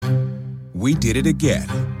We did it again.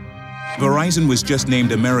 Verizon was just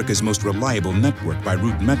named America's most reliable network by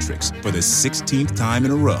Root Metrics for the 16th time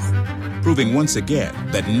in a row, proving once again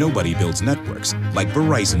that nobody builds networks like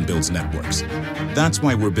Verizon builds networks. That's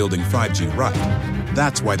why we're building 5G right.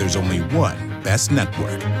 That's why there's only one best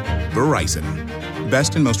network, Verizon.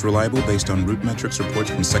 Best and most reliable based on Root Metrics reports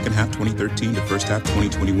from second half 2013 to first half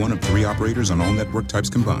 2021 of 3 operators on all network types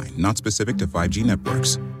combined, not specific to 5G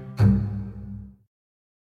networks.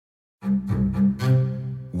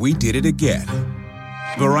 We did it again.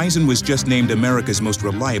 Verizon was just named America's most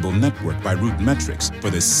reliable network by Root Metrics for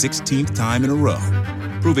the 16th time in a row,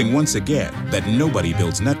 proving once again that nobody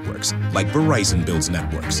builds networks like Verizon builds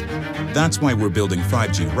networks. That's why we're building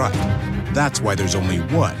 5G right. That's why there's only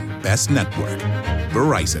one best network,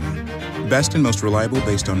 Verizon. Best and most reliable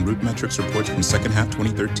based on Root Metrics reports from second half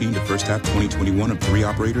 2013 to first half 2021 of 3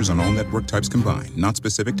 operators on all network types combined, not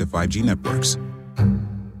specific to 5G networks.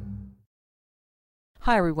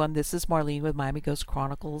 Hi everyone, this is Marlene with Miami Ghost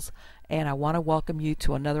Chronicles, and I want to welcome you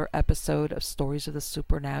to another episode of Stories of the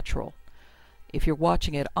Supernatural. If you're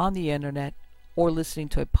watching it on the internet or listening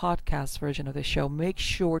to a podcast version of the show, make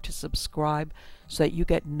sure to subscribe so that you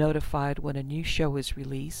get notified when a new show is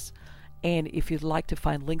released. And if you'd like to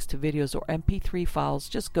find links to videos or MP3 files,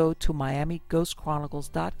 just go to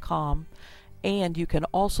miamighostchronicles.com, and you can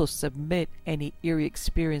also submit any eerie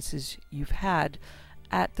experiences you've had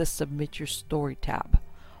at the Submit Your Story tab.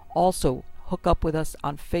 Also, hook up with us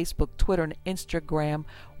on Facebook, Twitter, and Instagram,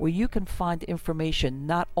 where you can find information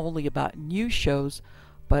not only about new shows,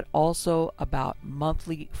 but also about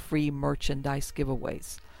monthly free merchandise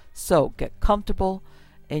giveaways. So get comfortable,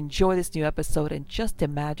 enjoy this new episode, and just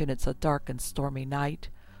imagine it's a dark and stormy night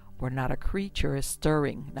where not a creature is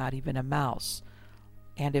stirring, not even a mouse.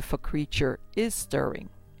 And if a creature is stirring,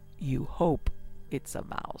 you hope it's a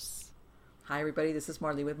mouse. Hi everybody, this is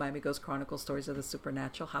Marlene with Miami Ghost Chronicles, Stories of the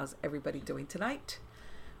Supernatural. How's everybody doing tonight?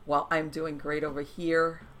 Well, I'm doing great over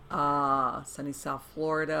here, sunny South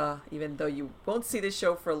Florida, even though you won't see the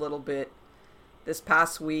show for a little bit. This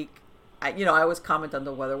past week, I always comment on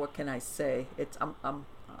the weather. What can I say? I'm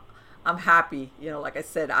happy. Like I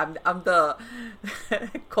said, I'm the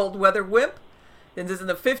cold weather wimp. And this is in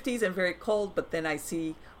the 50s and very cold, but then I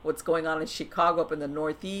see what's going on in Chicago up in the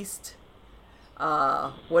Northeast.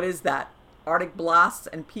 What is that? Arctic blasts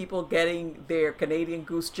and people getting their Canadian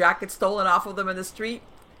Goose jackets stolen off of them in the street.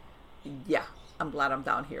 Yeah, I'm glad I'm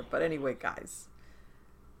down here. But anyway, guys,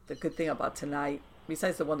 the good thing about tonight,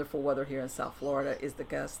 besides the wonderful weather here in South Florida, is the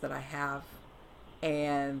guest that I have.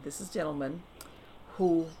 And this is a gentleman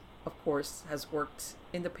who, of course, has worked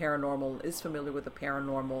in the paranormal, is familiar with the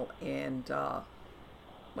paranormal, and I'm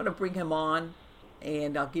going to bring him on,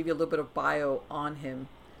 and I'll give you a little bit of bio on him.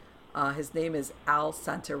 His name is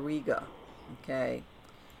Santariga. Okay,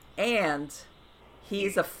 and he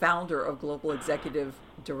is a founder of Global Executive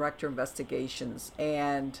Director Investigations,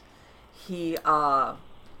 and he's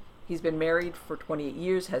been married for 28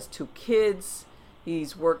 years, has 2 kids.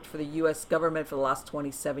 He's worked for the U.S. government for the last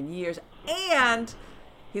 27 years, and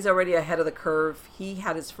he's already ahead of the curve. He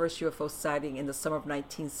had his first UFO sighting in the summer of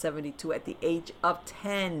 1972 at the age of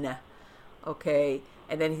 10. Okay.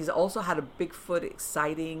 And then he's also had a Bigfoot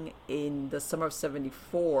sighting in the summer of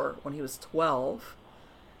 74 when he was 12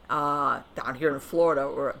 down here in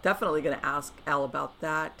Florida. We're definitely going to ask Al about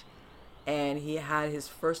that. And he had his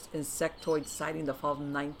first insectoid sighting the fall of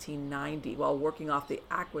 1990 while working off the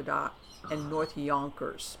aqueduct in North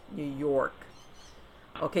Yonkers, New York.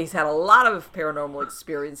 Okay, he's had a lot of paranormal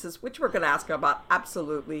experiences, which we're going to ask him about,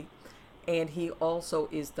 absolutely. And he also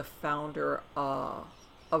is the founder of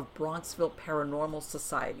Bronxville Paranormal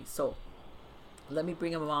Society. So let me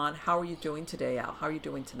bring him on. How are you doing today, Al? How are you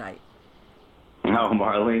doing tonight? Oh,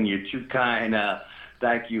 Marlene, you're too kind.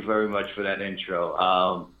 Thank you very much for that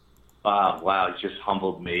intro. Wow, it just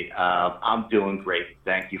humbled me. I'm doing great.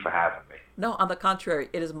 Thank you for having me. No, on the contrary,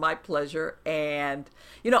 it is my pleasure. And,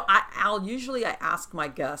 Al, usually I ask my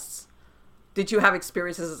guests, did you have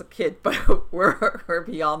experiences as a kid? But we're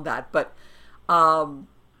beyond that. But,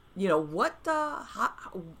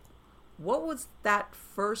 what was that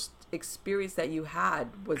first experience that you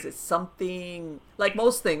had? Was it something like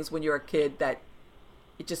most things when you're a kid that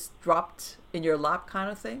it just dropped in your lap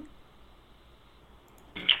kind of thing?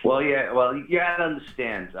 Well, you gotta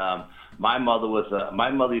understand. My mother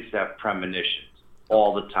used to have premonitions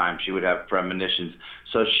all the time. She would have premonitions,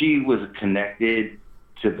 so she was connected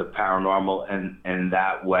to the paranormal in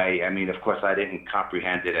that way. I mean, of course, I didn't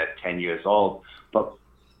comprehend it at 10 years old, but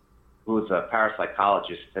who's a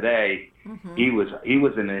parapsychologist today, he was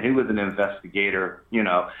an investigator,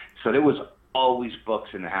 so there was always books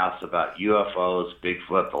in the house about UFOs,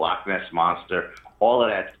 Bigfoot, the Loch Ness Monster, all of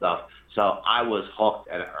that stuff. So I was hooked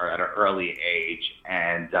at an early age.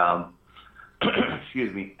 And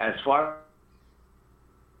excuse me, as far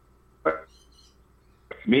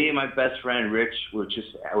me and my best friend Rich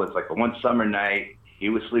it was like a one summer night. He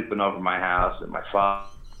was sleeping over my house, and my father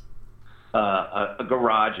a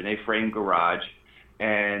garage, an A-frame garage,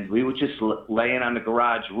 and we were just laying on the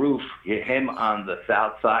garage roof, him on the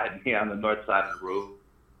south side, me on the north side of the roof,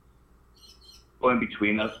 going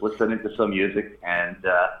between us, listening to some music, and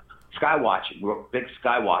sky watching. We were big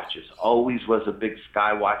sky watchers. Always was a big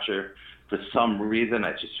sky watcher. For some reason,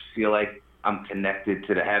 I just feel like I'm connected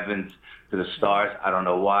to the heavens, to the stars. I don't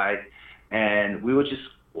know why. And we were just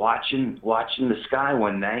watching the sky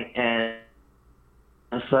one night, and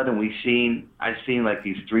all of a sudden I seen like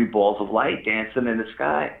these three balls of light dancing in the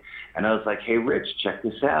sky. And I was like, hey, Rich, check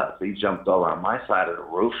this out. So he jumped over on my side of the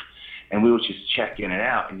roof, and we were just checking it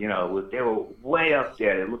out. And, you know, they were way up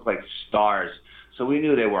there. They looked like stars. So we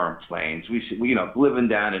knew they weren't planes. We you know, living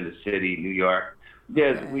down in the city, New York,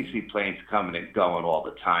 we see planes coming and going all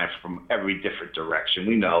the time from every different direction.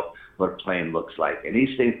 We know what a plane looks like. And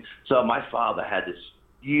these things, so my father had this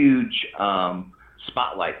huge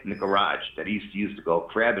spotlight in the garage that he used to use to go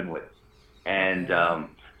crabbing with. And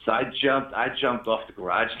so I jumped off the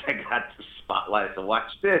garage, and I got the spotlight to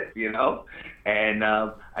watch this, you know? And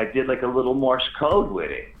I did like a little Morse code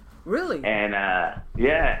with it. Really? And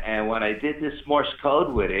and when I did this Morse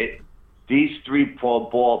code with it, these three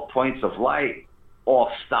ball points of light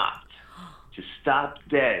all stopped. Just stopped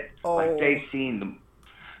dead. Like they seen them.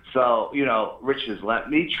 So, you know, Rich has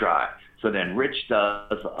let me try. So then Rich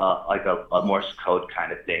does like a Morse code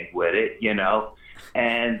kind of thing with it, you know,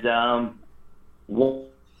 and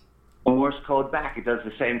Morse code back. It does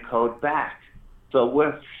the same code back. So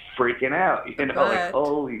we're freaking out, you know, like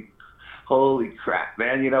holy crap,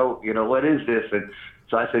 man, you know what is this? And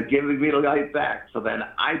so I said, give me the light back. So then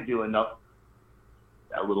I do a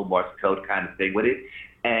little Morse code kind of thing with it,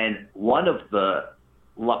 and one of the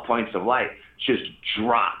points of light just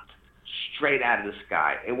dropped straight out of the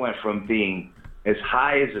sky. It went from being as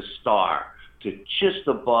high as a star to just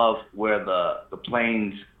above where the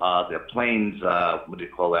planes, what do you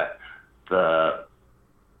call that? The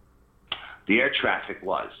air traffic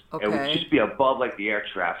was. Okay. It would just be above like the air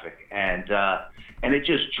traffic, and it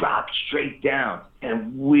just dropped straight down,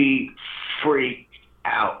 and we freaked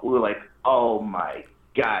out. We were like, oh my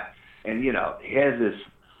God. And you know, here's this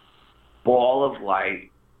ball of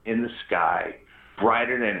light in the sky,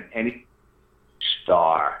 brighter than any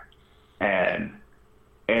star, and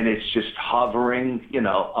it's just hovering, you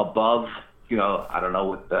know, above, you know, I don't know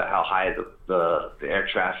what how high the air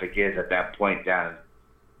traffic is at that point, down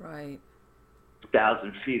right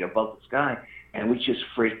 1,000 feet above the sky, and we just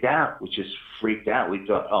freaked out. We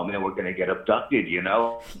thought, oh man, we're gonna get abducted, you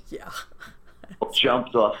know? Yeah. We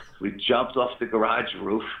jumped off the garage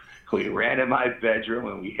roof. We ran in my bedroom,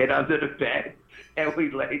 and we hid under the bed, and we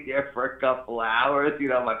laid there for a couple hours. You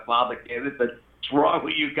know, my father came and said, what's wrong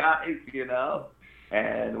with you guys, you know?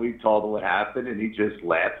 And we told him what happened, and he just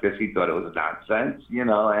laughed because he thought it was nonsense, you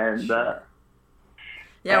know, and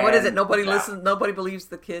what is it? Nobody listens, nobody believes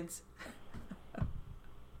the kids.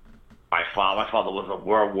 My father was a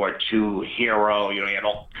World War II hero. You know, he had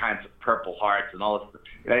all kinds of Purple Hearts and all this.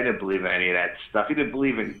 You know, he didn't believe in any of that stuff. He didn't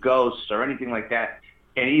believe in ghosts or anything like that.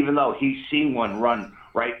 And even though he's seen one run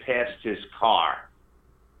right past his car,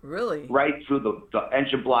 really, right through the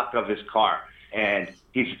engine block of his car, and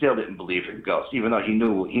he still didn't believe in ghosts, even though he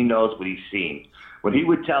knows what he's seen. When he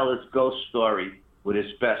would tell his ghost story with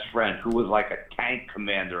his best friend, who was like a tank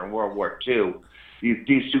commander in World War II,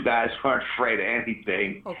 these two guys weren't afraid of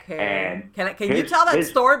anything. Okay. And can you tell that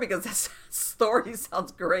story, because that story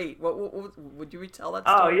sounds great? What would you retell that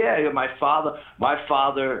story? Oh yeah, my father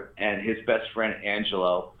and his best friend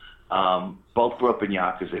Angelo, both grew up in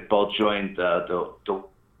Yonkers. They both joined the.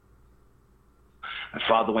 My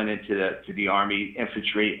father went into the Army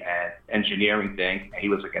infantry and engineering thing. He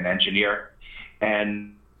was like an engineer,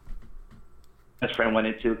 and his friend went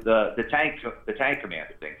into the tank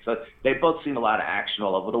commander thing. So they both seen a lot of action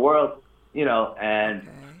all over the world, you know. And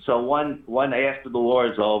so one after the war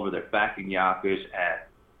is over, they're back in Yonkers, and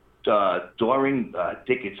during I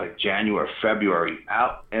think it's like January, February,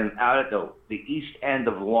 out at the east end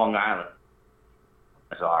of Long Island,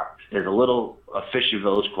 there's a little fishing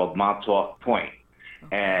village called Montauk Point,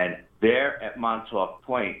 and there at Montauk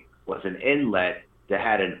Point was an inlet that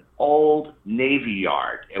had an old Navy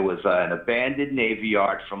yard. It was an abandoned Navy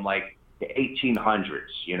yard from like the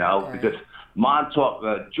 1800s, you know, because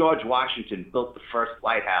Montauk, George Washington built the first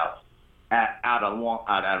lighthouse out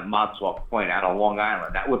of Montauk Point, out on Long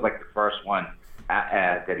Island. That was like the first one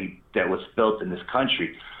that was built in this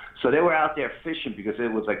country. So they were out there fishing because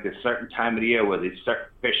it was like a certain time of the year where these certain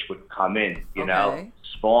fish would come in, you know,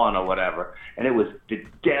 spawn or whatever. And it was the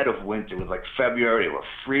dead of winter. It was like February. They were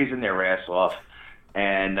freezing their ass off.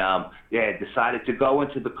 And they had decided to go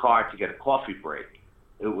into the car to get a coffee break.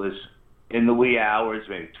 It was in the wee hours,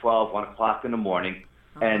 maybe 12, 1 o'clock in the morning.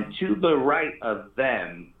 And to the right of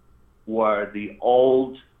them were the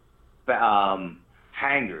old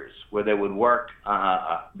hangars where they would work.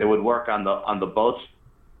 They would work on the boats,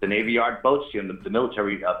 the Navy Yard boats, you know, the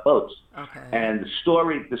military boats. Okay. And the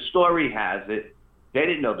story has it. They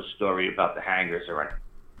didn't know the story about the hangars or anything.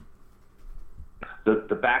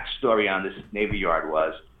 The backstory on this Navy Yard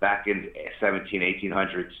was back in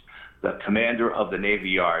 1800s, the commander of the Navy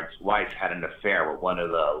Yard's wife had an affair with one of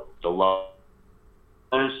the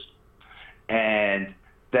lovers, and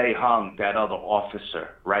they hung that other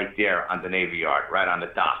officer right there on the Navy Yard, right on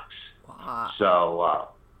the docks. Wow. So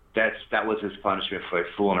that was his punishment for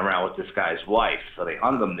fooling around with this guy's wife. So they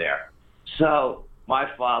hung him there. So my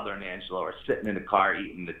father and Angelo are sitting in the car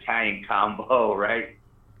eating the Italian combo, right?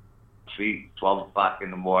 12 o'clock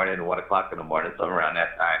in the morning, 1 o'clock in the morning, something around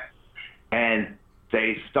that time. And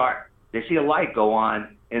they see a light go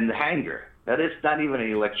on in the hangar. Now, there's not even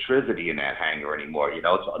any electricity in that hangar anymore, you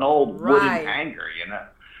know. It's an old wooden hangar, you know.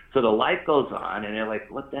 So the light goes on, and they're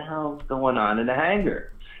like, what the hell's going on in the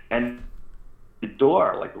hangar? And the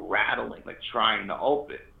door, like, rattling, like, trying to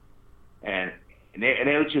open. And they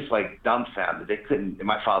were just, like, dumbfounded. They couldn't. And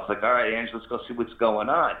my father's like, all right, Angela, let's go see what's going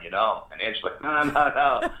on, you know. And Angela's like,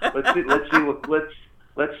 no.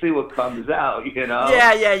 Let's see what comes out, you know.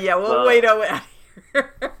 Yeah. We'll wait over.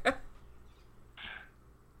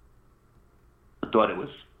 Thought it was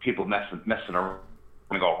people messing around.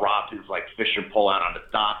 Gonna go rob his like fishing pole out on the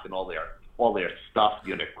dock and all their stuff,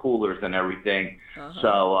 you know, their coolers and everything.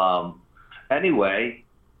 So anyway,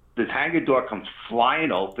 this hangar door comes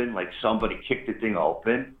flying open, like somebody kicked the thing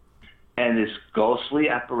open, and this ghostly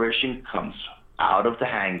apparition comes out of the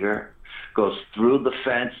hangar, goes through the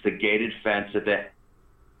fence, the gated fence of the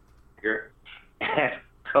hangar, and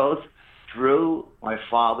goes through my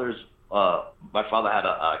father's. My father had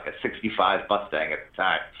a 65 Mustang at the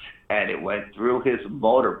time, and it went through his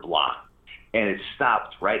motor block, and it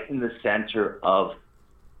stopped right in the center of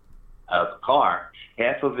the car.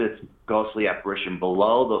 Half of its ghostly apparition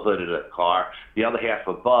below the hood of the car, the other half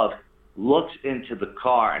above, looks into the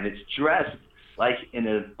car, and it's dressed like in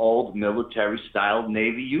an old military-style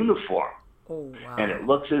Navy uniform. Oh, wow. And it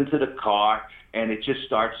looks into the car, and it just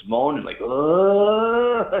starts moaning like,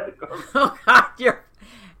 oh. Oh, God,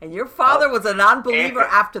 and your father was a non-believer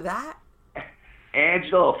after that?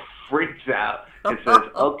 Angelo freaks out and says,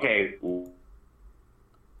 okay.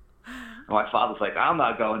 My father's like, I'm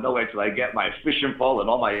not going nowhere until I get my fishing pole and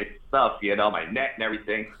all my stuff, you know, my net and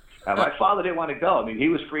everything. And my father didn't want to go. I mean, he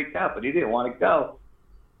was freaked out, but he didn't want to go.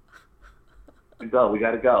 We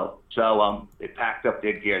got to go. So they packed up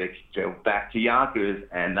their gear. They went back to Yonkers,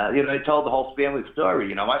 and you know, they told the whole family story.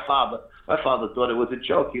 You know, my father thought it was a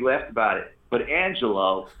joke. He laughed about it. But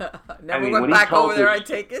Angelo, never went back over there. I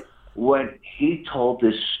take it. When he told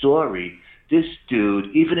this story, this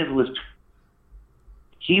dude, even if it was,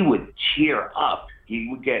 he would tear up. He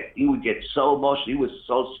would get so emotional. He was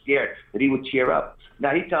so scared that he would tear up.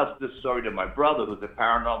 Now he tells this story to my brother, who's a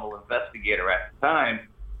paranormal investigator at the time,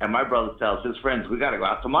 and my brother tells his friends, "We got to go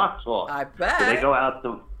out to Montauk." I bet. So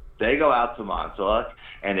they go out to Montauk,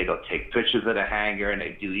 and they go take pictures of the hangar, and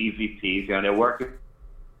they do EVPs. You know, they're working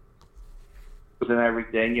and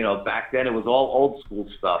everything. You know, back then it was all old school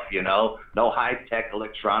stuff. You know, no high tech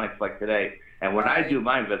electronics like today. And when I do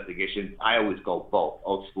my investigation, I always go both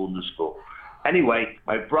old school, new school. Anyway,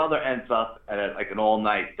 my brother ends up at an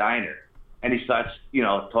all-night diner, and he starts, you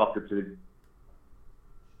know, talking to the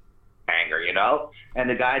hangar, you know, and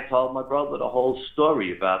the guy told my brother the whole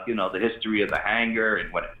story about, you know, the history of the hangar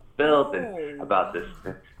and when it was built and about this.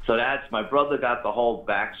 So that's, my brother got the whole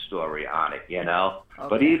backstory on it, you know. Okay.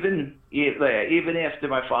 But even after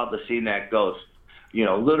my father seen that ghost, you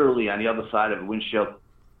know, literally on the other side of the windshield,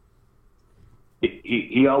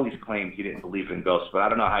 he always claimed he didn't believe in ghosts, but I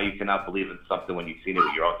don't know how you cannot believe in something when you've seen it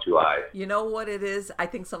with your own two eyes. You know what it is? I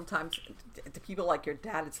think sometimes to people like your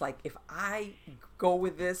dad, it's like, if I go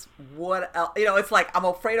with this, what else? You know, it's like, I'm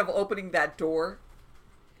afraid of opening that door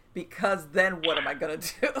because then what am I going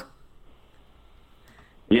to do?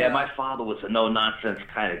 Yeah, my father was a no-nonsense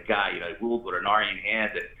kind of guy. You know, he ruled with an iron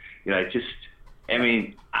hand. And, you know, just, I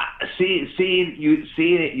mean, seeing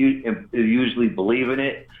it, you usually believe in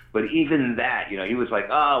it. But even that, he was like,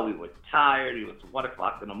 oh, we were tired. It was 1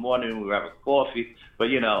 o'clock in the morning. We were having coffee. But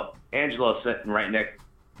Angelo sitting right next.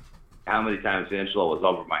 How many times Angelo was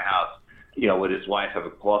over at my house, with his wife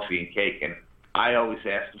having coffee and cake, and I always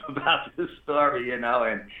asked him about this story, and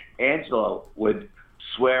Angelo would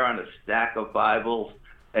swear on a stack of Bibles,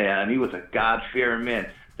 and he was a God-fearing man.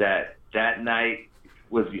 That night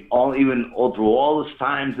was the only, even through all his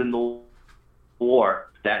times in the war,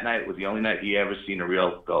 that night was the only night he ever seen a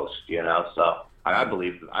real ghost, So I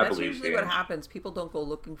believe. That's usually what happens. People don't go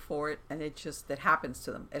looking for it, and it happens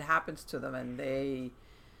to them. It happens to them, and they.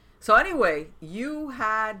 So anyway, you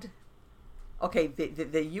had, the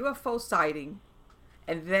UFO sighting,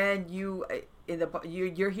 and then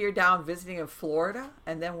you're here down visiting in Florida,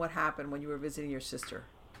 and then what happened when you were visiting your sister?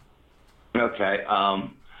 Okay,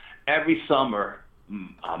 every summer,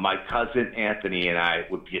 my cousin Anthony and I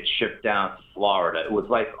would get shipped down to Florida. It was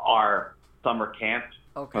like our summer camp.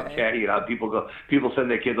 Okay. People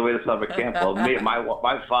send their kids away to summer camp. Well,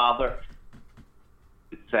 my father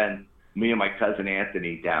sent me and my cousin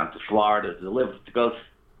Anthony down to Florida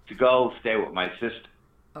to go stay with my sister.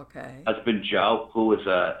 Okay. Husband Joe,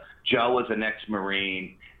 was an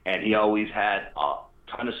ex-Marine, and he always had a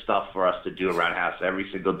ton of stuff for us to do around the house every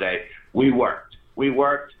single day. We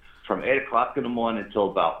worked from 8 o'clock in the morning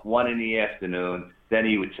until about 1 in the afternoon. Then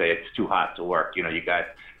he would say it's too hot to work, you guys.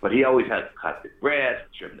 But he always had to cut the grass,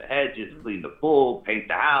 trim the hedges, clean the pool, paint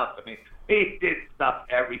the house. I mean, he did stuff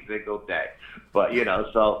every single day. But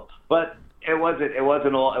but it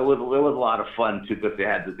wasn't all. It was a lot of fun too, because they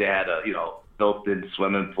had a built-in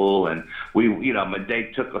swimming pool, and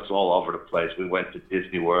they took us all over the place. We went to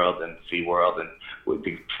Disney World and SeaWorld, and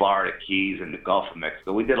the Florida Keys and the Gulf of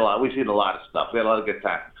Mexico. We seen a lot of stuff. We had a lot of good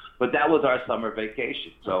time. But that was our summer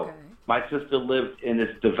vacation. So my sister lived in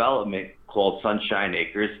this development called Sunshine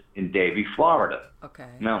Acres in Davie, Florida. Okay.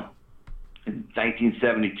 Now, in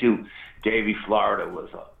 1972, Davie, Florida was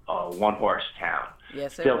a one-horse town.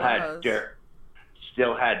 Yes, it still was.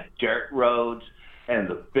 Had dirt roads, and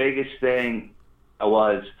the biggest thing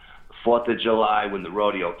was 4th of July when the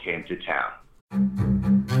rodeo came to town.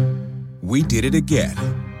 We did it again.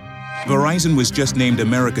 Verizon was just named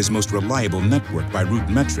America's most reliable network by Root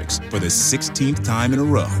Metrics for the 16th time in a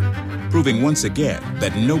row, proving once again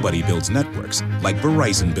that nobody builds networks like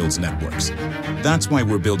Verizon builds networks. That's why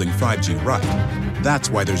we're building 5G right. That's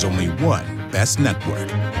why there's only one best network,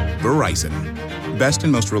 Verizon. Best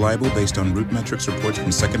and most reliable based on Root Metrics reports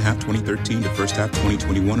from second half 2013 to first half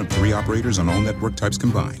 2021 of 3 operators on all network types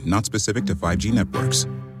combined, not specific to 5G networks.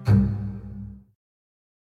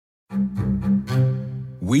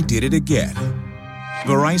 We did it again.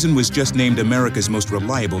 Verizon was just named America's most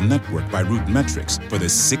reliable network by Root Metrics for the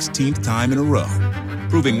 16th time in a row,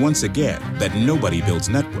 proving once again that nobody builds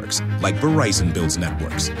networks like Verizon builds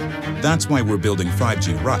networks. That's why we're building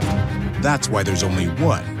 5G right. That's why there's only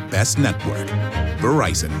one best network,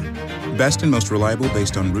 Verizon. Best and most reliable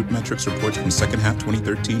based on Root Metrics reports from second half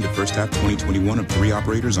 2013 to first half 2021 of 3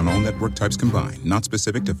 operators on all network types combined, not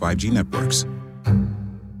specific to 5G networks.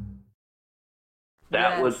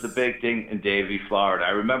 That was the big thing in Davie, Florida.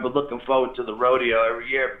 I remember looking forward to the rodeo every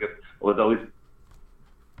year because it was always,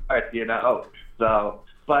 So,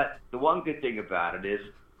 but the one good thing about it is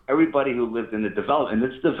everybody who lived in the development,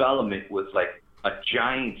 and this development was like a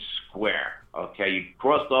giant square, okay? You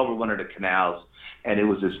crossed over one of the canals, and it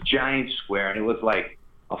was this giant square, and it was like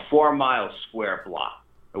a 4-mile square block.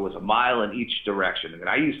 It was a mile in each direction, and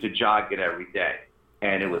I used to jog it every day,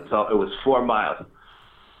 and it was 4 miles.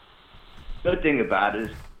 Good thing about it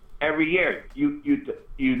is every year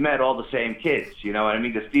you met all the same kids, you know what I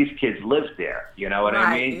mean? Because these kids lived there, you know what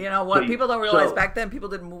I mean? You know what? So people don't realize back then people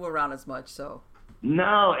didn't move around as much, so.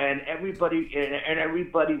 No, and everybody,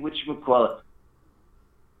 which you would call it,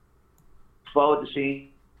 forward to seeing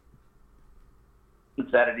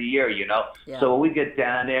out of the year, you know? Yeah. So when we get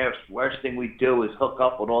down there, first thing we do is hook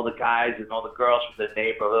up with all the guys and all the girls from the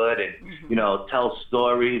neighborhood and, you know, tell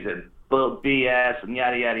stories and BS and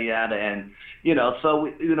yada, yada, yada. And, you know, so,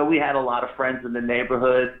 we had a lot of friends in the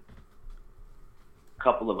neighborhood, a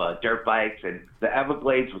couple of dirt bikes, and the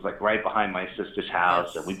Everglades was like right behind my sister's house.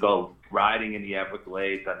 Yes. And we'd go riding in the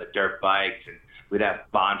Everglades on the dirt bikes, and we'd have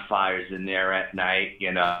bonfires in there at night,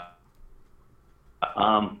 you know.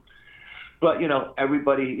 But, you know,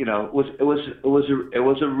 everybody, you know, it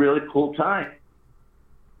was a really cool time.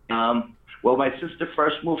 Well, my sister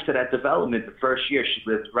first moved to that development the first year. She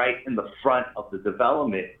lived right in the front of the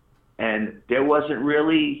development, and there wasn't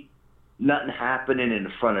really nothing happening in the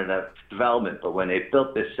front of that development. But when they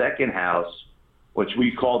built their second house, which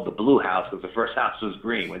we called the blue house because the first house was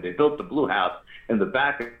green. When they built the blue house in the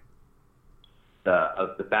back of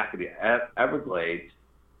the Everglades,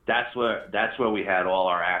 that's where we had all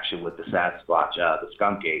our action with the Sasquatch, the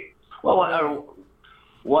skunk ape. Well,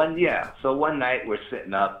 so one night we're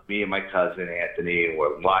sitting up, me and my cousin Anthony, and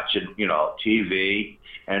we're watching, TV,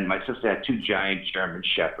 and my sister had 2 giant German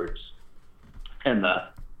shepherds, and the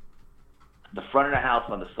front of the house,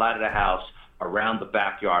 on the side of the house, around the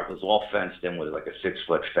backyard was all fenced in with like a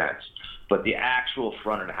 6-foot fence, but the actual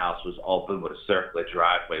front of the house was open with a circular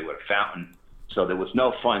driveway with a fountain. So there was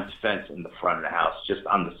no fence in the front of the house, just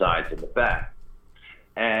on the sides and the back.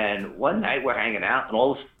 And one night we're hanging out, and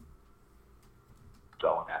all this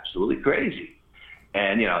going absolutely crazy.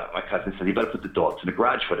 And my cousin said, "You better put the dogs in the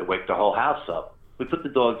garage for it. Wake the whole house up." We put the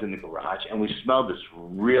dogs in the garage, and we smelled this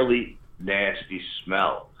really nasty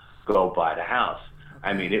smell go by the house.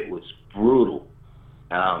 I mean, it was brutal.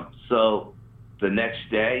 So the next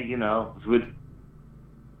day,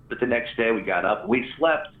 but the next day we got up, we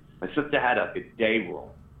slept. My sister had a day room,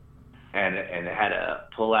 and it had a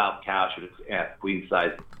pull-out couch with a queen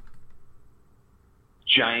size,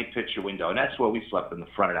 giant picture window, and that's where we slept, in the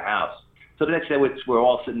front of the house. So the next day we're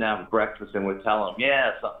all sitting down for breakfast, and we're telling them,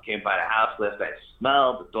 yeah, something came by the house last night.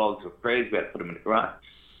 Smelled, the dogs were crazy. We had to put them in the garage.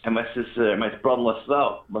 And my brother-in-law said,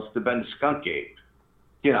 "Oh, must have been the skunk ape."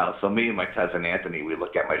 So me and my cousin Anthony, we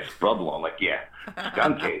look at my brother-in-law like, "Yeah,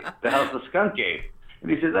 skunk ape. The hell's the skunk ape?" And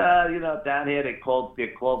he says, down here they called the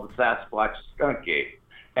Sasquatch skunk ape.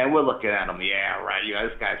 And we're looking at him, yeah, right.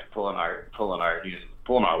 This guy's pulling our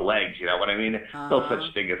legs. You know what I mean? No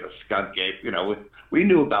such thing as a skunk ape. We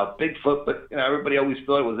knew about Bigfoot, but everybody always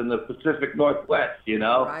thought it was in the Pacific Northwest.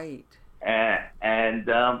 Right. And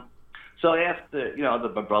so after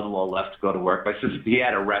my brother-in-law left to go to work, my sister, he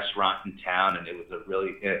had a restaurant in town, and it was a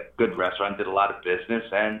really good restaurant. Did a lot of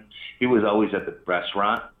business, and he was always at the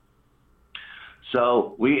restaurant.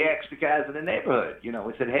 So we asked the guys in the neighborhood,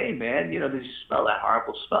 we said, "Hey, man, did you smell that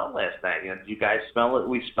horrible smell last night? Did you guys smell it?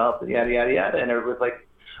 We smelled it, yada, yada, yada." And everybody's like,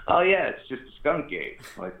 "Oh, yeah, it's just a skunk ape."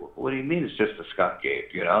 I'm like, "What do you mean it's just a skunk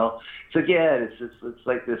ape, So, yeah, it's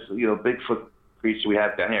like this, Bigfoot creature we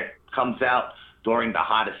have down here. Comes out during the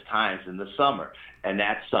hottest times in the summer. And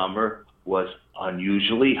that summer was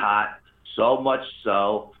unusually hot, so much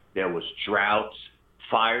so there was droughts,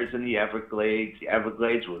 fires in the Everglades. The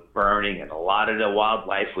Everglades was burning, and a lot of the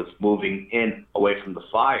wildlife was moving in away from the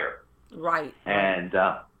fire. Right. And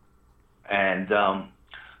so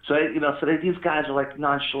these guys are like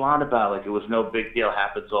nonchalant about it, like it was no big deal.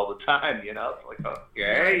 Happens all the time, It's like,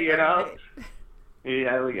 okay, Right.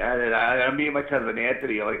 Yeah, me and my cousin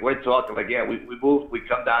Anthony, like we're talking, like, yeah, we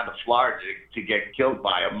come down to Florida to get killed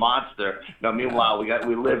by a monster. Meanwhile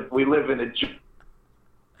we live in a.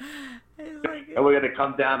 And we're gonna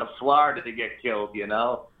come down to Florida to get killed,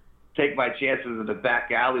 Take my chances in the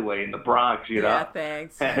back alleyway in the Bronx, Yeah,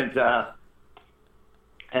 thanks.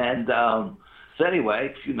 So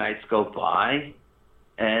anyway, a few nights go by,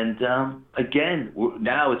 and again,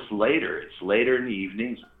 now it's later. It's later in the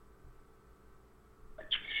evenings,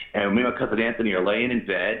 and me and my cousin Anthony are laying in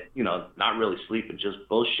bed, not really sleeping, just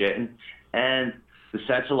bullshitting, and the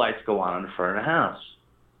sensor lights go on in the front of the house,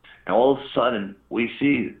 and all of a sudden we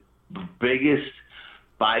see the biggest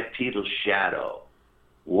bipedal shadow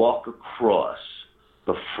walk across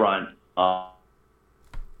the front of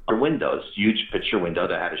our windows, huge picture window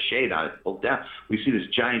that had a shade on it pulled down. We see this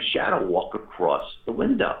giant shadow walk across the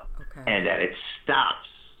window, and then it stops.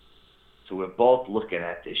 So we're both looking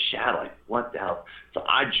at this shadow, like, what the hell? So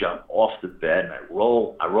I jump off the bed and I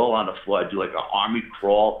roll on the floor. I do like an army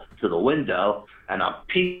crawl to the window, and I'm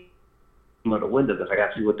peeking at the window because I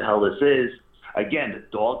got to see what the hell this is. Again, the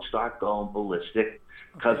dogs start going ballistic.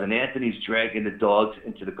 Cousin Anthony's dragging the dogs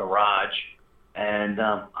into the garage, and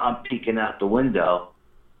I'm peeking out the window,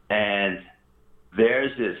 and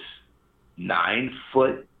there's this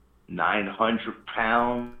 9-foot,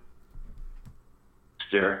 900-pound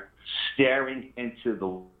monster staring into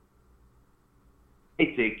the.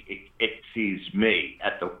 I think it sees me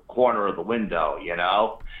at the corner of the window,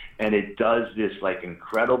 and it does this like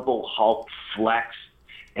incredible Hulk flex,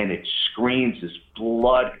 and it screams this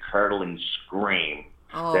blood-curdling scream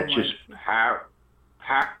that just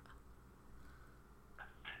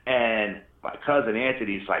and my cousin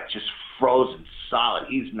Anthony's like just frozen solid.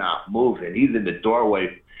 He's not moving. He's in the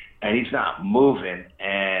doorway, and he's not moving.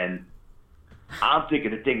 And I'm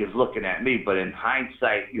thinking the thing is looking at me, but in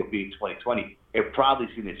hindsight, you'll be 2020. It probably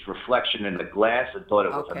seen its reflection in the glass and thought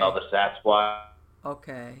it was another Sasquatch.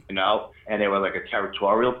 Okay. And they were like a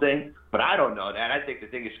territorial thing. But I don't know that. I think the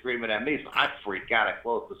thing is screaming at me, so I freak out. I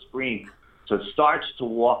close the screen. So it starts to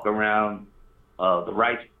walk around the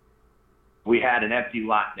right. We had an empty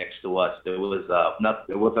lot next to us. There was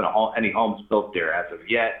there wasn't any homes built there as of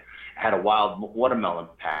yet. Had a wild watermelon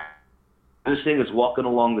patch. This thing is walking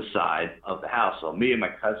along the side of the house. So me and my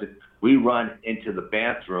cousin, we run into the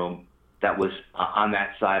bathroom that was on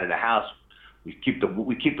that side of the house. We keep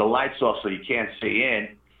the lights off so you can't see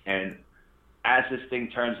in. And as this thing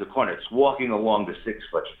turns the corner, it's walking along the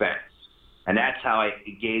 6-foot fence. And that's how I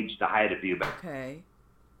gauged the height of the event. Okay.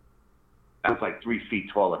 I was like 3 feet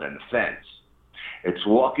taller than the fence. It's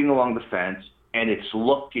walking along the fence, and it's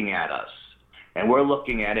looking at us. And we're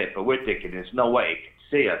looking at it, but we're thinking there's no way it can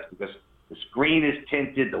see us because the screen is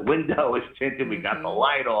tinted, the window is tinted, we got the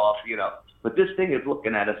light off, you know. But this thing is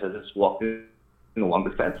looking at us as it's walking along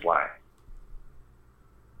the fence line.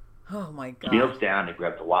 Oh, my God. Kneels down and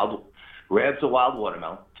grabs a wild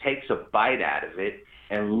watermelon, takes a bite out of it,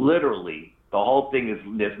 and literally the whole thing is,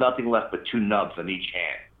 there's nothing left but 2 nubs on each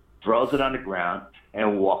hand. Throws it on the ground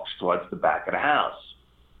and walks towards the back of the house.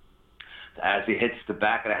 As he hits the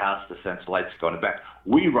back of the house, the sense light's going back.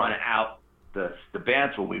 We run out the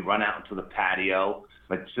bathroom. We run out into the patio.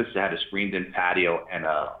 My sister had a screened-in patio and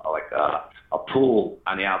a pool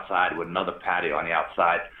on the outside with another patio on the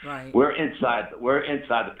outside. Right. We're inside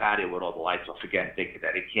the patio with all the lights off again, thinking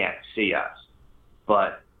that he can't see us.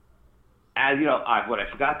 But as you know, what I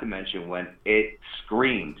forgot to mention, when it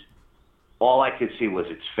screamed, all I could see was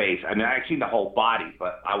its face. I mean, I seen the whole body,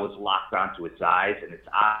 but I was locked onto its eyes, and its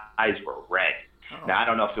eyes were red. Oh. Now, I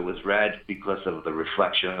don't know if it was red because of the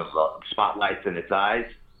reflection of the spotlights in its eyes,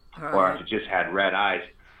 or if it just had red eyes.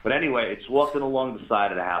 But anyway, it's walking along the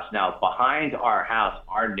side of the house. Now, behind our house,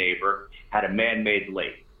 our neighbor had a man-made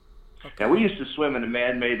lake. Okay. Now, we used to swim in the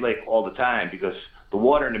man-made lake all the time because the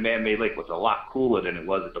water in the man-made lake was a lot cooler than it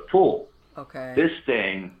was at the pool. Okay. This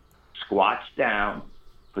thing squats down,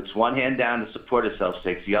 puts one hand down to support itself,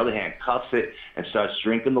 takes the other hand, cuffs it, and starts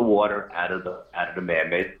drinking the water out of the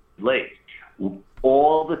man-made lake.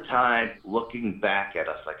 All the time looking back at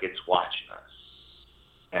us like it's watching us.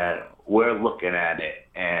 And we're looking at it,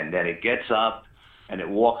 and then it gets up, and it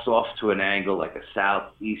walks off to an angle, like a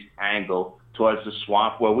southeast angle, towards the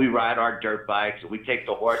swamp where we ride our dirt bikes, and we take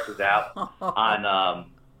the horses out on,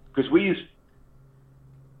 because we used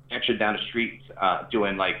venture down the street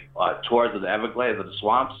doing like tours of the Everglades of the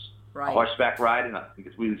swamps, right. Horseback riding,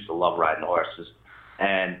 because we used to love riding horses.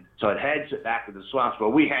 And so it heads back to the swamps where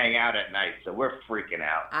we hang out at night, so we're freaking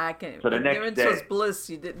out. I can. So the next you're in day, such bliss,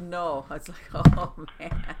 you didn't know. It's like, oh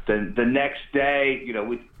man. The next day, you know,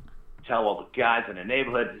 we tell all the guys in the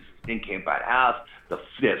neighborhood this thing came by the house.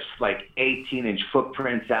 There's like 18-inch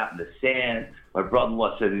footprints out in the sand. My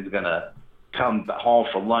brother-in-law said he's gonna come home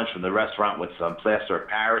for lunch from the restaurant with some plaster of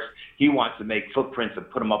Paris. He wants to make footprints and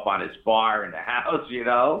put them up on his bar in the house, you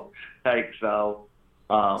know, like so.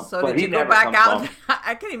 So did you go back out?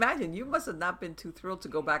 I can imagine you must have not been too thrilled to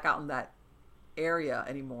go back out in that area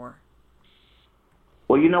anymore.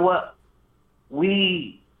 Well, you know what?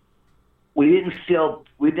 We didn't feel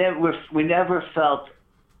we never felt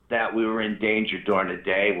that we were in danger during the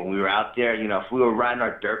day when we were out there. You know, if we were riding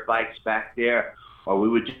our dirt bikes back there, or we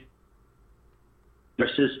would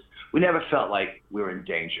we never felt like we were in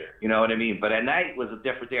danger. You know what I mean? But at night was a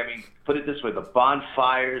different thing. I mean, put it this way, the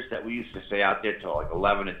bonfires that we used to stay out there till like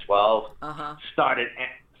 11 and 12 started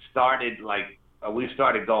like, we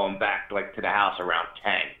started going back like to the house around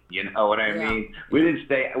 10. You know what I mean? We didn't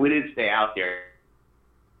stay out there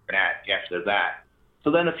after that. So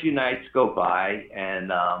then a few nights go by,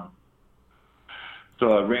 and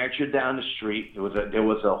so a rancher down the street, there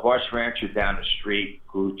was a horse rancher down the street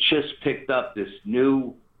who just picked up this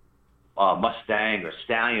new Mustang or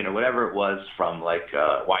Stallion or whatever it was from like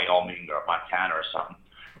Wyoming or Montana or something.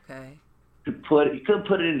 Okay. He couldn't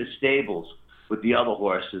put it in the stables with the other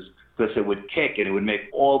horses because it would kick and it would make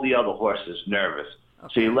all the other horses nervous.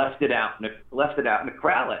 Okay. So he left it out in the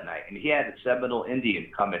corral at night, and he had a Seminole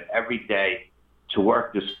Indian come in every day to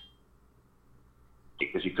work this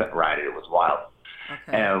because he couldn't ride it. It was wild.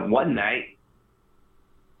 Okay. And one night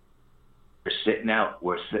we're sitting out.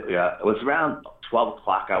 It was around 12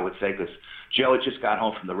 o'clock, I would say, because Joe had just got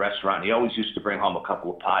home from the restaurant. And he always used to bring home a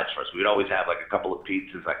couple of pies for us. We'd always have like a couple of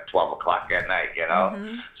pizzas like 12 o'clock at night, you know?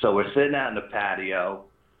 Mm-hmm. So we're sitting out in the patio,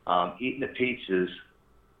 eating the pizzas,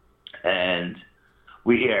 and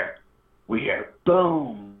we hear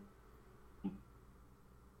boom,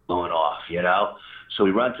 going off, you know? So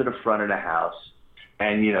we run to the front of the house,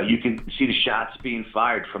 and, you know, you can see the shots being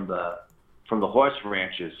fired from the horse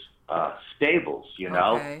ranch's stables, you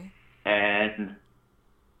know? Okay. And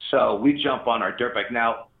so we jump on our dirt bike.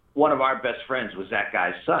 Now, one of our best friends was that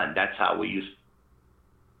guy's son. That's how we used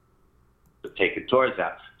to take the tours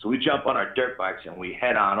out. So we jump on our dirt bikes and we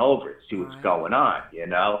head on over to see what's going on, you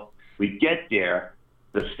know. We get there,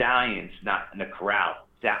 the stallion's not in the corral,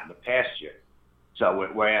 it's out in the pasture. So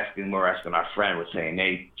we're asking our friend, we're saying,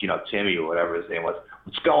 hey, you know, Timmy or whatever his name was,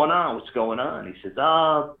 what's going on? What's going on? He says,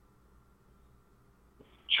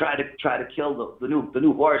 try to kill the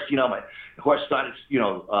new horse. You know, my horse started, you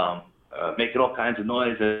know, making all kinds of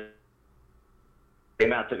noise. And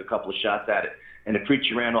came out, took a couple of shots at it, and the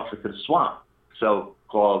creature ran off into the swamp. So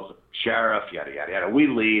calls sheriff, yada yada yada. We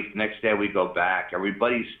leave. Next day we go back.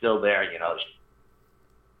 Everybody's still there. You know,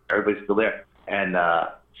 everybody's still there. And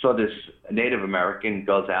so this Native American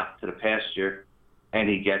goes out to the pasture, and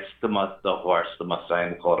he gets the horse, the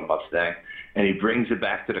Mustang, we call it a Mustang, and he brings it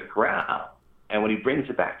back to the corral. And when he brings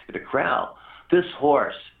it back to the corral, this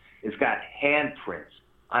horse has got handprints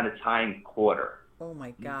on its hind quarter. Oh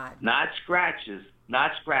my God! Not scratches,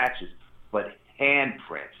 but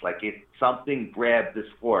handprints. Like something grabbed this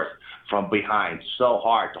horse from behind so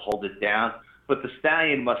hard to hold it down. But the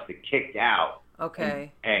stallion must have kicked out.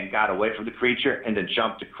 Okay. And got away from the creature and then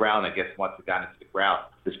jumped the corral. And I guess once it got into the corral,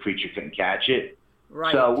 this creature couldn't catch it.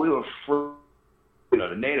 Right. So we were free. You know,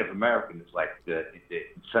 the Native Americans, like the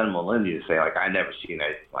Seminole Indians, say, like, I never seen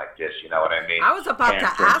anything like this. You know what I mean? I was about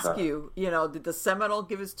to ask you. You know, did the Seminole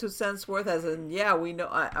give his 2 cents worth? As in, yeah, we know,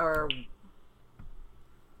 or.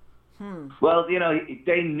 Well, you know,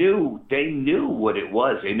 they knew what it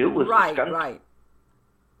was. They knew it was right.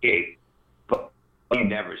 But we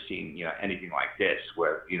never seen, you know, anything like this.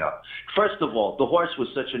 Where, you know, first of all, the horse was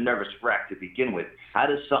such a nervous wreck to begin with. How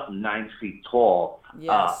does something 9 feet tall,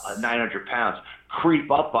 900 pounds, creep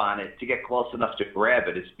up on it to get close enough to grab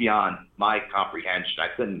it? It's beyond my comprehension. I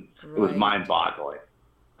couldn't. Right. It was mind-boggling.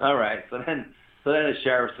 All right, so then the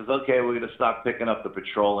sheriff says, okay, we're going to stop picking up the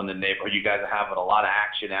patrol in the neighborhood. You guys are having a lot of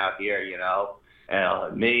action out here, you know.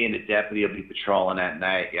 And me and the deputy will be patrolling at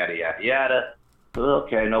night, yada, yada, yada. So,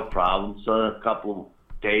 okay, no problem. So a couple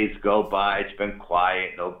of days go by. It's been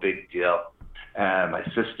quiet, no big deal. My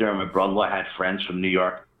sister and my brother-in-law had friends from New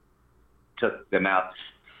York. Took them out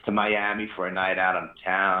to Miami for a night out on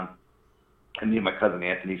town. And me and my cousin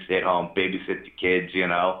Anthony stayed home, babysit the kids, you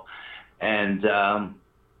know. And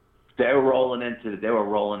they were rolling into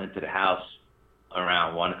the house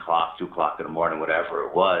around 1 o'clock, 2 o'clock in the morning, whatever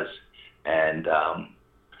it was. And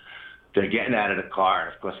they're getting out of the car,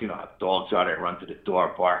 and of course, you know, dogs are, they run to the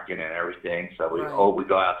door barking and everything. So we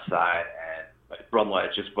go outside, and my brother-in-law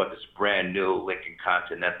had just bought this brand new Lincoln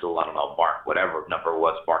Continental, I don't know, Mark, whatever number it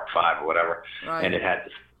was, Mark 5 or whatever. Right. And it had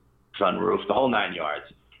the sunroof, the whole 9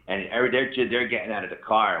 yards. And they're getting out of the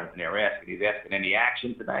car, and he's asking, any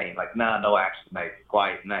action tonight? He's like, no action tonight,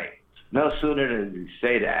 quiet night. No sooner than we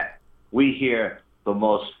say that, we hear the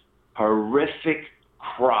most horrific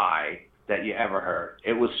cry that you ever heard.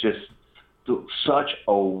 It was just such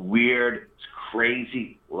a weird,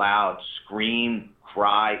 crazy, loud scream,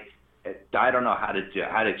 cry. I don't know how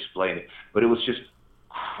to explain it, but it was just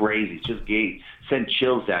crazy. Just sent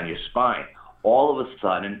chills down your spine. All of a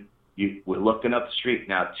sudden, we're looking up the street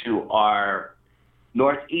now. To our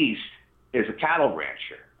northeast is a cattle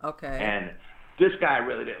rancher. Okay. And this guy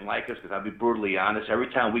really didn't like us, because I'll be brutally honest. Every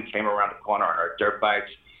time we came around the corner on our dirt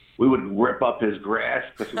bikes, we would rip up his grass,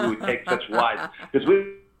 because we would take such wide. Because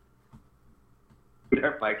we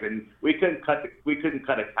dirt bikes, and we couldn't cut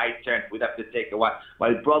a tight turn. We'd have to take a while.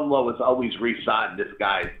 My brother-in-law was always resodding this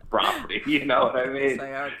guy's property. You know what I mean?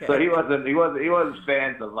 Okay. So he wasn't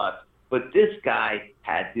fans of us. But this guy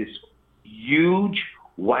had this huge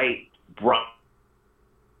white brown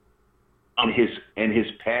in his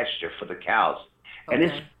pasture for the cows. Okay. And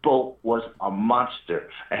this bull was a monster.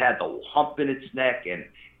 It had the hump in its neck, and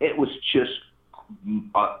it was just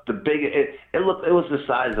it was the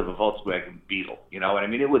size of a Volkswagen Beetle. You know what I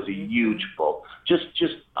mean? It was a huge bull, just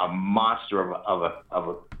a monster of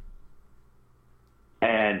a.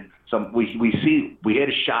 And so we hear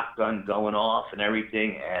the shotgun going off and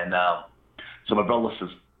everything, and so my brother says,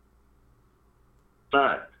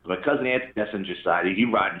 son, my cousin Anthony Messenger side, he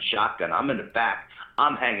riding shotgun. I'm in the back.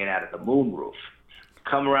 I'm hanging out at the moonroof.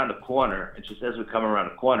 Come around the corner, and just as we come around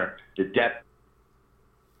the corner, the deputy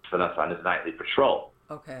for us on his nightly patrol.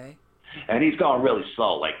 Okay. And he's going really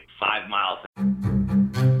slow, like 5 miles.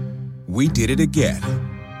 We did it again.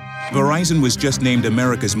 Verizon was just named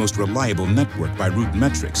America's most reliable network by Root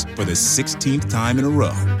Metrics for the 16th time in a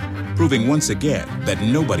row, proving once again that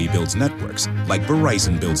nobody builds networks like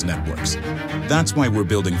Verizon builds networks. That's why we're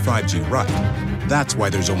building 5G right. That's why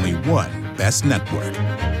there's only one best network,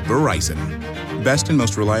 Verizon. Best and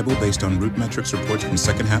most reliable based on Root Metrics reports from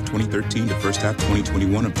second half 2013 to first half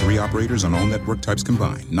 2021 of 3 operators on all network types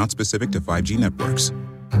combined, not specific to 5G networks.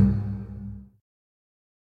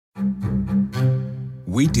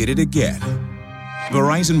 we did it again.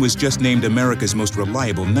 Verizon was just named America's most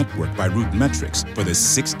reliable network by Root Metrics for the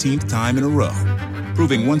 16th time in a row,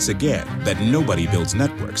 proving once again that nobody builds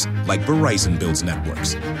networks like Verizon builds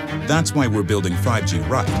networks. That's why we're building 5G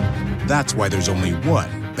right. That's why there's only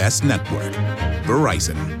one best network,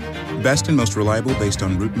 Verizon. Best and most reliable based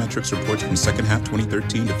on Root Metrics reports from second half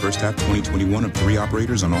 2013 to first half 2021 of 3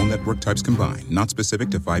 operators on all network types combined, not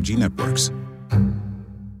specific to 5G networks.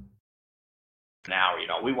 Now,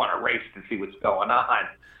 we want to race to see what's going on.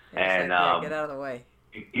 And get out of the way.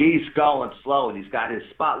 He's going slow, and he's got his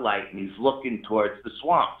spotlight, and he's looking towards the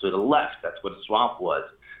swamp, to the left. That's what the swamp was,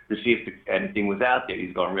 to see if anything was out there.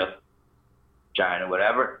 He's going real giant or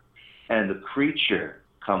whatever. And the creature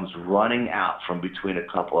comes running out from between a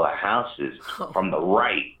couple of houses from the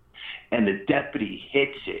right, and the deputy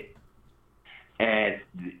hits it. And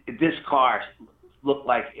this car looked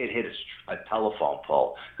like it hit a telephone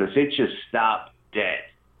pole, because it just stopped dead.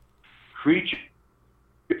 Creature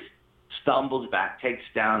stumbles back, takes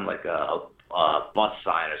down like a bus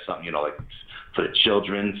sign or something, like for the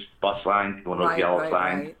children's bus sign, one of those yellow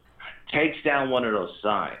signs. Right. Takes down one of those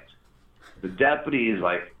signs. The deputy is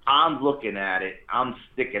like, I'm looking at it. I'm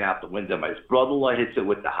sticking out the window. My brother-in-law hits it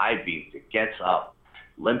with the high beams. It gets up,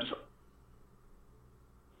 limps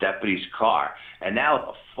deputy's car. And now at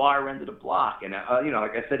the far end of the block, and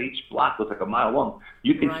like I said, each block was like a mile long.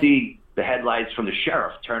 You can see the headlights from the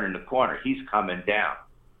sheriff turning the corner. He's coming down,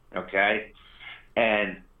 okay?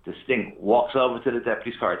 And this thing walks over to the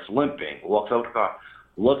deputy's car. It's limping. Walks over to the car,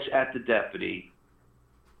 looks at the deputy,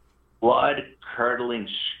 blood-curdling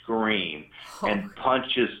scream, and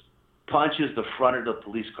punches the front of the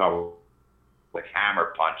police car with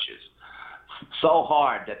hammer punches so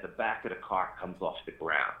hard that the back of the car comes off the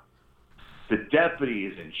ground. The deputy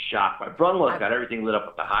is in shock. My brother-in-law's got everything lit up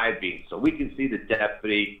with the high beam, so we can see the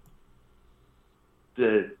deputy.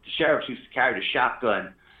 The sheriff used to carry the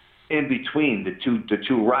shotgun in between the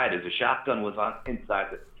two riders. The shotgun was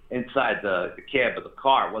inside the cab of the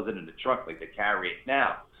car. It wasn't in the trunk like they carry it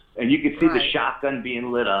now. And you can see the shotgun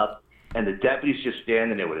being lit up, and the deputy's just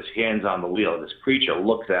standing there with his hands on the wheel. And this creature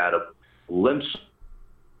looks at him, limps,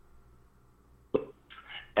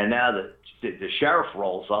 and now the sheriff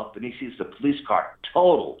rolls up, and he sees the police car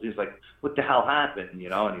totaled. He's like, "What the hell happened?"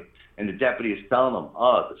 And the deputy is telling him,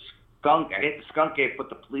 "Oh, the skunk! I hit the skunk gate with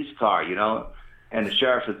the police car," And the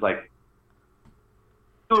sheriff is like,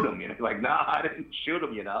 "Shoot him!" Like, "No, I didn't shoot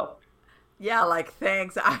him," Yeah, like,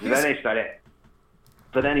 thanks.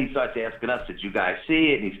 So then he starts asking us, "Did you guys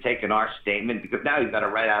see it?" And he's taking our statement, because now he's got to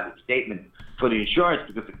write out a statement for the insurance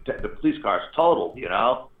because the police car is totaled,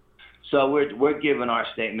 So we're giving our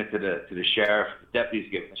statement to the sheriff. The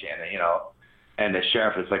deputy's giving it, and the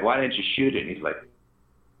sheriff is like, "Why didn't you shoot it?" And he's like,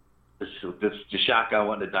 the shotgun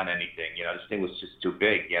wouldn't have done anything. This thing was just too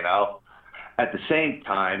big, At the same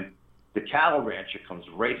time, the cattle rancher comes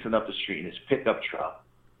racing up the street in his pickup truck,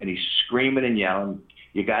 and he's screaming and yelling,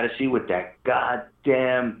 "You got to see what that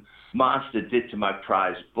goddamn monster did to my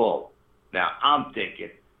prize bull." Now, I'm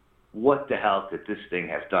thinking, what the hell could this thing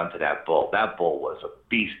have done to that bull? That bull was a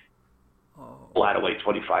beast. Bull had to weigh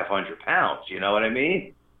 2,500 pounds. You know what I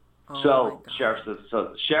mean? So the sheriff says,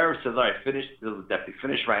 "All right, the deputy,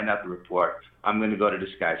 finish writing out the report. I'm going to go to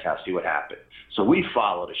this guy's house, see what happened." So we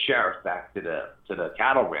follow the sheriff back to the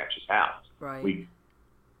cattle rancher's house. Right.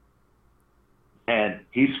 And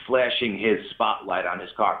he's flashing his spotlight on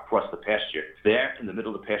his car across the pasture. There, in the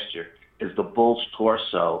middle of the pasture, is the bull's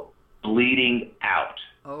torso bleeding out.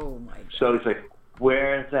 Oh, my God. So he's like,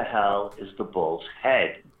 "Where the hell is the bull's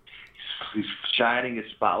head?" He's shining his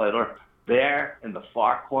spotlight on. There, in the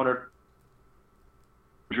far corner,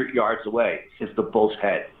 100 yards away, is the bull's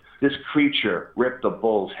head. This creature ripped the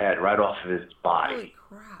bull's head right off of his body. Holy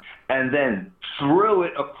crap. And then threw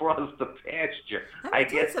it across the pasture. I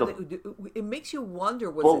guess it makes you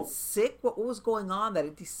wonder, was it sick? What was going on that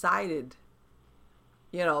it decided,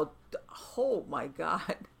 oh my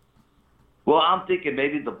God. Well, I'm thinking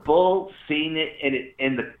maybe the bull seen it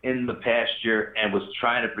in the pasture and was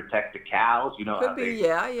trying to protect the cows. Could be,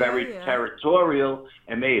 very territorial,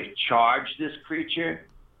 and may have charged this creature,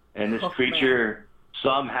 and this creature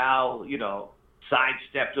somehow,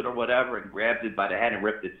 sidestepped it or whatever and grabbed it by the head and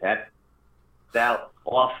ripped its head out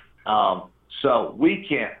off. So we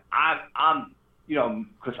can't. I'm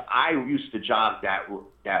because I used to jog that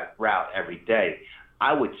route every day.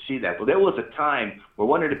 I would see that. But there was a time where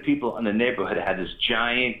one of the people in the neighborhood had this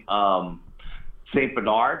giant St.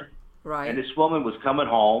 Bernard. Right. And this woman was coming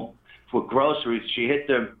home for groceries. She hit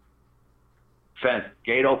the fence.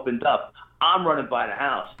 Gate opened up. I'm running by the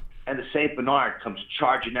house, and the St. Bernard comes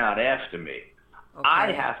charging out after me.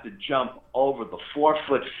 I have to jump over the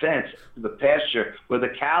 4-foot fence to the pasture where the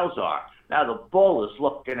cows are. Now the bull is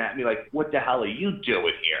looking at me like, what the hell are you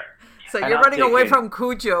doing here? So you're running away from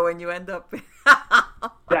Cujo, and you end up.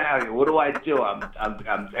 What do I do? I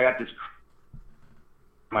got this.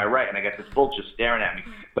 My right, and I got this bull just staring at me.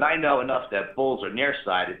 But I know enough that bulls are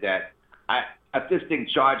nearsighted that if this thing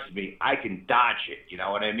charges me, I can dodge it. You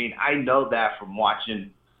know what I mean? I know that from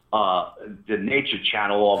watching the Nature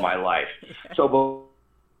Channel all my life. So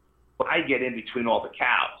but I get in between all the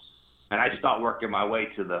cows, and I start working my way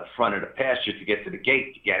to the front of the pasture to get to the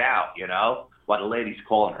gate to get out, you know, while the lady's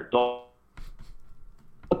calling her dog.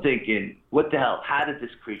 I'm thinking, what the hell? How did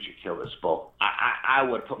this creature kill this bull? I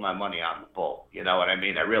would have put my money on the bull. You know what I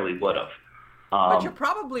mean? I really would have. But you're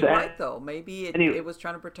probably right, though. Maybe it was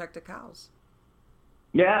trying to protect the cows.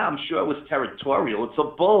 Yeah, I'm sure it was territorial. It's a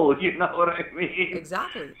bull, you know what I mean?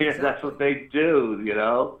 Exactly. Yeah, that's what they do, you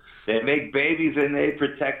know. They make babies and they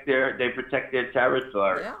protect their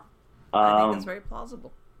territory. Yeah, I think that's very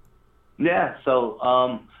plausible. Yeah,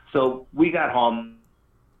 so we got home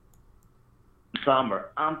summer.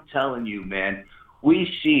 I'm telling you, man,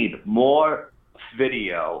 we seen more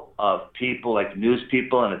video of people, like news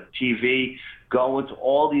people and TV, going to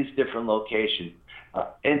all these different locations,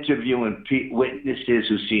 interviewing witnesses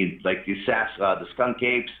who seen like the skunk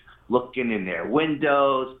apes looking in their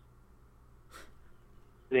windows.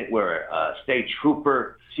 Where a state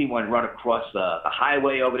trooper seen one run across the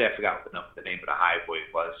highway over there. I forgot what the name of the highway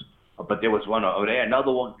was, but there was one over there.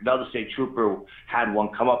 Another state trooper had one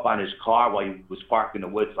come up on his car while he was parked in the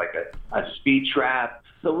woods like a speed trap.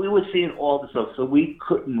 So we were seeing all this stuff. So we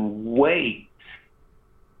couldn't wait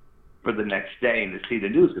for the next day and to see the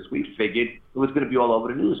news, because we figured it was going to be all over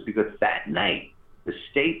the news, because that night the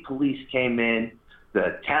state police came in,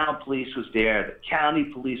 the town police was there, the county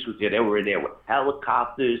police was there. They were there with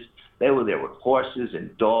helicopters, they were there with horses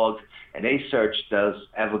and dogs, and they searched those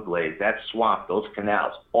Everglades, that swamp, those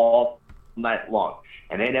canals all night long,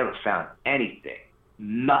 and they never found anything,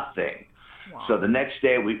 nothing. Wow. So the next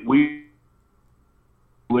day we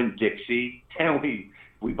went Dixie, and we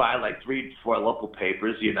buy like 3-4 local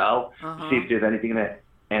papers, you know, see if there's anything in it.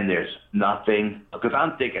 And there's nothing. Because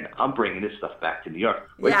I'm thinking, I'm bringing this stuff back to New York.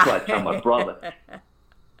 Wait till I tell my brother.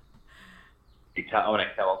 When I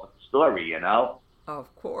tell the story, you know?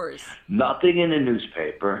 Of course. Nothing in the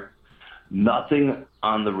newspaper, nothing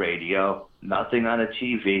on the radio, nothing on the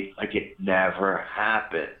TV. Like it never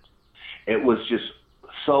happened. It was just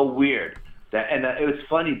so weird. And it was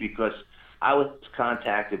funny because I was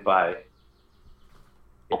contacted by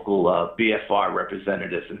local BFR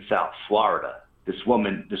representatives in South Florida. This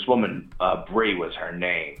woman, Bree was her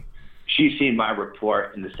name. She seen my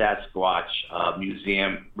report in the Sasquatch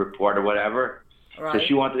Museum report or whatever. Right. So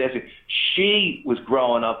she wanted to ask me. She was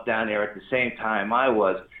growing up down there at the same time I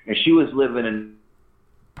was, and she was living in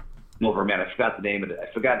over, man, I forgot the name of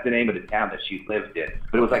the town that she lived in,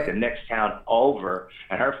 but it was like the next town over.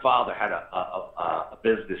 And her father had a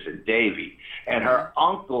business in Davie, and her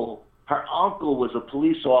uncle was a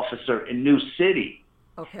police officer in New City.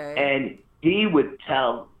 Okay. And he would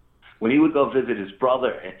tell, when he would go visit his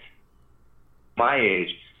brother, my age,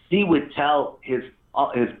 he would tell his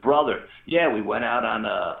brother, yeah, we went out on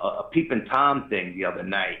a peeping Tom thing the other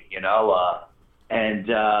night, you know, and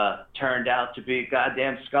turned out to be a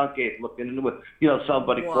goddamn skunk ape looking into it. You know,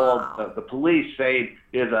 somebody called the police saying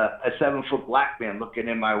there's a 7-foot black man looking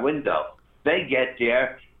in my window. They get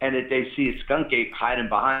there, and they see a skunk ape hiding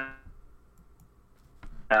behind.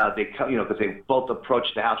 They, you know, because they both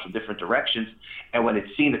approached the house from different directions, and when it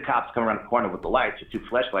seen the cops come around the corner with the lights, the 2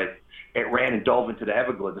 flashlights, it ran and dove into the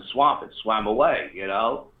Everglades, the swamp, and swam away. You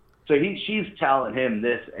know, so she's telling him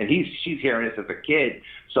this, and she's hearing this as a kid.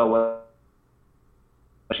 So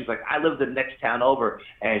she's like, I lived in the next town over,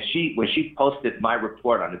 and when she posted my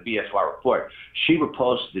report on the BFR report, she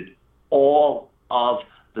reposted all of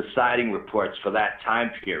the sighting reports for that time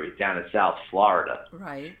period down in South Florida.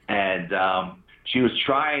 Right. And she was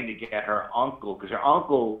trying to get her uncle, because her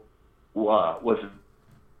uncle was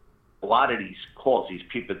a lot of these calls, these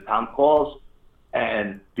peeping Tom calls,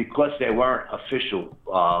 and because they weren't official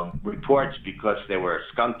reports, because they were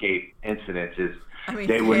skunk ape incidences,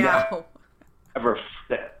 they were never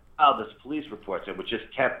this police reports. It was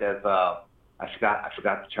just kept as I forgot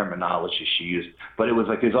the terminology she used, but it was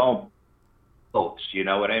like his own notes, you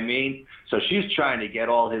know what I mean? So she's trying to get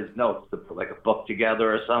all his notes to put like a book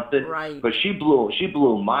together or something. Right. But she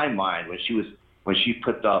blew my mind when she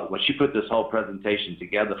put this whole presentation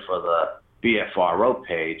together for the BFRO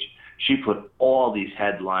page. She put all these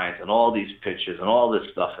headlines and all these pictures and all this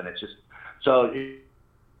stuff, and it's just so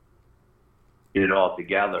it all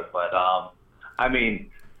together. But I mean,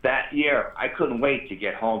 that year, I couldn't wait to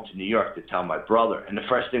get home to New York to tell my brother. And the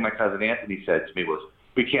first thing my cousin Anthony said to me was,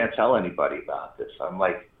 "We can't tell anybody about this." I'm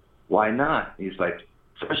like, "Why not?" He's like,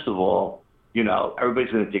 "First of all, you know,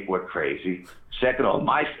 everybody's going to think we're crazy. Second of all,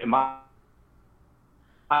 my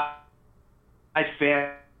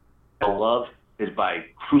family love is by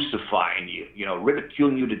crucifying you, you know,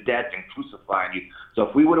 ridiculing you to death and crucifying you. So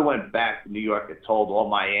if we would have went back to New York and told all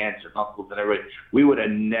my aunts and uncles and everybody, we would have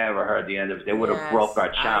never heard the end of it. They would have broke our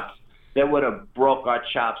chops. They would have broke our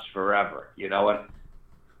chops forever, you know." And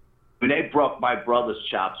when they broke my brother's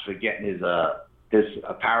chops for getting his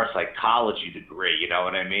parapsychology degree, you know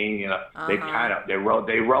what I mean? You know, they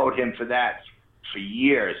rode him for that for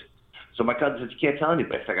years. So my cousin said, "You can't tell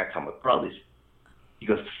anybody." I said, "I got to tell my brothers." He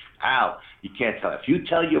goes, "Al, you can't tell. If you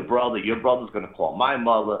tell your brother's going to call my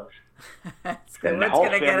mother. Then the whole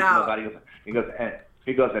family's going to get out."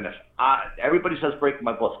 He goes, "And if everybody starts breaking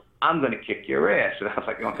my balls, I'm going to kick your ass." And I was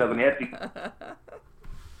like, "You know, cousin Anthony."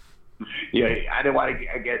 Yeah, I didn't want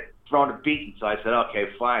to get thrown a beating, so I said, "Okay,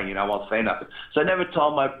 fine, you know, I won't say nothing." So I never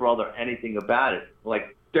told my brother anything about it.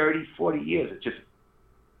 Like 30, 40 years,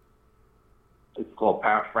 it's called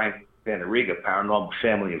Frank Santariga, Paranormal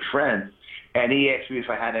Family and Friends. And he asked me if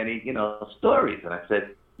I had any, you know, stories. And I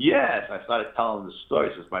said, yes. I started telling him the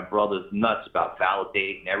stories because my brother's nuts about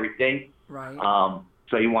validating everything. Right.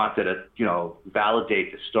 So he wanted to, you know,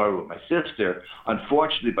 validate the story with my sister.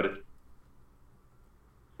 Unfortunately,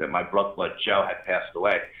 that my brother Joe had passed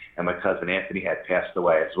away and my cousin Anthony had passed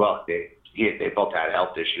away as well. They both had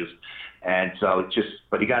health issues. And so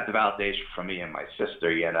but he got the validation from me and my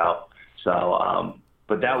sister, you know. So,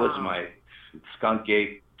 but that was my skunk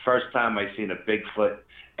gate. First time I seen a Bigfoot,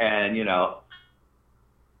 and you know,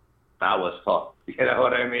 I was hooked. You know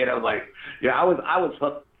what I mean? I was like, yeah, I was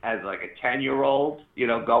hooked as like a 10-year-old. You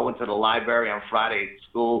know, going to the library on Friday at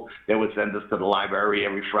school. They would send us to the library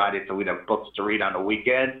every Friday, so we'd have books to read on the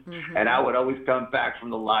weekend. Mm-hmm. And I would always come back from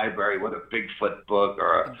the library with a Bigfoot book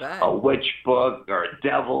or a witch book or a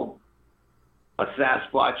devil, a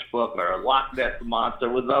Sasquatch book or a Loch Ness Monster.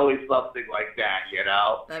 Was always something like that, you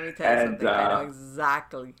know. Let me tell you something. I know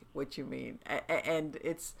exactly what you mean, and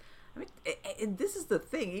it's. I mean, and this is the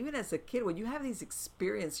thing. Even as a kid, when you have these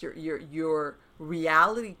experiences, your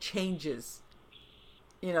reality changes.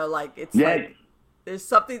 You know, like it's like there's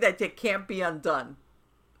something that can't be undone.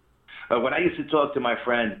 When I used to talk to my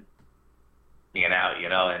friend, hanging out, you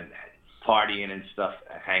know, and partying and stuff,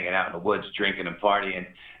 hanging out in the woods, drinking and partying.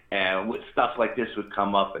 And with stuff like this would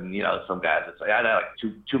come up, and you know, some guys. It's like I had like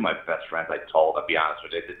two of my best friends. I'll be honest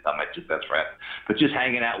with you, I did tell my two best friends, but just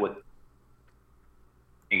hanging out with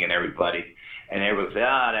and everybody, and everybody would say,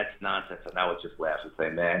 "Ah, that's nonsense," and I would just laugh and say,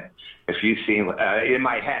 "Man, if you've seen," in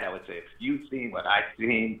my head, I would say, "If you've seen what I've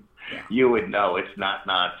seen, you would know it's not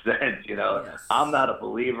nonsense." You know, yes. I'm not a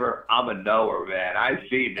believer. I'm a knower, man. I've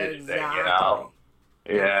seen this thing. You know,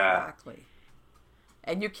 yeah. Exactly.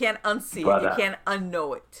 And you can't unsee it. You can't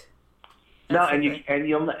unknow it. That's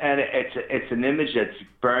it's an image that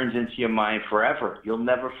burns into your mind forever. You'll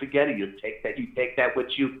never forget it. You take that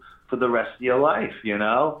with you for the rest of your life. You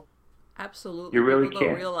know. Absolutely. You really People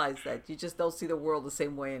don't realize that. You just don't see the world the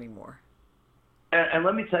same way anymore. And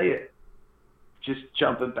let me tell you, just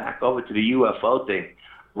jumping back over to the UFO thing,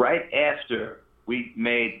 right after we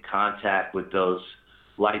made contact with those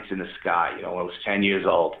lights in the sky, you know, when I was 10 years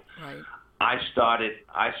old. Right. I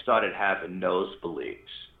started having nosebleeds.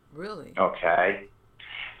 Really? Okay.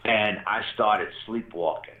 And I started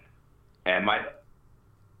sleepwalking. And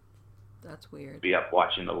that's weird. Be up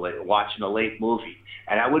watching a late movie.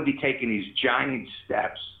 And I would be taking these giant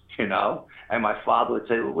steps, you know, and my father would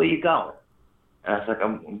say, "Well, where you going?" And I was like,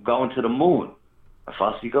 "I'm going to the moon." My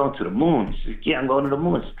father said, "You going to the moon?" He said, "Yeah, I'm going to the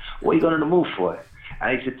moon." I said, "What are you going to the moon for?" And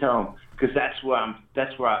I used to tell him, "Because that's where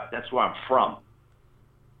I'm from."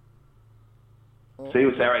 So he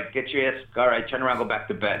would say, "All right, get your ass, all right, turn around, go back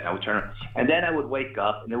to bed." And I would turn around. And then I would wake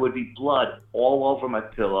up, and there would be blood all over my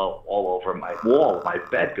pillow, all over my wall, my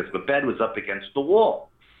bed, because the bed was up against the wall.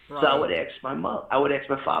 Right. So I would ask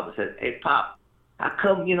my father, I said, "Hey, Pop, how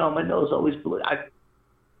come, you know, my nose always bleeds?"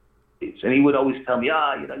 And he would always tell me, you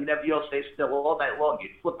know, you don't stay still all night long. You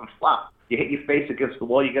flip and flop. You hit your face against the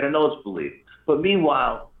wall, you get a nosebleed. But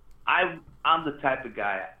meanwhile, I'm the type of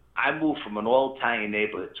guy, I moved from an all-Italian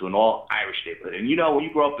neighborhood to an all-Irish neighborhood. And you know, when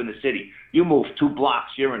you grow up in the city, you move 2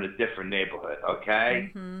 blocks, you're in a different neighborhood,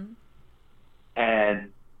 okay? Mm-hmm.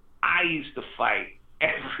 And I used to fight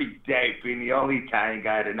every day being the only Italian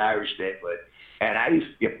guy in an Irish neighborhood. And I used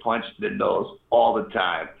to get punched in the nose all the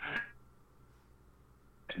time.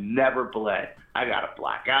 Never bled. I got a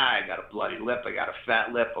black eye, I got a bloody lip, I got a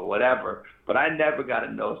fat lip or whatever, but I never got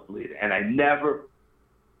a nosebleed, and I never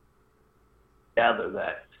gather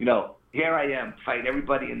that, here I am fighting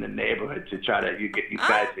everybody in the neighborhood to try to get you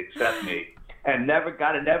guys to accept me, and never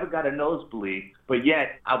got a nosebleed, but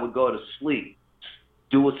yet I would go to sleep,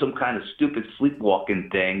 doing some kind of stupid sleepwalking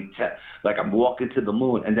thing, like I'm walking to the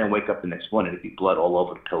moon, and then wake up the next morning and be blood all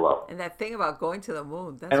over the pillow. And that thing about going to the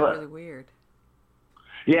moon, that's really weird.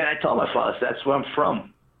 Yeah, and I told my father, that's where I'm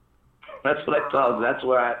from. That's what I told him. That's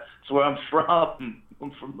where I'm from.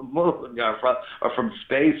 I'm from the moon, or from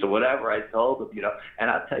space, or whatever. I told him,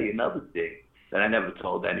 And I'll tell you another thing that I never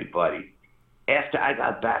told anybody. After I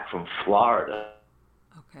got back from Florida,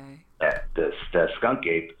 at the skunk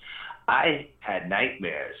ape, I had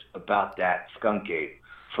nightmares about that skunk ape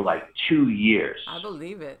for like 2 years. I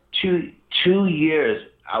believe it. 2 years,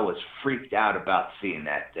 I was freaked out about seeing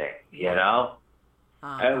that thing.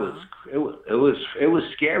 Uh-huh. It was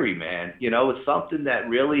scary, man. It was something that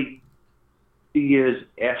really 2 years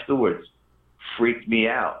afterwards freaked me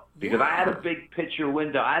out because I had a big picture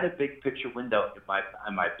window.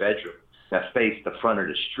 In my bedroom that faced the front of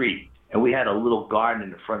the street, and we had a little garden in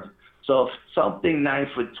the front. So if something 9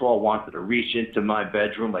 foot tall wanted to reach into my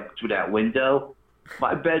bedroom, like through that window,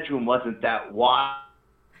 my bedroom wasn't that wide.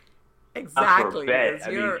 Exactly. Bed.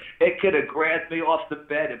 It could have grabbed me off the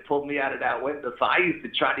bed and pulled me out of that window. So I used to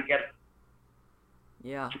try to get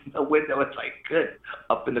the window. It's like good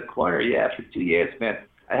up in the corner. Yeah, for 2 years, man,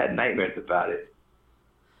 I had nightmares about it.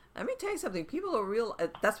 Let me tell you something. People are real.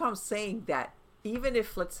 That's what I'm saying. That even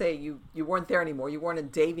if, let's say, you weren't there anymore, you weren't in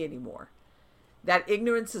Davie anymore, that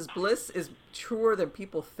ignorance is bliss is truer than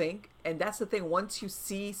people think. And that's the thing. Once you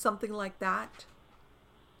see something like that,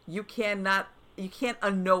 you can't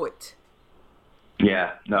unknow it.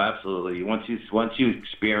 Yeah, no, absolutely. Once you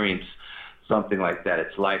experience something like that,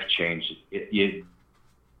 it's life change. You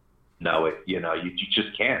know it. You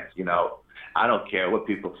just can't. I don't care what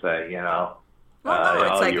people say. Well, no,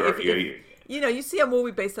 it's like you see a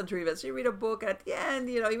movie based on true events. You read a book, and at the end,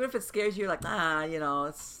 even if it scares you, you're like,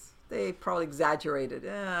 they probably exaggerated.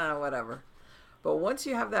 Whatever. But once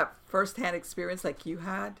you have that firsthand experience like you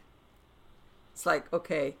had, it's like,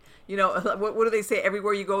 okay, what do they say?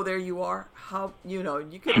 Everywhere you go, there you are. How, you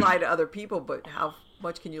can lie to other people, but how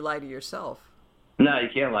much can you lie to yourself? No, you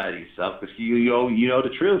can't lie to yourself because you know the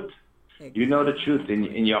truth. Exactly. You know the truth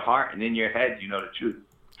in your heart and in your head. You know the truth.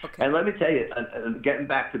 Okay. And let me tell you, getting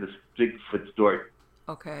back to this Bigfoot story.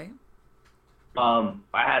 Okay. I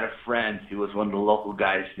had a friend who was one of the local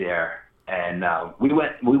guys there, and we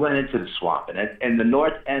went into the swamp, and in the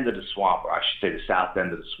north end of the swamp, or I should say the south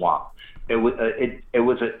end of the swamp, they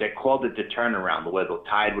called it the turnaround, where the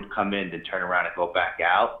tide would come in, then turn around and go back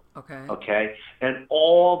out. Okay. And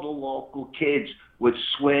all the local kids would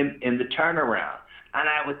swim in the turnaround,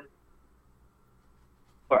 and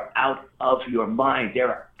are out of your mind. There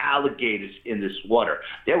are alligators in this water.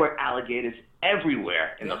 There were alligators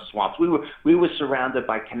everywhere in the swamps. We were surrounded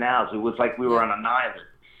by canals. It was like we were on an island,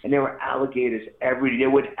 and there were alligators everywhere. There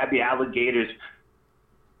would be alligators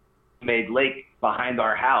made lake behind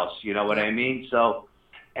our house. You know what I mean? So,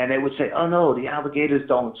 and they would say, "Oh no, the alligators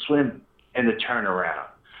don't swim in the turnaround."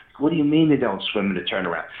 What do you mean they don't swim in the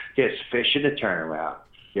turnaround? There's fish in the turnaround.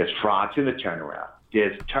 There's frogs in the turnaround.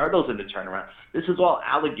 There's turtles in the turnaround. This is all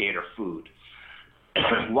alligator food.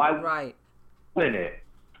 Why? Right. In it.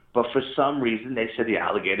 But for some reason, they said the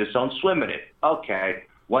alligators don't swim in it. Okay.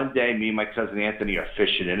 One day, me and my cousin Anthony are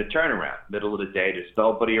fishing in a turnaround. Middle of the day, there's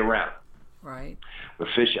nobody around. Right. We're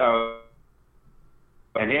fishing.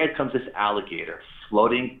 And here comes this alligator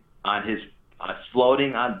floating on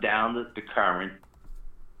down the current.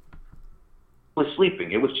 It was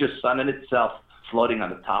sleeping. It was just sunning itself, floating on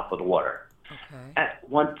the top of the water. Okay. At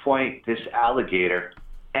one point, this alligator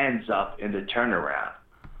ends up in the turnaround.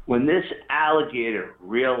 When this alligator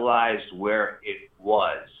realized where it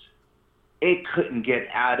was, it couldn't get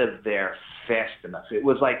out of there fast enough. It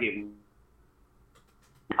was like it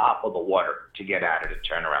top of the water to get out of the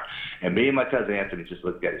turnaround. And me and my cousin Anthony just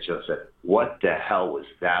looked at each other and said, "What the hell was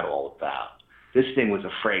that all about?" This thing was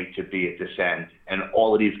afraid to be at this end, and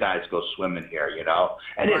all of these guys go swimming here,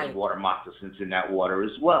 and there's water moccasins in that water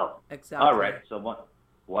as well. Exactly. All right, so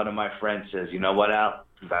one of my friends says, "You know what, Al?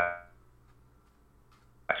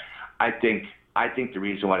 I think the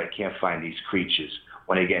reason why they can't find these creatures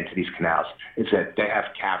when they get into these canals is that they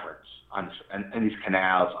have caverns in these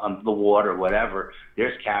canals, on the water, whatever.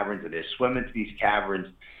 There's caverns, and they swim into these caverns,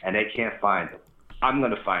 and they can't find them. I'm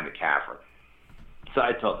going to find a cavern." So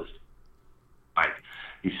I told this Mike.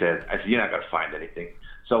 I said, "You're not going to find anything."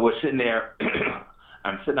 So we're sitting there.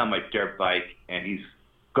 I'm sitting on my dirt bike, and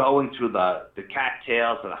going through the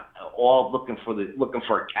cattails and all looking for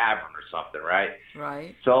a cavern or something, right?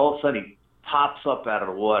 Right. So all of a sudden he pops up out of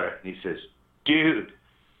the water and he says, "Dude,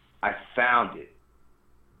 I found it."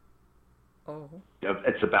 Oh.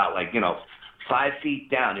 It's about 5 feet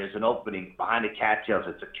down. There's an opening behind the cattails.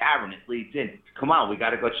 It's a cavern. It leads in. Come on, we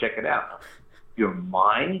got to go check it out. Your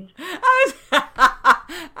mind?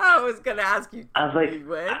 I was gonna ask you. I was like, you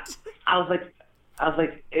went? I was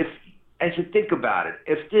like, if I said, think about it.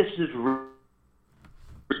 If this is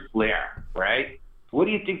Blair, right? What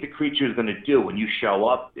do you think the creature is going to do when you show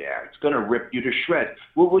up there? It's going to rip you to shreds.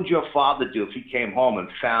 What would your father do if he came home and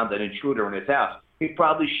found an intruder in his house? He'd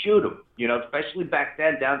probably shoot him, especially back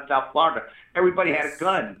then down in South Florida. Everybody had a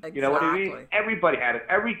gun. Exactly. You know what I mean? Everybody had it.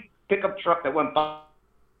 Every pickup truck that went by,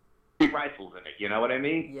 rifles in it. You know what I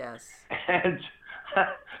mean? Yes. And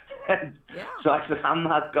yeah. So I said, I'm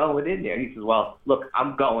not going in there. He says, well, look,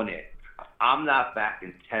 I'm going in. I'm not back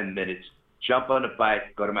in 10 minutes. Jump on the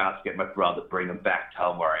bike, go to my house, get my brother, bring him back,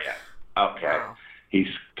 tell him where I am. Okay. Wow.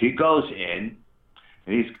 He goes in,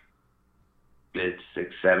 and it's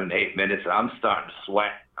 6, 7, 8 minutes, and I'm starting to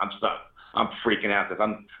sweat. I'm freaking out because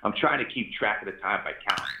I'm trying to keep track of the time by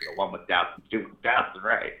counting. 1,000, 2,000,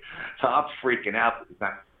 right? So I'm freaking out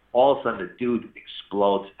because all of a sudden the dude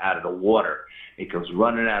explodes out of the water. He goes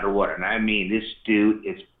running out of water, and I mean this dude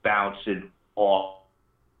is bouncing all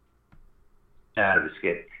out of his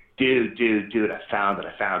skin. Dude, I found it.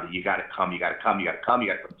 You gotta come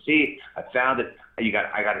see it. I found it. I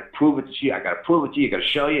gotta prove it to you. I gotta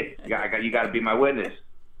show you. You gotta be my witness.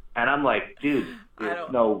 And I'm like, dude,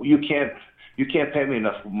 no, you can't pay me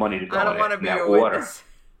enough money to go I don't want to be your water. Witness.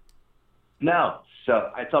 No.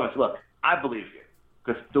 So I told him, look, I believe you.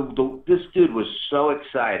 Because this dude was so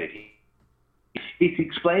excited. He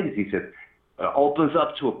explained it. He said, opens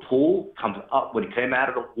up to a pool, comes up when he came out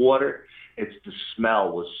of the water. The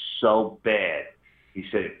smell was so bad. He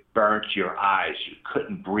said it burnt your eyes. You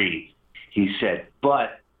couldn't breathe. He said,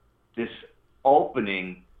 but this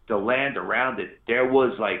opening, the land around it, there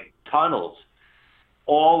was like tunnels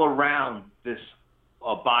all around this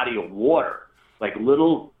body of water, like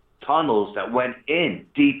little tunnels that went in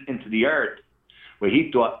deep into the earth, where he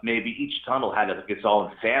thought maybe each tunnel had its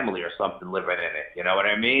own family or something living in it. You know what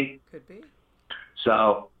I mean? Could be.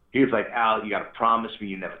 So he was like, Al, you got to promise me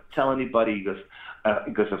you never tell anybody. He goes,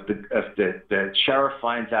 because if the sheriff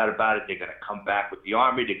finds out about it, they're going to come back with the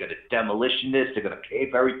army. They're going to demolition this. They're going to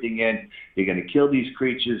cave everything in. They're going to kill these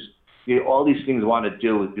creatures. All these things I want to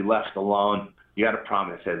do is be left alone. You got to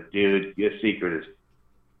promise. I said, dude, your secret is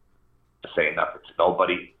saying nothing to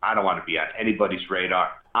nobody. I don't want to be on anybody's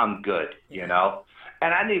radar. I'm good, And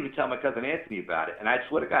I didn't even tell my cousin Anthony about it. And I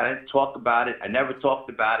swear to God, I didn't talk about it. I never talked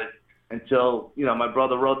about it until, my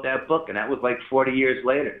brother wrote that book, and that was like 40 years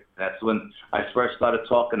later. That's when I first started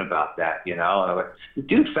talking about that, And I'm like, the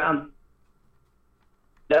dude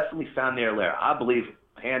definitely found their lair. I believe,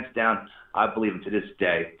 hands down, I believe him to this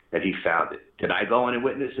day that he found it. Did I go in and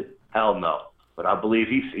witness it? Hell no. But I believe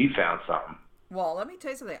he found something. Well, let me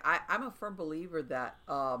tell you something. I'm a firm believer that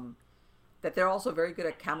that they're also very good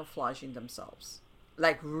at camouflaging themselves.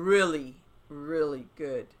 Like really, really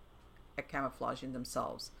good at camouflaging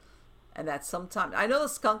themselves. And that sometimes, I know the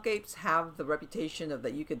skunk apes have the reputation of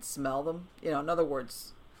that you could smell them. In other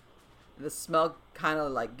words, the smell kind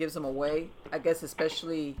of like gives them away. I guess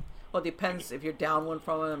especially, well, it depends if you're down one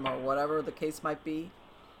from them or whatever the case might be.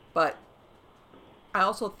 But I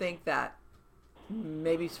also think that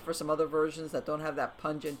maybe for some other versions that don't have that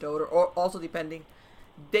pungent odor, or also depending,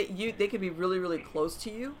 they could be really, really close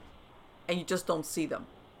to you, and you just don't see them.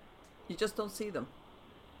 You just don't see them.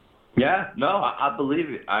 Yeah, no, I believe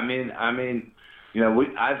it. I mean, I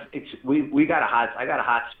got a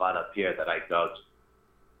hot spot up here that I go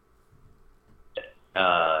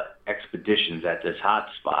to expeditions at this hot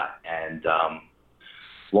spot, and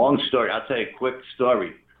long story. I'll tell you a quick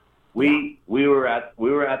story. We were at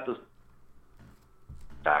the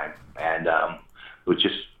time, and we're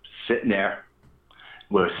just sitting there.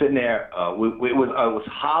 It was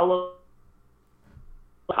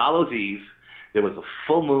Hallow's Eve. There was a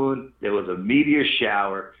full moon. There was a meteor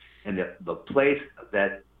shower, and the place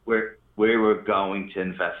that we were going to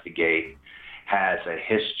investigate has a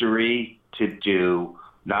history to do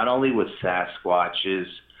not only with Sasquatches,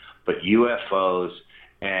 but UFOs,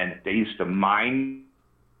 and they used to mine.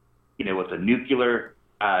 With a nuclear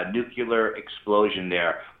explosion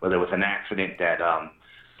there, where there was an accident that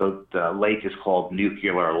the lake is called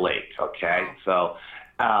Nuclear Lake. Okay, so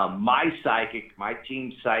my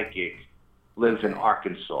team psychic lives in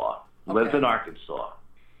Arkansas.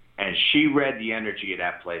 And she read the energy of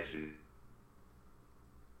that place.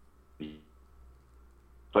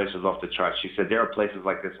 places off the charts. She said, there are places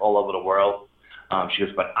like this all over the world. She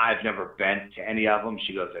goes, but I've never been to any of them.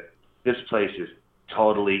 She goes, this place is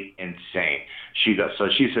totally insane. She goes, so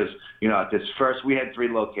she says, you know, at this first, we had 3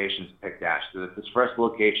 locations picked out. She said, at this first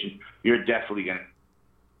location, you're definitely going to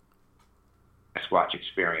Squatch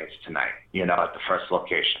experience tonight, you know, at the first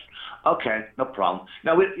location. Okay, no problem.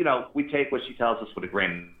 Now, we take what she tells us with a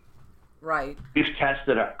grain. Right. We've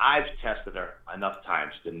tested her. I've tested her enough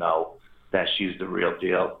times to know that she's the real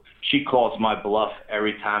deal. She calls my bluff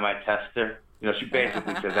every time I test her. You know, she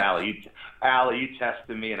basically says, Allie, you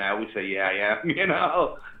tested me, and I always say, yeah, I am. You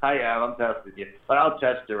know, I am. I'm testing you. But I don't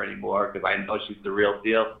test her anymore because I know she's the real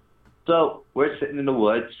deal. So we're sitting in the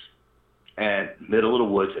woods, and middle of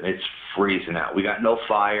the woods, and it's freezing out. We got no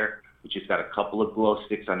fire. We just got a couple of glow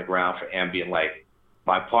sticks on the ground for ambient light.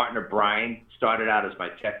 My partner, Brian, started out as my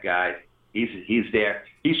tech guy. He's there.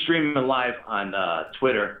 He's streaming live on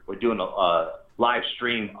Twitter. We're doing a live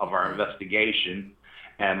stream of our investigation.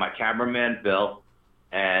 And my cameraman, Bill.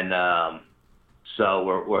 And so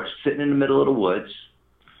we're sitting in the middle of the woods.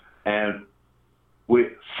 And we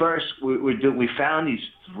found these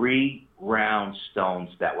 3 round stones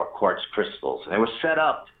that were quartz crystals. And they were set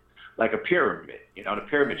up like a pyramid, you know, in a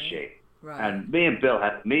pyramid shape. Right. And me and Bill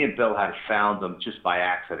had found them just by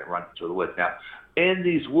accident running through the woods. Now, in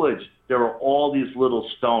these woods, there are all these little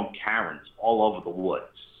stone cairns all over the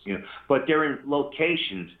woods, you know, but they're in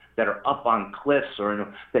locations that are up on cliffs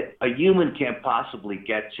or that a human can't possibly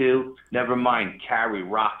get to. Never mind carry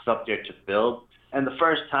rocks up there to build. And the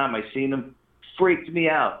first time I seen them, freaked me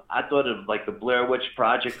out. I thought of like the Blair Witch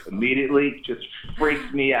Project immediately. Just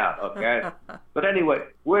freaked me out. Okay, but anyway,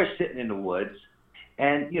 we're sitting in the woods,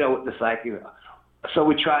 and you know, with the psychic. So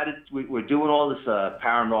we're doing all this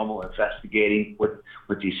paranormal investigating with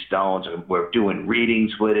these stones, and we're doing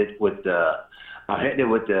readings with it. I'm hitting it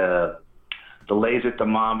with the laser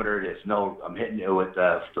thermometer. I'm hitting it with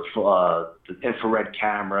the infrared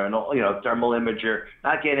camera and all, you know, thermal imager.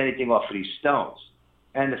 Not getting anything off of these stones.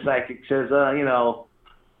 And the psychic says, no,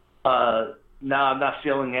 I'm not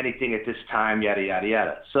feeling anything at this time. Yada yada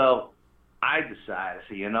yada. So I decided,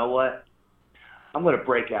 you know what? I'm going to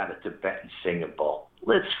break out a Tibetan singing bowl.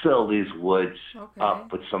 Let's fill these woods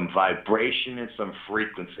up with some vibration and some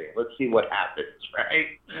frequency. Let's see what happens,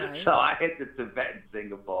 right? So I hit the Tibetan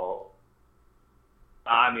singing bowl.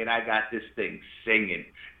 I mean, I got this thing singing,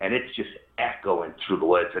 and it's just echoing through the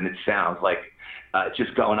woods, and it sounds like it's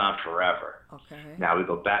just going on forever. Okay. Now I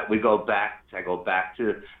go back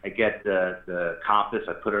to, I get the compass,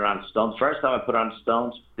 I put it on the stones. First time I put it on the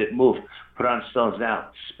stones, didn't move. Put it on the stones now,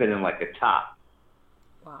 it's spinning like a top.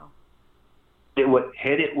 Wow. It would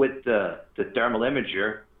hit it with the thermal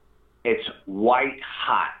imager. It's white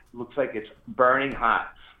hot. Looks like it's burning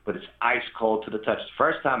hot, but it's ice cold to the touch. The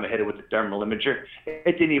first time I hit it with the thermal imager,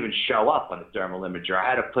 it didn't even show up on the thermal imager. I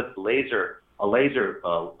had to put a laser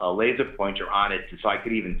pointer on it so I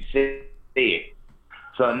could even see it.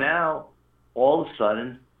 So now, all of a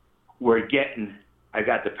sudden, I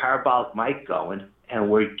got the parabolic mic going,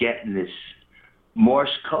 and we're getting this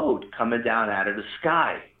Morse code coming down out of the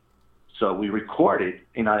sky. So we recorded,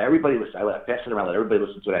 you know, everybody listens. I pass it around, let everybody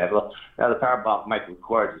listen to it. Now the parabolic mic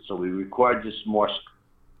records it. So we record this Morse.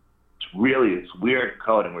 It's weird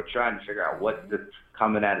code, and we're trying to figure out what's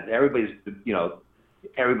coming at it. Everybody's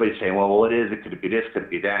saying, well, what is it? Could it be this? Could it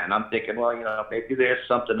be that? And I'm thinking, well, you know, maybe there's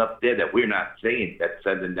something up there that we're not seeing that's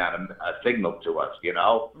sending down a signal to us, you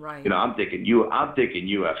know? Right. You know, I'm thinking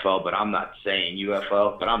UFO, but I'm not saying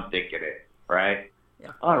UFO, but I'm thinking it, right?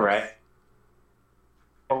 Yeah. All right.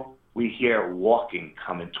 We hear walking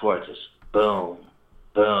coming towards us. Boom,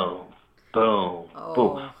 boom, boom,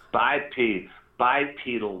 boom.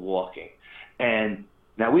 Bipedal walking. And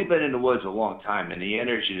now we've been in the woods a long time, and the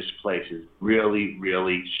energy of this place is really,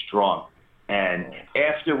 really strong. And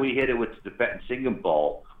after we hit it with the Tibetan singing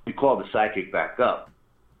bowl, we called the psychic back up.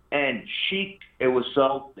 And the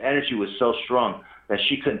energy was so strong that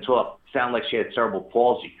she couldn't talk. It sounded like she had cerebral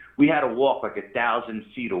palsy. We had to walk like 1,000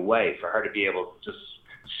 feet away for her to be able to just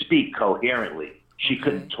speak coherently. She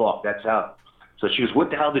couldn't talk. That's how. So she goes, what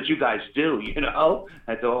the hell did you guys do? You know?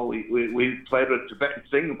 I thought, we played with a Tibetan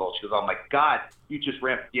singing bowl. She goes, oh my God, you just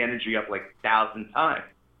ramped the energy up like 1,000 times.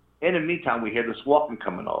 In the meantime, we hear this walking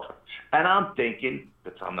coming over. And I'm thinking,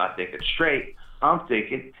 but I'm not thinking straight, I'm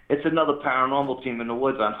thinking it's another paranormal team in the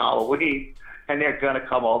woods on Halloween, and they're going to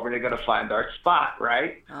come over and they're going to find our spot,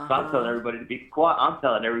 right? So I'm telling everybody to be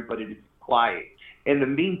quiet. In the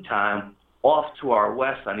meantime, off to our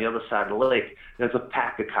west on the other side of the lake, there's a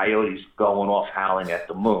pack of coyotes going off howling at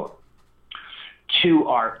the moon. To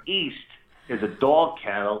our east, is a dog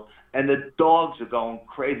kennel, and the dogs are going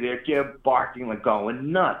crazy. They're barking like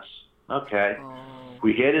going nuts. Okay. Oh.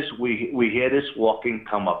 We hear this. We hear this walking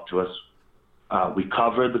come up to us. We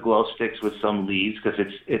cover the glow sticks with some leaves because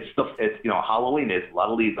it's Halloween. There's a lot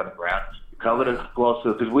of leaves on the ground. We cover the glow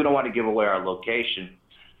sticks because we don't want to give away our location.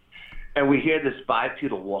 And we hear this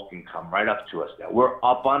bipedal walking come right up to us. Now we're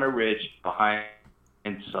up on a ridge behind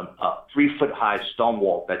some 3-foot-high stone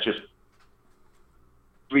wall that just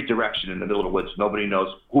three direction in the middle of the woods. Nobody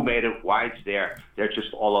knows who made it, why it's there. They're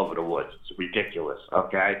just all over the woods. It's ridiculous.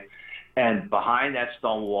 Okay. And behind that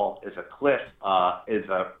stone wall is a cliff, is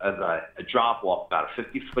a drop off, about a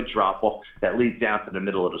 50-foot drop off that leads down to the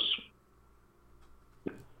middle of the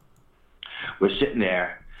swamp. We're sitting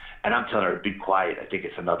there, and I'm telling her to be quiet. I think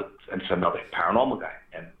it's another paranormal guy.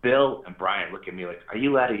 And Bill and Brian look at me like, "Are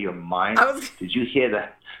you out of your mind? Did you hear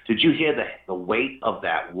the weight of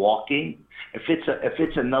that walking? If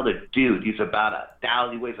it's another dude, he's about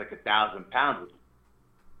he weighs like 1,000 pounds."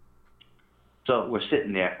 So we're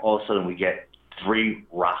sitting there. All of a sudden, we get 3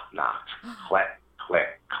 rock knocks. Click,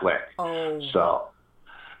 click, click. Oh.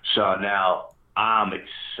 So now I'm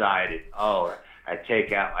excited. Oh, I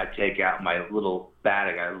take out my little bat.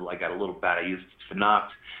 I got a little bat I used for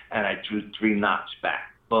knocks, and I drew 3 knocks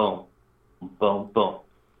back. Boom, boom, boom.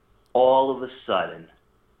 All of a sudden,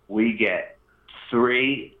 we get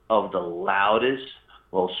 3 of the loudest,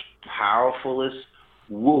 most powerfulest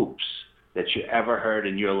whoops that you ever heard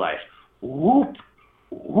in your life. Whoop,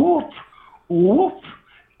 whoop, whoop.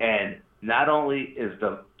 And not only is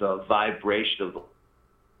the vibration of the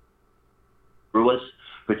through us,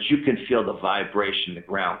 but you can feel the vibration in the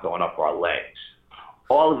ground going up our legs.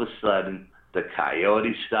 All of a sudden, the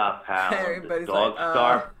coyotes stop howling, the dogs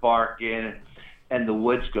start barking, and the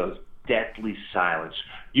woods goes deathly silence.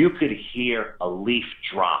 You could hear a leaf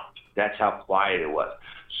drop. That's how quiet it was.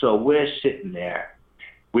 So we're sitting there.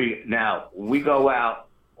 When we go out,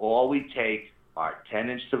 all we take are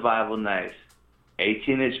 10-inch survival knives,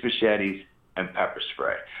 18-inch machetes, and pepper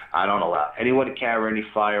spray. I don't allow anyone to carry any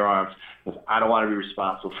firearms because I don't want to be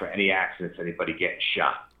responsible for any accidents, anybody getting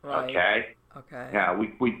shot. Right. Okay? Okay. Now,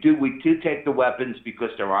 we do take the weapons because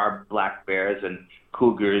there are black bears and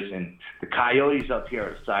cougars, and the coyotes up here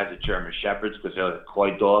are the size of German shepherds because they're the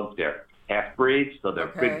coy dogs. They're half-breeds, so they're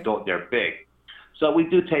big. They're big. So we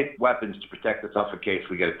do take weapons to protect ourselves in case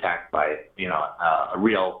we get attacked by, a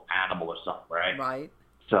real animal or something, right? Right.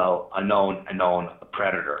 So a known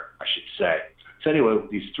predator, I should say. So anyway,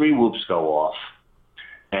 these 3 whoops go off,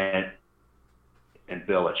 and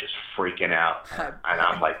Bill is just freaking out, and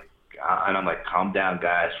I'm like, calm down,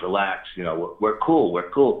 guys, relax. We're cool.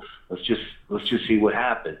 Let's just see what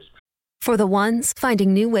happens. For the ones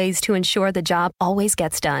finding new ways to ensure the job always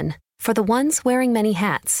gets done. For the ones wearing many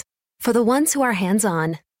hats. For the ones who are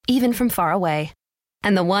hands-on, even from far away.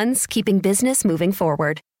 And the ones keeping business moving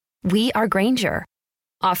forward. We are Grainger,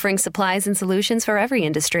 offering supplies and solutions for every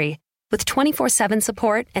industry, with 24/7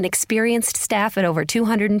 support and experienced staff at over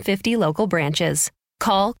 250 local branches.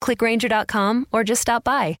 Call, clickgrainger.com, or just stop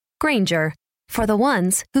by. Grainger, for the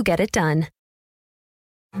ones who get it done.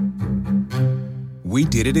 We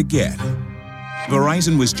did it again.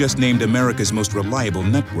 Verizon was just named America's most reliable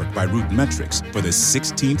network by Root Metrics for the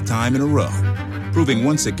 16th time in a row, proving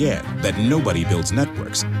once again that nobody builds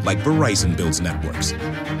networks like Verizon builds networks.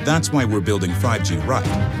 That's why we're building 5G right.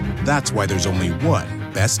 That's why there's only one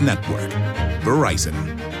best network, Verizon.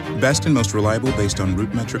 Best and most reliable based on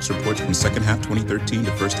Root Metrics reports from second half 2013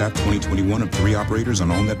 to first half 2021 of 3 operators on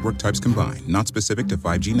all network types combined, not specific to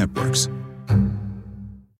 5G networks.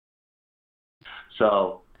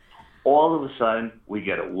 So all of a sudden, we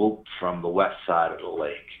get a whoop from the west side of the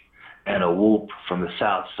lake, and a whoop from the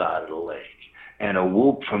south side of the lake, and a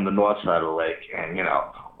whoop from the north side of the lake, and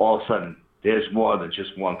all of a sudden, there's more than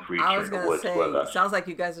just one creature in the woods with us. It sounds like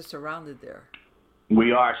you guys are surrounded there.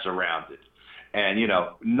 We are surrounded, and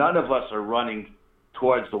none of us are running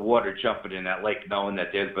towards the water, jumping in that lake, knowing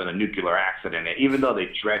that there's been a nuclear accident. And even though they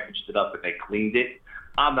dredged it up and they cleaned it,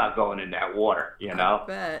 I'm not going in that water. I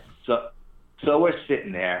bet. So we're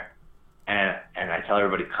sitting there. And I tell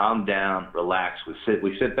everybody, calm down, relax.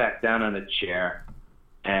 We sit back down on a chair,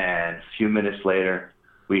 and a few minutes later,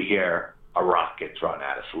 we hear a rock get thrown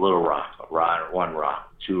at us. A little rock, one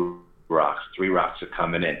rock, 2 rocks, 3 rocks are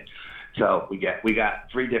coming in. So we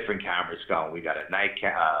got 3 different cameras going. We got a night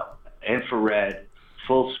infrared,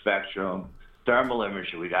 full spectrum, thermal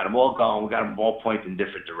imagery. We got them all going. We got them all pointing in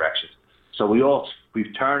different directions. So we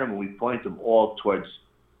turn them and we point them all towards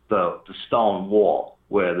the stone wall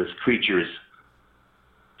where this creature is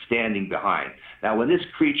standing behind. Now, when this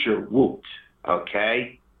creature whooped,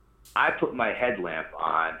 okay, I put my headlamp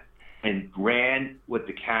on, and ran with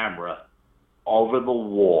the camera over the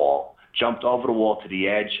wall, jumped over the wall to the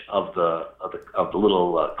edge of the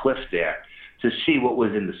little cliff there to see what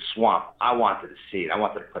was in the swamp. I wanted to see it. I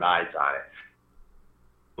wanted to put eyes on it.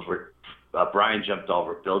 Brian jumped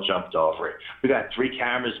over it. Bill jumped over it. We got 3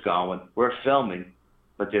 cameras going. We're filming,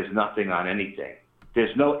 but there's nothing on anything.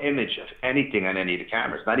 There's no image of anything on any of the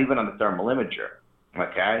cameras, not even on the thermal imager.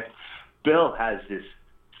 Okay? Bill has this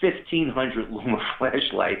 1,500 luma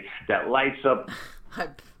flashlight that lights up a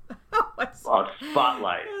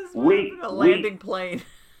spotlight. A landing plane.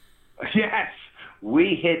 Yes,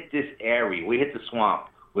 we hit this area. We hit the swamp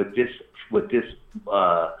with this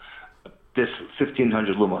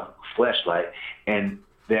 1,500 luma flashlight, and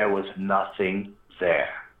there was nothing there.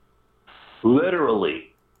 Literally,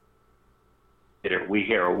 we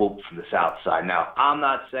hear a whoop from the south side. Now, I'm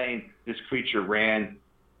not saying this creature ran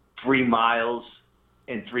 3 miles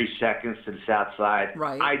in 3 seconds to the south side.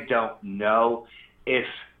 Right. I don't know if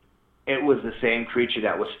it was the same creature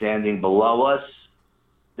that was standing below us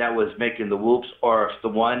that was making the whoops, or if the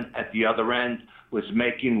one at the other end was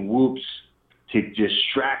making whoops to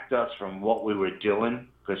distract us from what we were doing,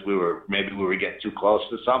 because we were getting too close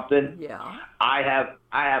to something. Yeah. I have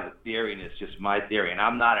a theory, and it's just my theory, and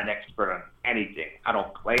I'm not an expert on anything. I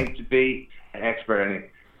don't claim to be an expert on anything,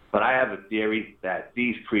 but I have a theory that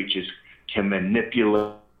these creatures can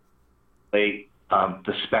manipulate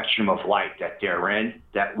the spectrum of light that they're in,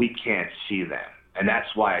 that we can't see them. And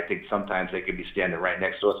that's why I think sometimes they could be standing right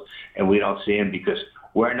next to us and we don't see them, because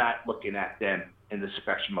we're not looking at them in the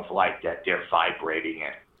spectrum of light that they're vibrating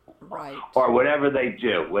in. Right. Or whatever they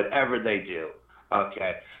do.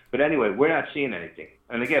 Okay. But anyway, we're not seeing anything.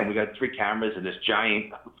 And again, we got 3 cameras and this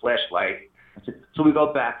giant flashlight. So we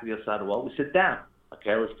go back to the other side of the wall. We sit down.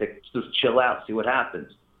 Okay, let's just chill out, see what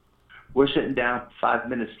happens. We're sitting down. 5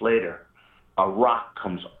 minutes later, a rock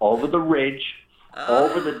comes over the ridge,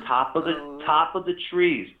 over the top of the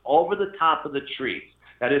trees, over the top of the trees.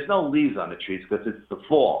 Now, there's no leaves on the trees because it's the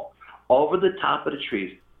fall. Over the top of the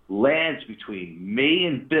trees, lands between me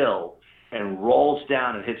and Bill, and rolls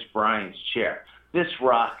down and hits Brian's chair. This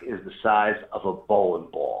rock is the size of a bowling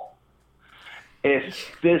ball. If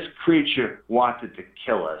this creature wanted to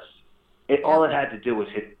kill us, all it had to do was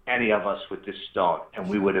hit any of us with this stone, and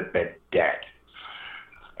we would have been dead.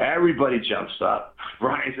 Everybody jumps up.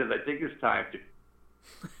 Brian says, I think it's time to...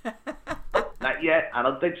 Not yet. I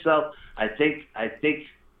don't think so. I think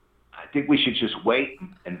we should just wait,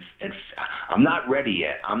 and I'm not ready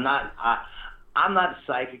yet. I'm not a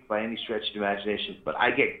psychic by any stretch of the imagination, but I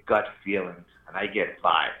get gut feelings and I get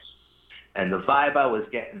vibes. And the vibe I was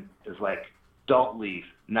getting is like, don't leave,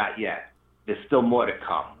 not yet. There's still more to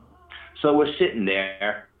come. So we're sitting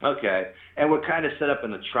there, okay, and we're kind of set up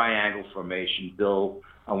in a triangle formation. Bill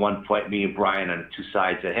on one point, me and Brian on the 2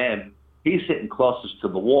 sides of him. He's sitting closest to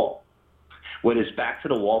the wall, with his back to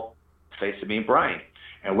the wall, facing me and Brian,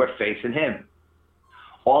 and we're facing him.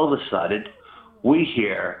 All of a sudden, we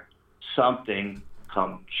hear something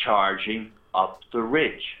come charging up the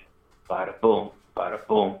ridge. Bada boom, bada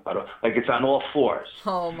boom, bada, like it's on all 4s.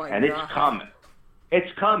 Oh my God. And it's coming.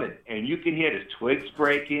 It's coming, and you can hear the twigs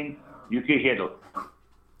breaking. You can hear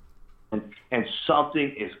and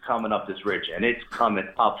something is coming up this ridge, and it's coming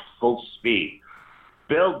up full speed.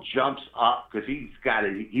 Bill jumps up because he's got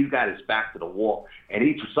his back to the wall, and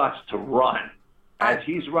he starts to run. As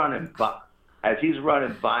he's running by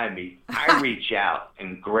me, I reach out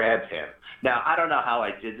and grab him. Now, I don't know how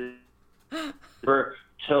I did this. Never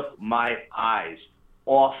took my eyes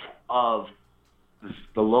off of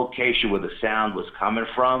the location where the sound was coming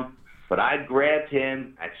from, but I grabbed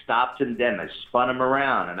him, I stopped him then, I spun him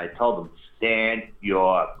around, and I told him, stand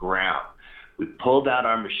your ground. We pulled out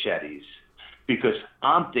our machetes, because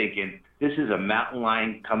I'm thinking this is a mountain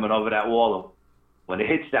lion coming over that wall. When it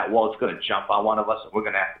hits that wall, it's going to jump on one of us, and we're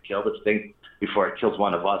going to have to kill this thing before it kills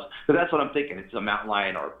one of us. So that's what I'm thinking. It's a mountain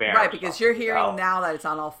lion or a bear. Right, because you're hearing now that it's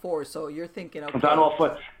on all 4s, so you're thinking, okay. It's on all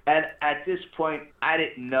 4s. And at this point, I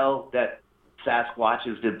didn't know that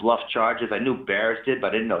Sasquatches did bluff charges. I knew bears did, but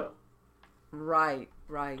I didn't know. Right.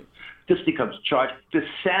 This becomes charged. The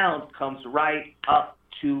sound comes right up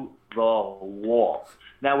to the wall.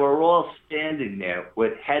 Now, we're all standing there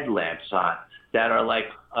with headlamps on that are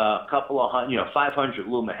like a couple of 500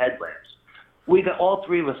 luma headlamps. All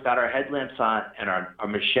 3 of us got our headlamps on and our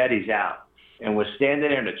machetes out, and we're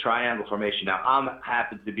standing there in a triangle formation. Now, I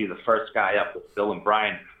happen to be the first guy up with Bill and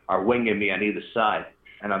Brian are winging me on either side,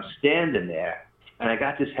 and I'm standing there, and I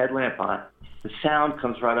got this headlamp on. The sound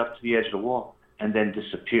comes right up to the edge of the wall and then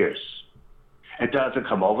disappears. It doesn't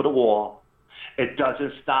come over the wall. It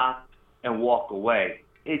doesn't stop and walk away.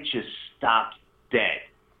 It just stopped dead.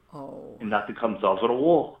 Oh. and nothing comes over the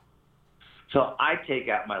wall. So I take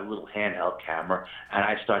out my little handheld camera and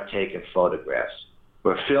I start taking photographs.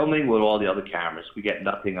 We're filming with all the other cameras. We get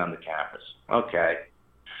nothing on the cameras. Okay.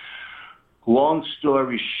 Long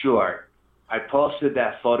story short, I posted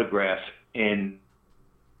that photograph in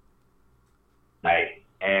night,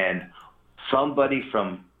 and somebody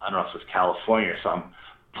from, I don't know if it was California or something,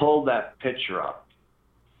 pulled that picture up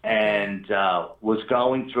and was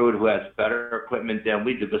going through it, who has better equipment than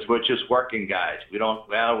we do, because we're just working guys. We don't,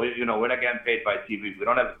 we're not getting paid by TV. We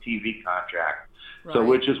don't have a TV contract. Right. So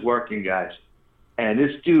we're just working guys. And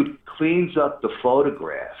this dude cleans up the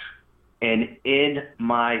photograph, and in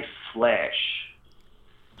my flash,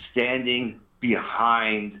 standing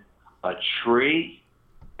behind a tree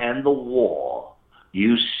and the wall,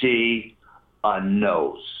 you see a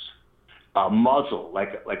nose, a muzzle,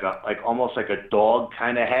 like almost like a dog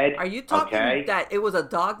kind of head. Are you talking that it was a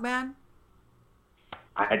dog man?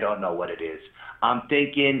 I don't know what it is. I'm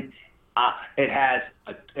thinking it has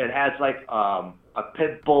like a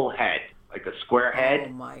pit bull head, like a square head. Oh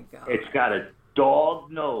my God! It's got a dog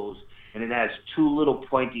nose, and it has two little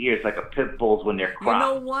pointy ears, like a pit bull's when they're cropped.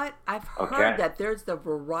 You know what? I've heard that there's the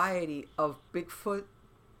variety of Bigfoot.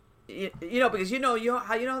 Because you know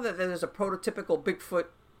that there's a prototypical Bigfoot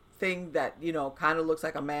thing that kind of looks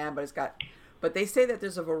like a man, but they say that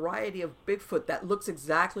there's a variety of Bigfoot that looks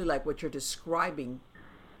exactly like what you're describing.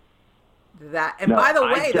 That, and by the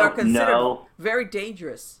way, they're considered very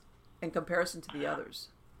dangerous in comparison to the others.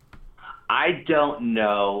 I don't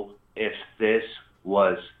know if this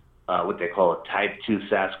was what they call a type 2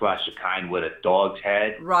 Sasquatch, a kind with a dog's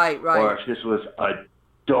head. Right. Or if this was a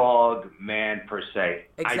dog man per se.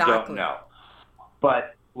 Exactly. I don't know.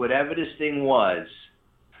 But whatever this thing was,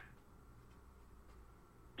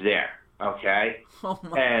 there, okay? Oh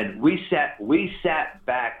my. And we sat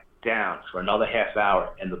back down for another half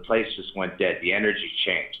hour, and the place just went dead. The energy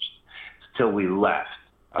changed till we left,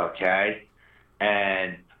 okay?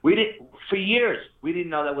 And for years, we didn't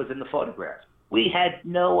know that was in the photograph. We had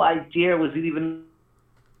no idea it was even.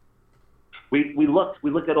 We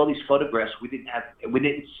looked at all these photographs. We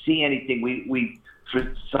didn't see anything. We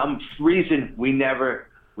for some reason we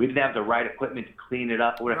didn't have the right equipment to clean it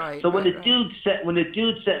up or whatever. Right, so when the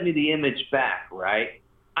dude sent me the image back, right?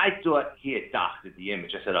 I thought he had doctored the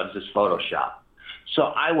image. I said, "Oh, this is Photoshop." So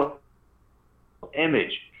I went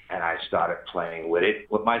image and I started playing with it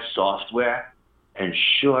with my software. And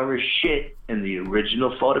sure as shit, in the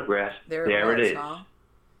original photograph, there it is. Huh?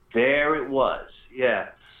 There it was, yeah.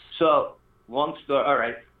 So, long story, all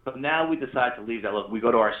right. So now we decide to leave that look. We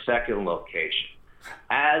go to our second location.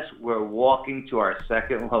 As we're walking to our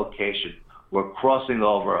second location, we're crossing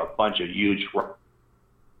over a bunch of huge rocks.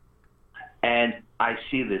 And I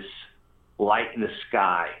see this light in the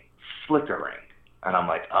sky flickering. And I'm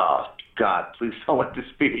like, oh, God, please don't let this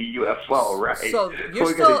be a UFO, right? So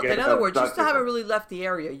you're still, in other words, you still haven't really left the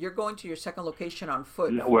area. You're going to your second location on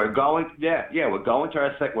foot. No, we're going to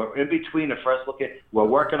our second. We're in between the first location. We're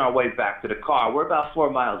working our way back to the car. We're about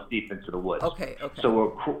 4 miles deep into the woods. Okay.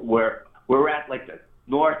 So we're at like the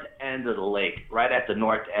north end of the lake, right at the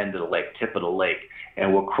north end of the lake, tip of the lake,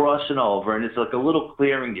 and we're crossing over, and it's like a little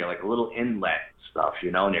clearing there, like a little inlet stuff,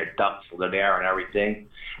 and there are ducks that are there and everything.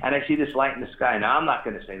 And I see this light in the sky. Now, I'm not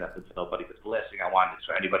going to say nothing to nobody, because the last thing I want is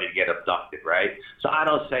for anybody to get abducted, right? So I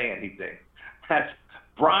don't say anything.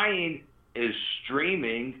 Brian is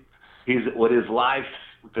streaming. He's with his live,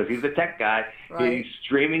 because he's a tech guy. Right. He's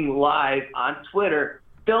streaming live on Twitter,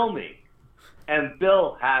 filming. And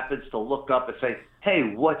Bill happens to look up and say,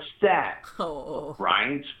 "Hey, what's that?" Oh.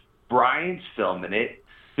 Brian's filming it.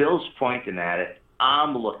 Bill's pointing at it.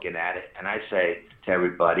 I'm looking at it, and I say to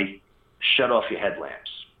everybody, "Shut off your headlamps.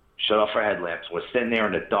 Shut off our headlamps." We're sitting there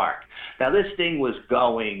in the dark. Now, this thing was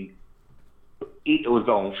going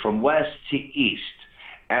from west to east.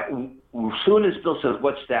 As soon as Bill says,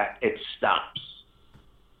 "What's that?" it stops.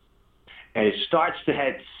 And it starts to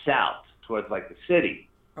head south towards like the city.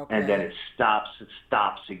 Okay. And then it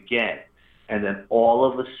stops again. And then all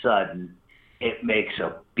of a sudden, it makes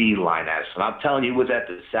a beeline at us. And I'm telling you, it was at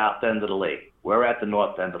the south end of the lake. We're at the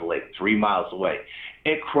north end of the lake, 3 miles away.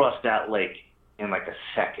 It crossed that lake in like a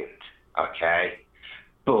second, okay?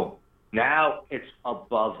 Boom. Now it's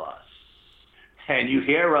above us. And you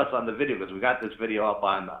hear us on the video, because we got this video up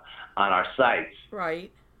on our sites.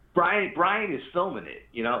 Right. Brian is filming it,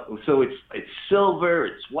 So it's silver,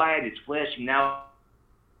 it's white, it's flashing now.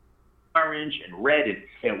 Orange and red,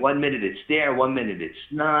 and 1 minute it's there, 1 minute it's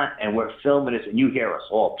not, and we're filming this, and you hear us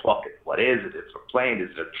all talking. What is it? It's a plane? Is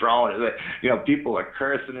it a drone? Is it, people are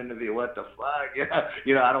cursing in the video. What the fuck? I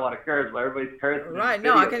don't want to curse, but everybody's cursing. Right?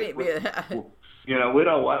 No, I can't. We don't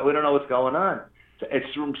know what's going on.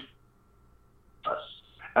 It's from us.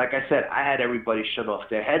 Like I said, I had everybody shut off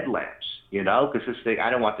their headlamps, because this thing, I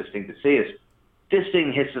don't want this thing to see us. This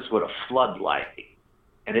thing hits us with a floodlight,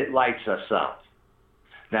 and it lights us up.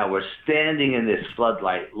 Now we're standing in this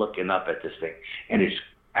floodlight looking up at this thing, and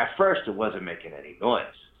at first it wasn't making any noise.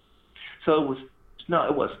 So it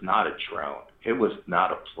was not a drone. It was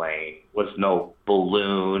not a plane. It was no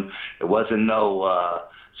balloon. It wasn't no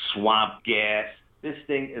swamp gas. This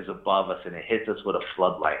thing is above us, and it hits us with a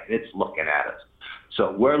floodlight, and it's looking at us.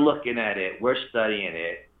 So we're looking at it. We're studying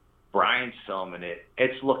it. Brian's filming it.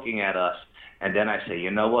 It's looking at us. And then I say,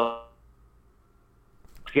 you know what?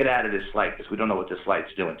 Let's get out of this light because we don't know what this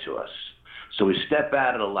light's doing to us. So we step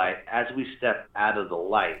out of the light. As we step out of the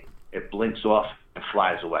light, it blinks off and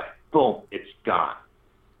flies away. Boom, it's gone.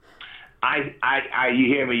 You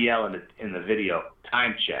hear me yell in the video,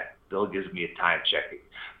 time check. Bill gives me a time check.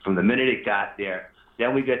 From the minute it got there,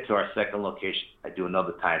 then we get to our second location. I do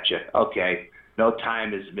another time check. Okay, no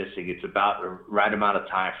time is missing. It's about the right amount of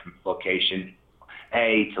time from location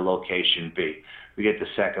A to location B. We get to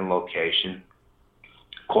second location,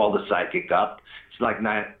 call the psychic up. It's like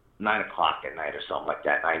 9 o'clock at night or something like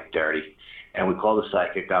that, 9:30. And we call the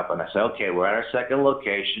psychic up, and I say, okay, we're at our second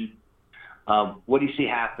location. What do you see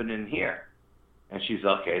happening here? And she's,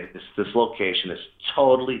 okay, this location is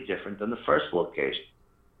totally different than the first location.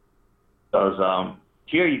 Because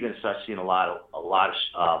here you're going to start seeing a lot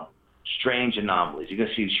of strange anomalies. You're going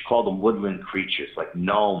to see, she called them woodland creatures, like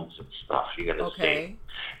gnomes and stuff you're going to see.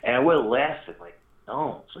 And we're laughing, like,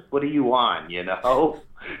 gnomes? Like, what are you on,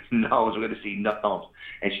 Gnomes, we're going to see gnomes.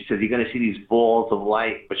 And she says, you're going to see these balls of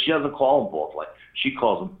light. But she doesn't call them balls of light. She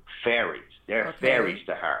calls them fairies. They're fairies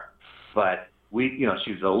to her. But she's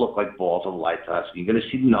going to look like balls of light to us. You're going to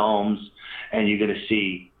see gnomes, and you're going to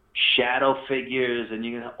see shadow figures, and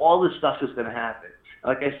all this stuff is going to happen.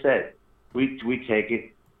 Like I said, we take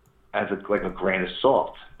it as like a grain of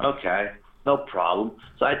salt. Okay, no problem.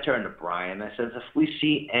 So I turned to Brian. I said, if we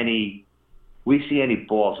see any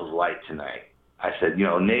balls of light tonight, I said,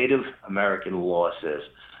 Native American law says,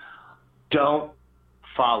 don't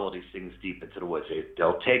follow these things deep into the woods.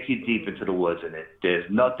 They'll take you deep into the woods, and there's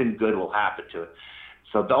nothing good will happen to it.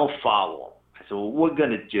 So don't follow them. I said, what we're going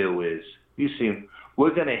to do is,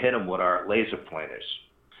 we're going to hit them with our laser pointers.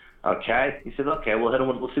 Okay? He said, okay, we'll hit them.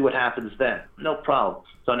 We'll see what happens then. No problem.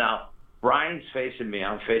 So now Brian's facing me.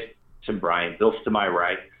 I'm facing Brian. Bill's to my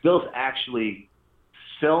right. Bill's actually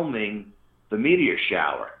filming the meteor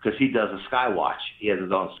shower because he does a Skywatch. He has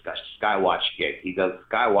his own Skywatch gig. He does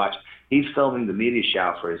Skywatch. He's filming the meteor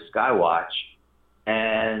shower for his Skywatch,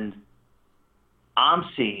 and I'm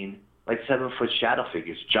seeing like 7-foot shadow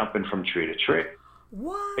figures jumping from tree to tree.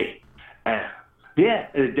 What? And yeah,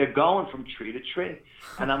 they're going from tree to tree.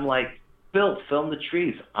 And I'm like, Bill, film the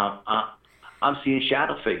trees. I'm seeing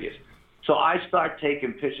shadow figures. So I start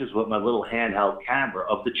taking pictures with my little handheld camera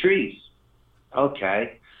of the trees.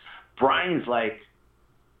 Okay. Brian's like,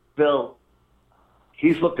 Bill,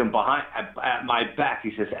 he's looking behind at my back.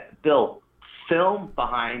 He says, Bill, film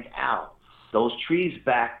behind Al. Those trees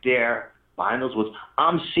back there behind those woods.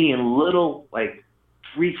 I'm seeing little, like,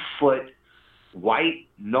 3-foot white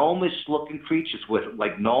gnomish looking creatures with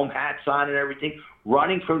like gnome hats on and everything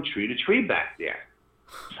running from tree to tree back there.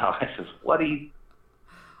 So I says, what are you?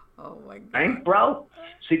 Oh my God. Ain't bro?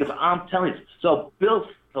 See, because I'm telling you. So Bill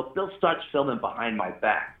starts filming behind my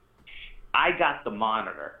back. I got the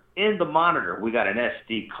monitor. In the monitor, we got an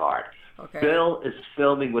SD card. Okay. Bill is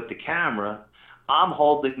filming with the camera. I'm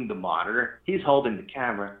holding the monitor. He's holding the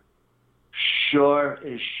camera. Sure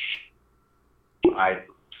as I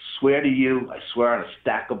swear to you, I swear on a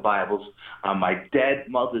stack of Bibles, on my dead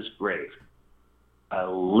mother's grave, a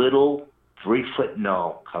little 3-foot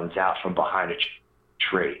gnome comes out from behind a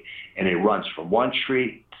tree, and it runs from one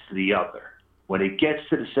tree to the other. When it gets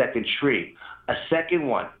to the second tree, a second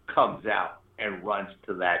one comes out and runs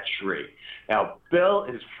to that tree. Now, Bill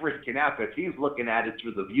is freaking out because he's looking at it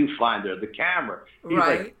through the viewfinder of the camera. He's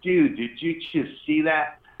like, dude, did you just see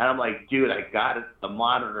that? And I'm like, dude, I got it, the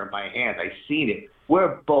monitor in my hand. I seen it.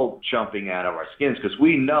 We're both jumping out of our skins because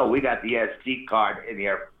we know we got the SD card in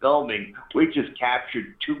here filming. We just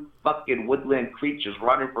captured 2 fucking woodland creatures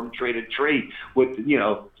running from tree to tree with,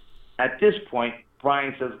 at this point,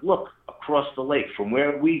 Brian says, look, across the lake from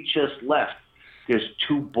where we just left, there's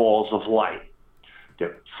 2 balls of light. They're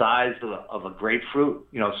the size of a grapefruit,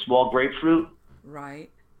 small grapefruit. Right.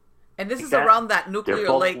 And this is around that nuclear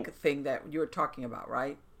lake thing that you were talking about,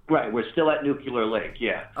 right? Right, we're still at Nuclear Lake,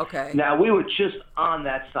 yeah. Okay. Now, we were just on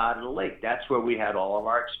that side of the lake. That's where we had all of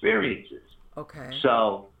our experiences. Okay.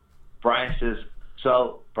 So Brian says,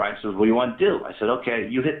 So Brian says, what do you want to do? I said, okay,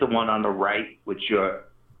 you hit the one on the right with your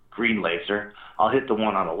green laser. I'll hit the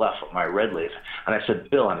one on the left with my red laser. And I said,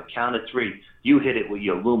 Bill, on the count of 3, you hit it with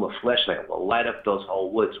your Luma flashlight. We'll light up those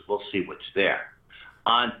whole woods. We'll see what's there.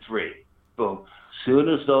 On 3, boom. Soon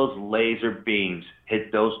as those laser beams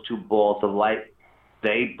hit those 2 balls of light,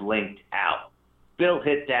 they blinked out. Bill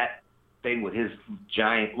hit that thing with his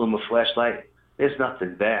giant Luma flashlight. There's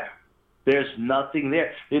nothing there. There's nothing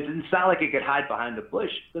there. It didn't sound like it could hide behind the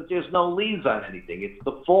bush because there's no leaves on anything. It's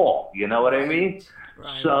the fall. You know what I mean?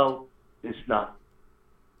 Right. So it's not.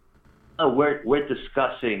 Oh, we're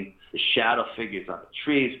discussing the shadow figures on the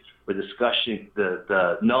trees. We're discussing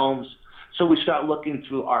the gnomes. So we start looking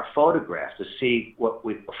through our photographs to see what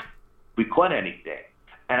we caught anything.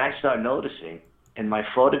 And I start noticing in my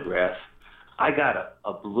photograph, I got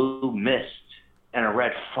a blue mist and a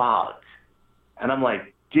red fog. And I'm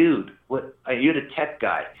like, dude, what? You're the tech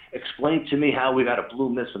guy. Explain to me how we got a blue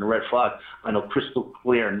mist and a red fog on a crystal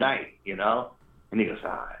clear night, you know? And he goes,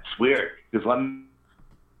 it's weird. Because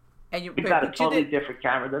you got a totally different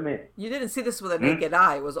camera than me. You didn't see this with a naked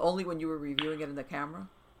eye. It was only when you were reviewing it in the camera?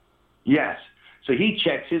 Yes. So he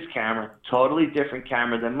checks his camera, totally different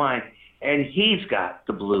camera than mine, and he's got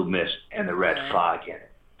the blue mist and the red fog in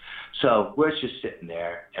it. So we're just sitting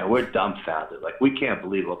there, and we're dumbfounded. Like, we can't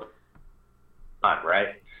believe what on,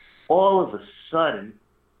 right? All of a sudden,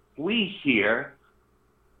 we hear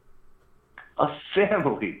a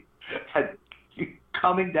family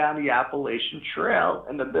coming down the Appalachian Trail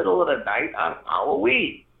in the middle of the night on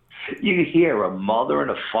Halloween. You hear a mother and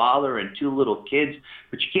a father and 2 little kids,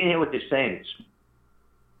 but you can't hear what they're saying. It's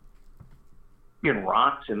in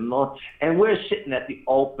rocks and we're sitting at the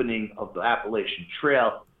opening of the Appalachian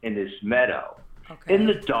Trail in this meadow, in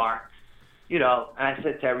the dark, you know. And I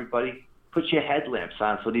said to everybody, put your headlamps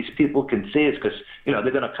on so these people can see us, because, you know,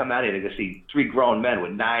 they're going to come out here, they're going to see 3 grown men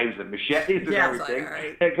with knives and machetes and everything.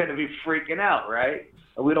 Like, they're going to be freaking out, right?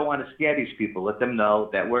 And we don't want to scare these people, let them know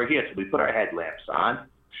that we're here. So we put our headlamps on,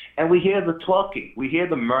 and we hear the talking. We hear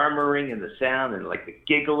the murmuring and the sound and, like, the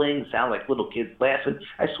giggling, sound like little kids laughing.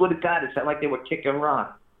 I swear to God, it sounded like they were kicking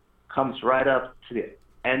rock. Comes right up to the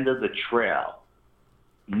end of the trail.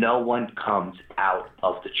 No one comes out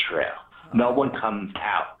of the trail. No one comes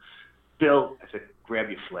out. Bill, I said, grab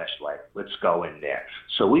your flashlight. Let's go in there.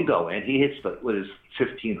 So we go in. He hits with his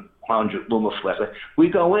 1,500 Luma flashlight. We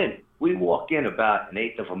go in. We walk in about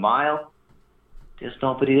 1/8 of a mile. There's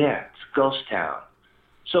nobody there. It's a ghost town.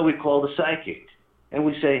 So we call the psychic, and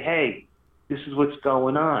we say, hey, this is what's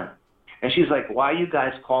going on. And she's like, why are you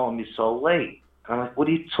guys calling me so late? And I'm like, what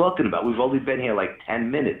are you talking about? We've only been here like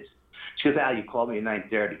 10 minutes. She goes, Al, you called me at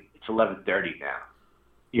 9:30. It's 11:30 now.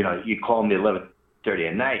 You know, you called me at 11:30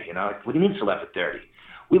 at night. You know, like, what do you mean it's 11:30?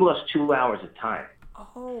 We lost 2 hours of time.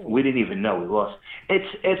 Oh. We didn't even know we lost.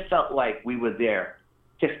 It felt like we were there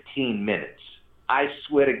 15 minutes. I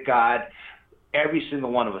swear to God, every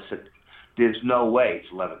single one of us said, there's no way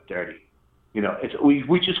it's 11:30. You know,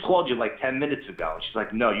 we just called you like 10 minutes ago. And she's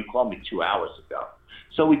like, no, you called me 2 hours ago.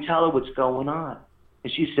 So we tell her what's going on.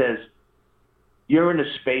 And she says, you're in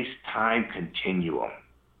a space-time continuum,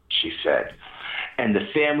 she said. And the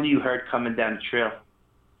family you heard coming down the trail,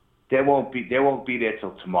 they won't be there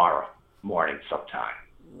till tomorrow morning sometime.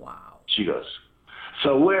 Wow. She goes,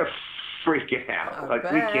 so we're freaking out. I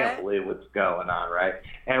We bet. can't believe what's going on, right?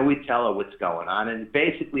 And we tell her what's going on. And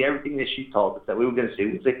basically everything that she told us that we were going to see,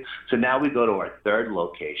 we say, so now we go to our 3rd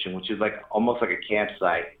location, which is like almost like a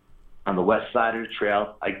campsite on the west side of the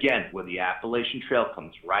trail. Again, where the Appalachian Trail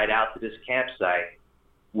comes right out to this campsite,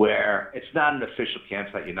 where it's not an official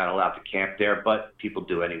campsite. You're not allowed to camp there, but people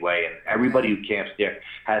do anyway. And everybody who camps there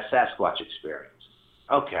has Sasquatch experience.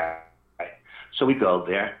 Okay. So we go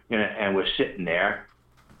there, you know, and we're sitting there,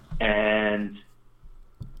 and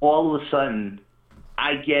all of a sudden,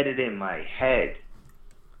 I get it in my head,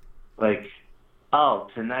 like, oh,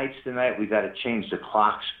 tonight's the night we got to change the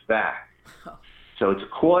clocks back. So it's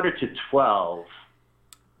 11:45,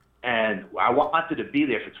 and I wanted to be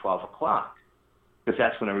there for 12 o'clock. Because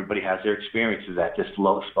that's when everybody has their experiences at this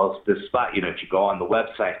spot. You know, if you go on the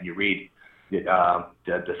website and you read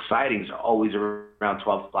the sightings are always around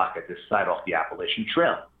 12 o'clock at this site off the Appalachian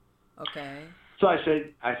Trail. Okay. So I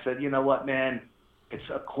said, you know what, man? It's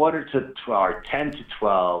 10 to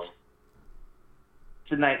 12.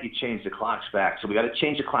 Tonight you change the clocks back. So we got to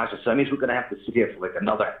change the clocks. So that means we're going to have to sit here for like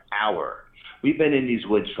another hour. We've been in these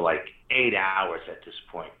woods for like 8 hours at this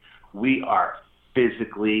point. We are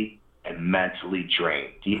physically and mentally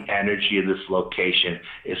drained. The energy of this location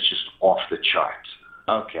is just off the charts.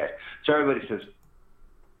 Okay. So everybody says,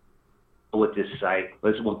 with this site,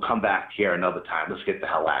 we'll come back here another time. Let's get the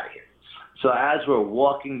hell out of here. So as we're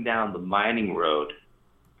walking down the mining road,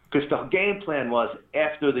 because the game plan was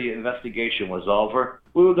after the investigation was over,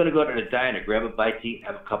 we were going to go to the diner, grab a bite to eat,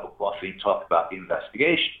 have a cup of coffee, and talk about the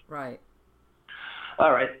investigation. Right.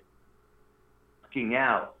 All right. Looking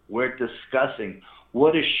out, we're discussing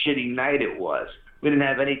what a shitty night it was. We didn't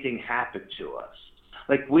have anything happen to us.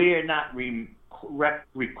 Like, we're not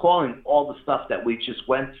recalling all the stuff that we just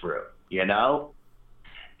went through, you know?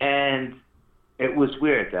 And it was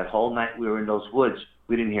weird. That whole night we were in those woods,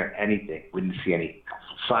 we didn't hear anything. We didn't see any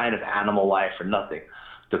sign of animal life or nothing.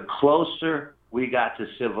 The closer we got to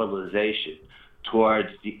civilization, towards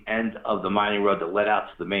the end of the mining road that led out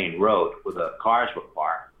to the main road where the cars were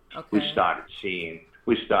parked, we started hearing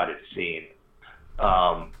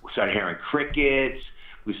crickets,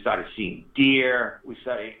 we started seeing deer, we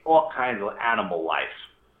started all kinds of animal life,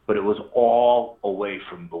 but it was all away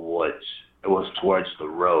from the woods. It was towards the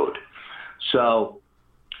road. So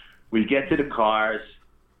we get to the cars,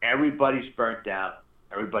 everybody's burnt out,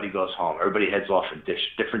 everybody goes home, everybody heads off in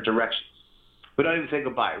different directions. We don't even say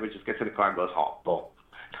goodbye. We just get to the car and goes home. Boom.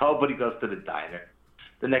 Nobody goes to the diner.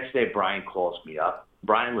 The next day, Brian calls me up.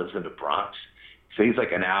 Brian lives in the Bronx. So he's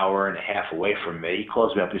like an hour and a half away from me. He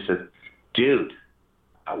calls me up. He says, dude,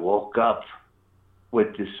 I woke up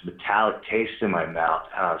with this metallic taste in my mouth,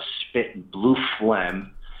 and I was spitting blue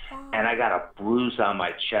phlegm, and I got a bruise on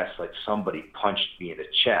my chest like somebody punched me in the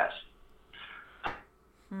chest.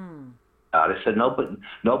 They said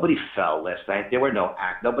nobody fell last night. There were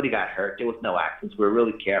nobody got hurt. There was no accidents. We were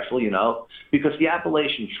really careful, you know, because the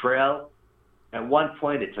Appalachian Trail, at one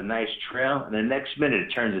point it's a nice trail, and the next minute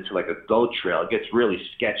it turns into like a goat trail. It gets really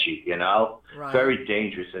sketchy, you know, very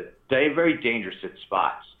dangerous. Very dangerous at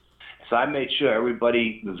spots. So I made sure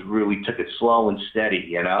everybody we took it slow and steady,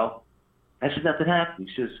 you know. I said nothing happened.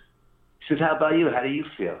 He says, how about you? How do you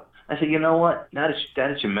feel? I said, you know what? Now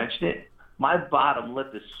that you mention it, my bottom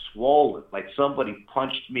lip is swollen, like somebody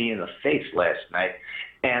punched me in the face last night,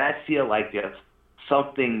 and I feel like there's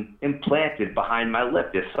something implanted behind my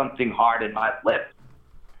lip. There's something hard in my lip.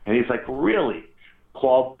 And he's like, really?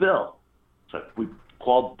 Call Bill. So we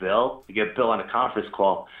called Bill. We get Bill on a conference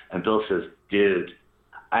call, and Bill says, dude,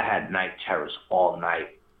 I had night terrors all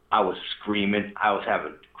night. I was screaming. I was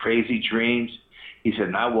having crazy dreams. He said,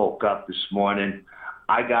 and I woke up this morning.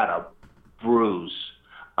 I got a bruise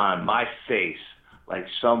on my face like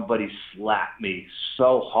somebody slapped me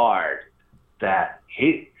so hard that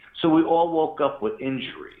so we all woke up with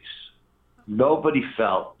injuries. Nobody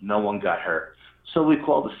fell, no one got hurt. So we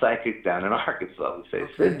called the psychic down in Arkansas. We say,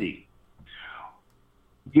 Cindy,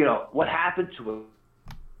 you know, what happened to him?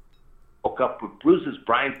 Woke up with bruises.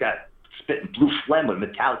 Brian's got spitting blue phlegm with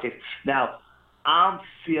metallic taste. Now, I'm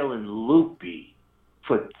feeling loopy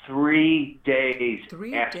for 3 days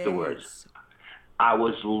afterwards. I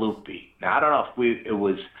was loopy. Now, I don't know if it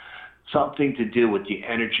was something to do with the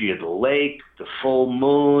energy of the lake, the full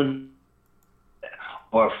moon,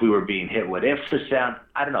 or if we were being hit with infrasound.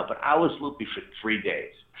 I don't know, but I was loopy for 3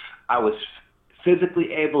 days. I was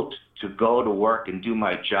physically able to go to work and do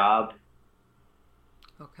my job.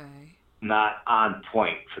 Okay. Not on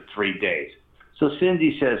point for 3 days. So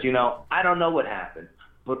Cindy says, you know, I don't know what happened,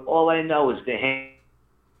 but all I know is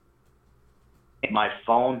my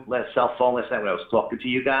cell phone last night when I was talking to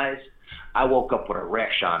you guys, I woke up with a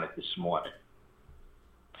rash on it this morning.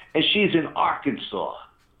 And she's in Arkansas.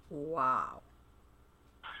 Wow.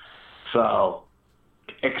 So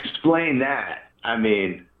explain that. I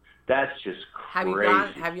mean, that's just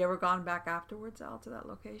crazy. Have you ever gone back afterwards, Al, to that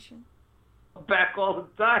location? Back all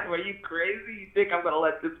the time. Are you crazy? You think I'm going to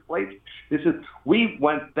let this place? We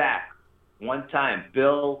went back one time.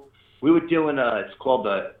 Bill, we were doing it's called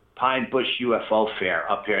the Pine Bush UFO Fair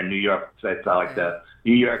up here in New York. So it's like the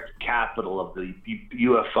New York capital of the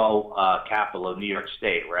UFO capital of New York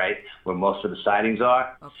State, right? Where most of the sightings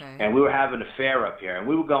are. Okay. And we were having a fair up here, and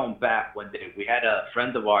we were going back one day. We had a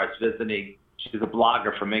friend of ours visiting. She's a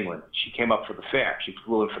blogger from England. She came up for the fair. She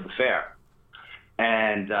flew in for the fair.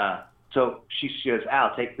 And so she goes,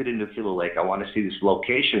 Al, take me to Nuclear Lake. I want to see this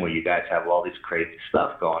location where you guys have all this crazy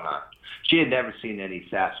stuff going on. She had never seen any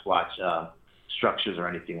Sasquatch structures or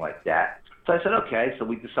anything like that. So I said, okay. So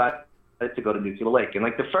we decided to go to Nuclear Lake. And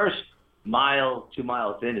like the first 2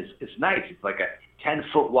 miles in is nice. It's like a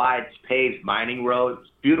 10-foot wide paved mining road. It's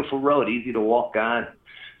a beautiful road, easy to walk on.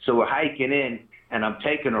 So we're hiking in, and I'm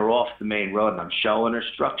taking her off the main road, and I'm showing her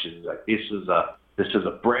structures. Like, this is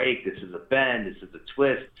a break, this is a bend, this is a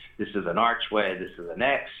twist, this is an archway, this is an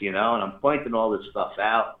X, you know, and I'm pointing all this stuff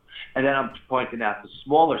out. And then I'm pointing out the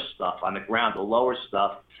smaller stuff on the ground, the lower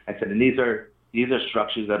stuff. I said, and these are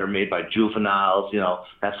structures that are made by juveniles, you know,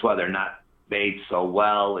 that's why they're not made so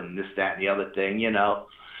well and this, that, and the other thing, you know.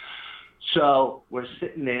 So we're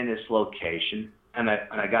sitting in this location, and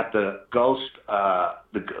I got the ghost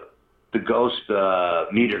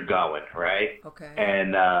meter going, right? Okay.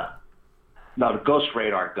 And no, the ghost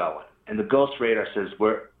radar going, and the ghost radar says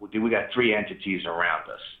we got 3 entities around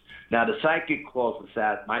us. Now the psychic calls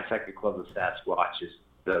my psychic calls the Sasquatches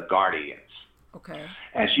the guardians. Okay.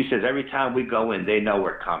 And she says every time we go in, they know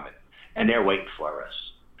we're coming, and they're waiting for us.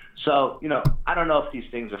 So, you know, I don't know if these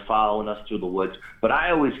things are following us through the woods, but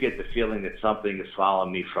I always get the feeling that something is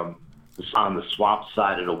following me on the swamp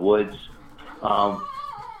side of the woods.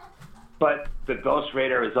 But the ghost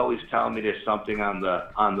radar is always telling me there's something on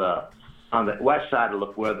the west side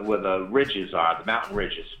of where the ridges are, the mountain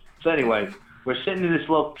ridges. So anyway, we're sitting in this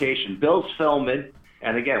location. Bill's filming,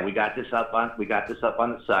 and again, we got this up on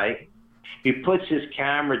the site. He puts his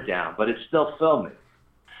camera down, but it's still filming,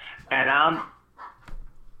 and I'm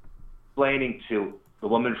explaining to the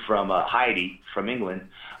woman from Heidi from England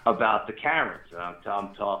about the Karens. And I'm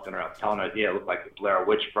telling her, yeah, it looked like the Blair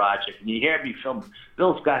Witch Project. And you hear me film.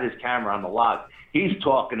 Bill's got his camera on the log. He's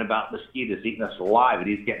talking about mosquitoes eating us alive, and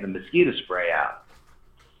he's getting the mosquito spray out.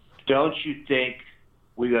 Don't you think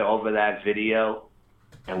we got over that video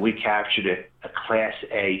and we captured a Class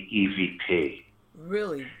A EVP?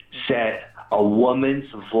 Really? Said a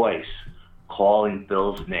woman's voice calling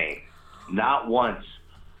Bill's name. Not once,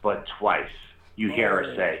 but twice. You hear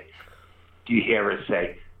her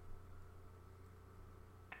say,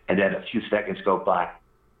 and then a few seconds go by,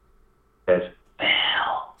 says,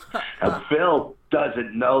 Bill. Now, Bill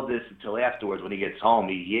doesn't know this until afterwards when he gets home.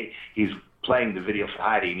 He's playing the video for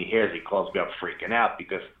Heidi, and he hears, he calls me up freaking out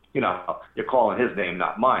because, you know, you're calling his name,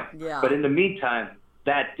 not mine. Yeah. But in the meantime,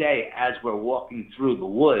 that day, as we're walking through the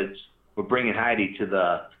woods, we're bringing Heidi to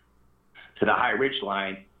the high ridge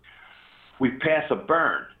line, we pass a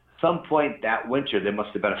burn. Some point that winter, there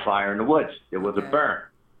must have been a fire in the woods. There was a burn.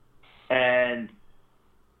 And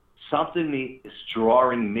something is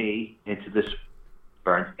drawing me into this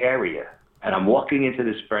burnt area. And I'm walking into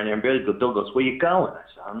this burnt area, and Bill goes, where you going? I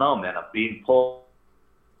said, I don't know, man. I'm being pulled.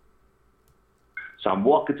 So I'm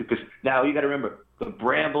walking through, because now you got to remember, the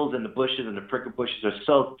brambles and the bushes and the prickle bushes are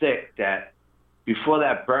so thick that before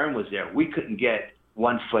that burn was there, we couldn't get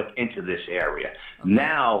 1 foot into this area. Okay.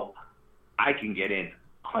 Now I can get in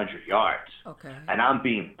 100 yards. Okay. And I'm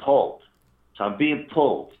being pulled. So I'm being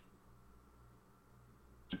pulled.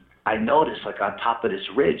 I notice, like, on top of this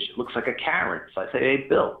ridge, it looks like a cairn. So I say, hey,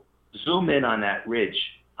 Bill, zoom in on that ridge,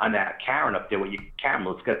 on that cairn up there with your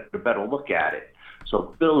camera. Let's get a better look at it.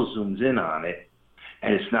 So Bill zooms in on it,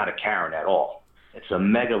 and it's not a cairn at all. It's a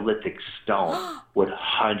megalithic stone with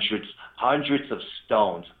hundreds of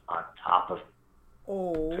stones on top of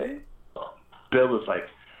it. Bill is like,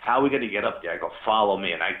 how are we going to get up there? I go, follow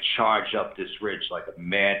me. And I charge up this ridge like a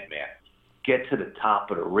madman. Get to the top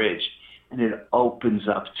of the ridge, and it opens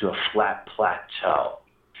up to a flat plateau.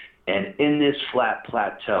 And in this flat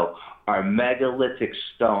plateau are megalithic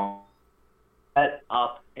stones set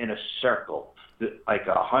up in a circle, like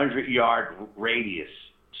a 100-yard radius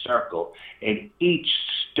circle. And each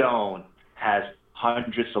stone has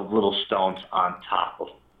hundreds of little stones on top of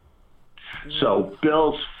it. So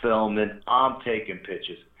Bill's filming, I'm taking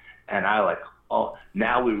pictures, and I like, oh,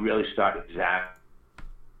 now we really start examining.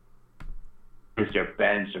 Is there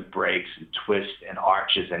bends and breaks and twists and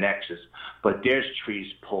arches and X's, but there's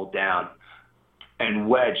trees pulled down and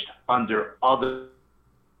wedged under other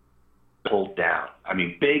pulled down. I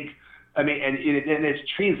mean, and there's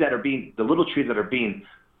trees that are being, the little trees that are being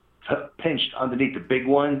pinched underneath the big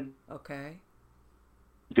one. Okay.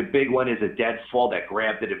 The big one is a dead fall that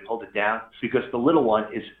grabbed it and pulled it down, because the little one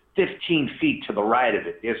is 15 feet to the right of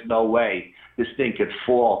it. There's no way this thing could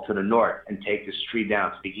fall to the north and take this tree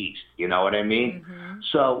down to the east. You know what I mean? Mm-hmm.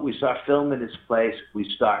 So we start filming this place. We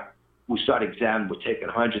start examining. We're taking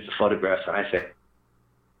hundreds of photographs, and I said,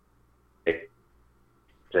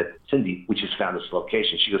 Cindy, we just found this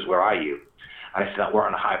location. She goes, where are you? I said, we're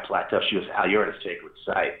on a high plateau. She goes, Al, you're at a sacred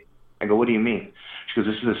site. I go, what do you mean? She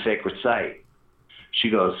goes, this is a sacred site. She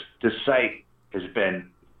goes, this site has been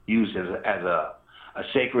used as a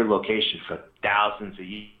sacred location for thousands of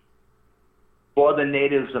years. For the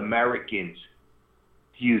Native Americans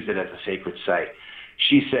used it as a sacred site.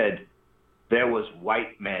 She said there was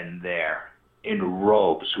white men there in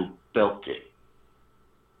robes who built it.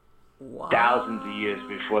 Wow. Thousands of years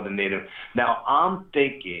before the Native. Now I'm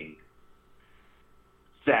thinking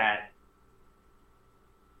that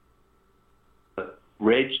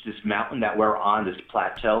ridge, this mountain that we're on, this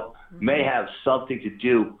plateau, may have something to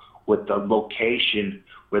do with the location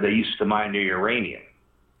where they used to mine their uranium.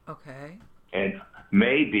 Okay. And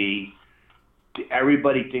maybe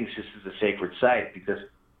everybody thinks this is a sacred site because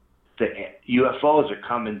the UFOs are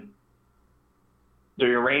coming. The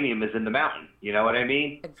uranium is in the mountain. You know what I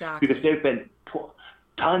mean? Exactly. Because there've been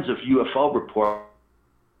tons of UFO reports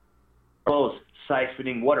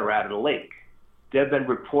siphoning water out of the lake. There have been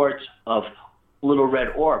reports of little red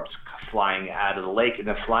orbs flying out of the lake and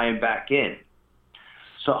then flying back in.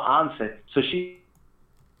 So I'm saying, she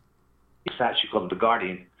called him the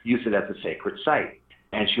Guardian, used it as a sacred site.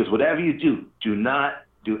 And she goes, whatever you do, do not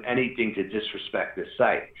do anything to disrespect this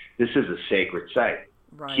site. This is a sacred site.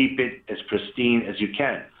 Right. Keep it as pristine as you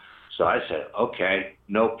can. So I said, okay,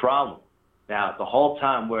 no problem. Now, the whole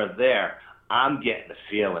time we're there, I'm getting the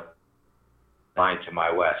feeling, lying to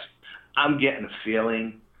my west, I'm getting the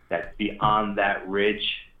feeling that beyond that ridge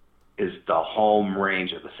is the home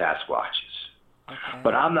range of the Sasquatches. Okay.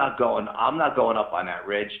 But I'm not going up on that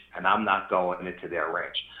ridge, and I'm not going into their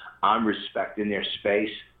range. I'm respecting their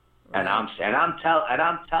space, and I'm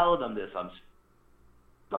telling them this.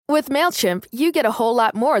 With MailChimp, you get a whole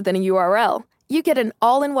lot more than a URL. You get an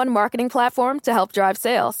all-in-one marketing platform to help drive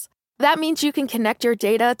sales. That means you can connect your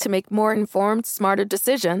data to make more informed, smarter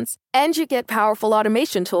decisions, and you get powerful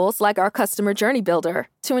automation tools like our Customer Journey Builder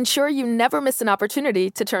to ensure you never miss an opportunity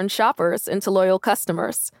to turn shoppers into loyal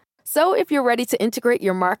customers. So if you're ready to integrate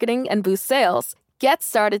your marketing and boost sales, get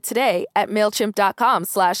started today at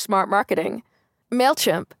MailChimp.com/smartmarketing.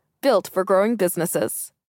 MailChimp, built for growing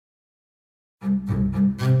businesses.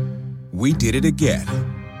 We did it again.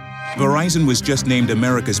 Verizon was just named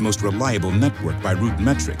America's most reliable network by Root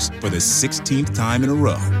Metrics for the 16th time in a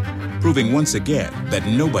row, proving once again that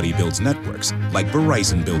nobody builds networks like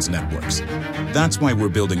Verizon builds networks. That's why we're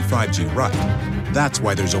building 5G right. That's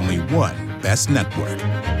why there's only one best network,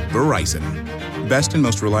 Verizon. Best and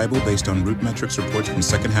most reliable based on Root Metrics reports from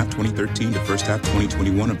second half 2013 to first half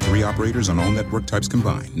 2021 of 3 operators on all network types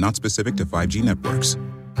combined, not specific to 5G networks.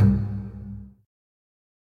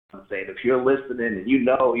 I'm saying, if you're listening and you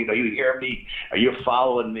hear me or you're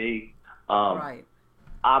following me, right.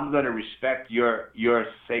 I'm going to respect your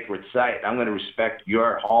sacred site. I'm going to respect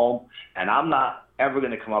your home, and I'm not ever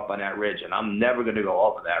going to come up on that ridge, and I'm never going to go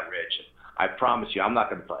over that ridge. I promise you, I'm not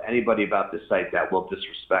going to tell anybody about this site that will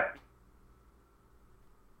disrespect me.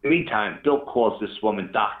 In the meantime, Bill calls this woman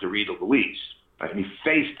Dr. Rita Louise, right? And he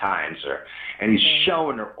FaceTimes her, and he's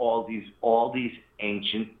showing her all these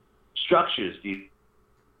ancient structures, these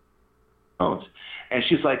bones. And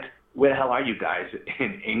she's like, where the hell are you guys?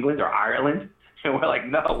 In England or Ireland? And we're like,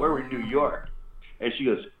 no, we're in New York. And she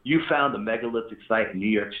goes, you found a megalithic site in New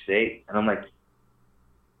York State? And I'm like,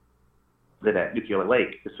 at Nuclear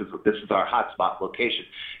Lake. This is our hotspot location.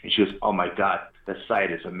 And she goes, oh my God, the site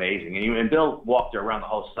is amazing. And Bill walked her around the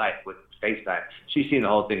whole site with FaceTime. She's seen the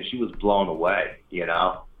whole thing. She was blown away,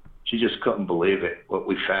 She just couldn't believe it, what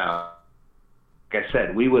we found. Like I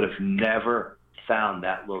said, we would have never found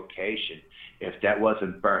that location if that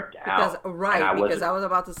wasn't burnt out. Because I was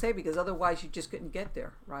about to say, because otherwise you just couldn't get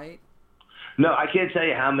there, right? No, I can't tell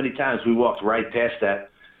you how many times we walked right past that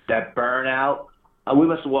burnout. We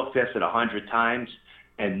must have walked past it 100 times,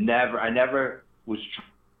 and I never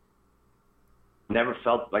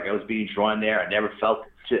felt like I was being drawn there. I never felt,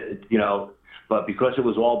 but because it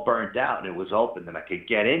was all burnt out and it was open and I could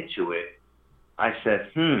get into it, I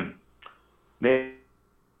said, maybe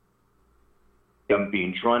I'm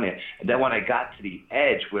being drawn in. And then when I got to the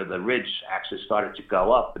edge where the ridge actually started to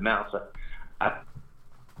go up, the mountain, and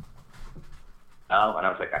I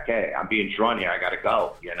was like, okay, I'm being drawn here. I got to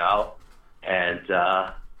go, And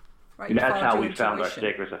that's how we found our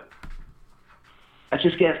sacred. I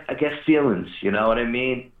get feelings, you know what I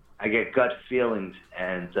mean? I get gut feelings,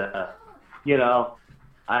 and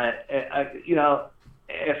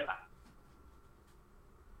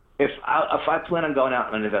if I plan on going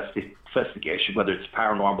out on an investigation, whether it's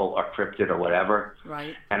paranormal or cryptid or whatever,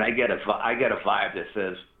 right? And I get a vibe that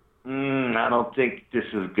says, I don't think this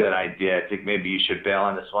is a good idea. I think maybe you should bail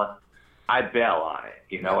on this one. I bail on it.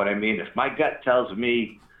 You know what I mean? If my gut tells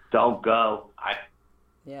me don't go,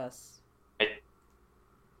 Yes.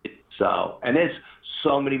 And there's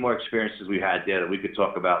so many more experiences we had there that we could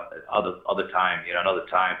talk about other time. Another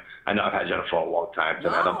time. I know I've had you on the phone a long time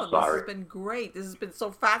tonight. I'm sorry. This has been great. This has been so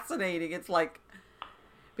fascinating. It's like,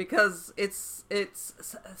 because it's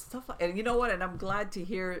stuff like, and you know what? And I'm glad to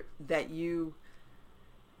hear that you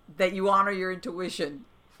honor your intuition.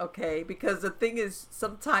 Okay, because the thing is,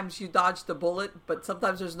 sometimes you dodge the bullet, but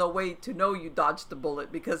sometimes there's no way to know you dodged the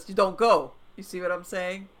bullet because you don't go. You see what I'm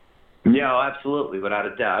saying? Yeah, absolutely, without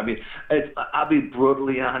a doubt. I mean, I'll be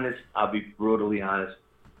brutally honest.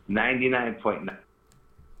 99.9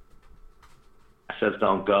 says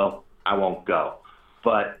don't go. I won't go.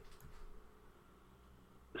 But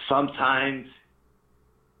sometimes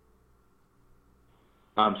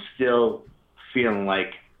I'm still feeling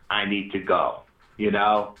like I need to go, you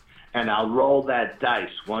know? And I'll roll that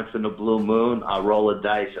dice once in a blue moon. I'll roll a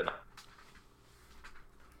dice, and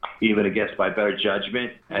even against my better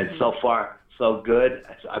judgment. And so far, so good.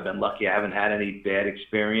 I've been lucky. I haven't had any bad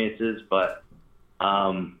experiences, but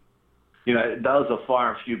you know, those are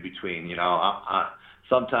far and few between. You know,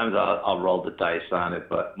 sometimes I'll roll the dice on it,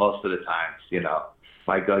 but most of the times, you know,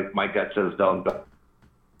 my gut says don't go.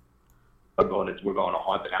 We're going to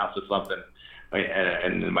haunted house or something,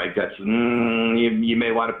 and my gut says, you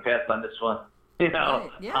may want to pass on this one. You know, right,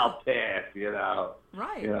 yeah. I'll pass. You know,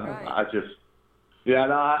 right, you know, right.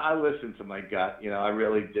 I listen to my gut. You know, I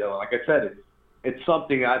really do. Like I said, it's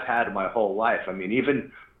something I've had my whole life. I mean,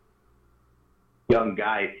 even young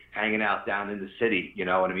guy hanging out down in the city, you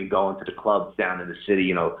know what I mean, going to the clubs down in the city,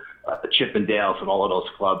 you know, the Chippendales and all of those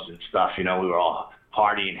clubs and stuff, you know, we were all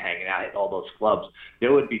partying, hanging out at all those clubs.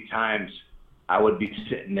 There would be times I would be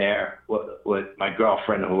sitting there with my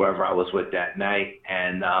girlfriend or whoever I was with that night,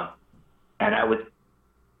 and I would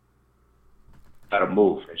gotta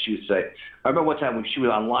move, and she would say, I remember one time when she was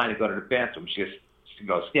online to go to the bathroom, she'd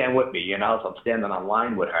go, stand with me, you know, so I'm standing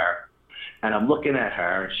online with her, and I'm looking at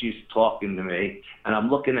her, and she's talking to me, and I'm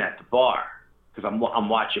looking at the bar, because I'm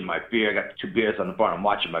watching my beer. I got 2 beers on the bar. I'm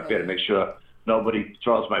watching my beer to make sure nobody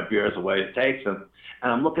throws my beers away and takes them.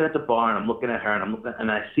 And I'm looking at the bar, and I'm looking at her,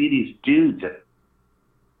 and I see these dudes at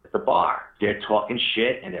the bar. They're talking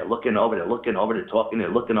shit, and they're looking over, they're talking, they're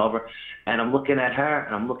looking over. And I'm looking at her,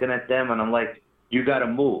 and I'm looking at them, and I'm like, you got to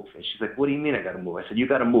move. And she's like, what do you mean I got to move? I said, you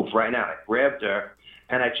got to move right now. And I grabbed her,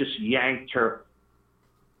 and I just yanked her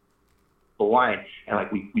the line, and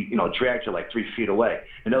like we you know, dragged her like 3 feet away.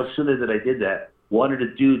 And no sooner did I did that, one of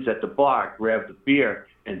the dudes at the bar grabbed the beer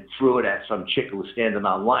and threw it at some chick who was standing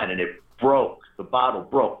on line, and it broke. The bottle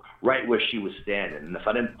broke right where she was standing. And if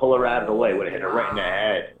I didn't pull her out of the way, it would have hit her right in the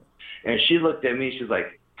head. And she looked at me, she's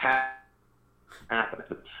like, I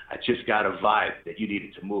just got a vibe that you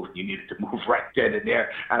needed to move. You needed to move right then and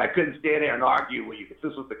there. And I couldn't stand there and argue with you, because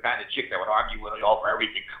this was the kind of chick that would argue with you over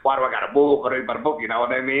everything. Why do I got to move? What do I got to move? You know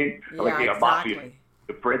what I mean? Yeah, like, you know, exactly. a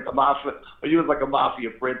mafia. She was like a mafia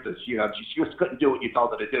princess. You know, she just couldn't do what you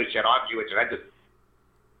told her to do. She'd argue with you. And I just...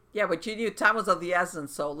 Yeah, but you knew time was of the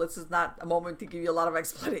essence, so this is not a moment to give you a lot of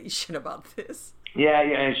explanation about this. Yeah,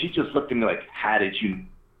 and she just looked at me like, how did you...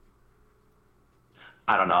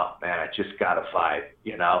 I don't know, man. I just got a vibe,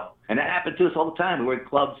 you know? And that happened to us all the time. We were in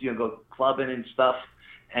clubs, you know, go clubbing and stuff,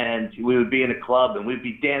 and we would be in a club, and we'd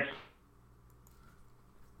be dancing.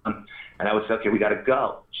 And I would say, okay, we got to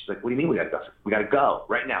go. She's like, what do you mean we got to go? We got to go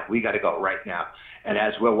right now. We got to go right now. And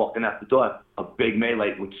as we're walking out the door, a big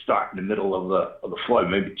melee would start in the middle of the floor.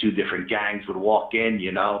 Maybe 2 different gangs would walk in,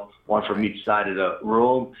 you know, one from each side of the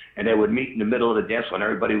room, and they would meet in the middle of the dance floor, and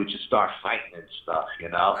everybody would just start fighting and stuff, you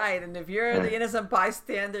know. Right, and if you're the innocent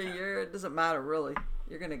bystander, it doesn't matter really.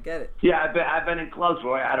 You're gonna get it. Yeah, I've been in clubs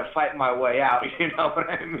where I had to fight my way out. You know what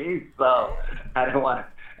I mean? So I don't want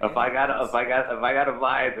to. If I got a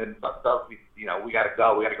vibe and you know, we got to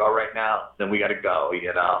go right now, then we got to go,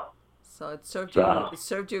 you know. So it served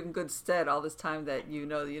you in good stead all this time that you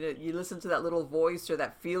listen to that little voice or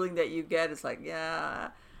that feeling that you get. It's like, yeah.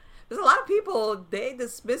 There's a lot of people, they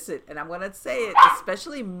dismiss it, and I'm gonna say it,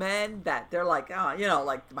 especially men, that they're like, oh, you know,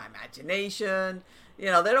 like my imagination. You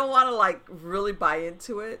know, they don't want to like really buy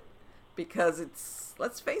into it because it's,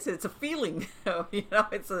 let's face it, it's a feeling. You know,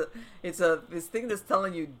 it's this thing that's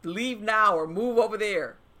telling you leave now or move over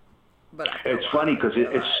there. But it's funny because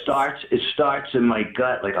it starts in my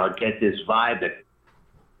gut. Like I'll get this vibe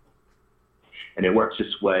and it works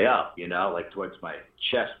its way up, you know, like towards my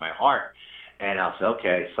chest, my heart, and I'll say,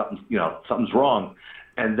 okay, something's wrong,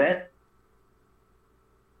 and then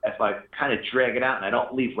if I kind of drag it out and I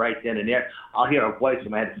don't leave right then and there, I'll hear a voice in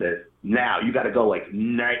my head that says, now, you got to go like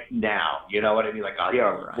right now. You know what I mean? Like I'll hear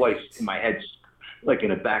a voice in my head, like in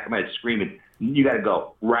the back of my head screaming, you got to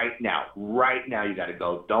go right now. Right now you got to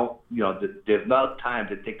go. Don't, you know, there's no time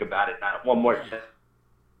to think about it. Not one more second.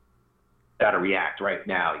 Got to react right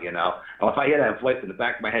now, you know. And if I hear that voice in the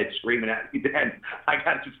back of my head screaming at me, then I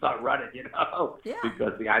got to start running, you know. Yeah.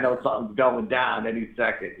 Because I know something's going down any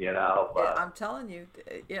second, you know. Yeah, I'm telling you,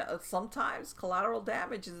 sometimes collateral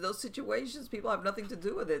damage in those situations, people have nothing to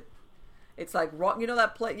do with it. It's like wrong, you know,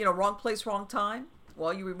 wrong place, wrong time.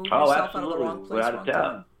 Well, you remove yourself out of the wrong place, wrong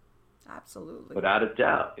time. Absolutely. Without a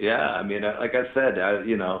doubt. Yeah. I mean, like I said,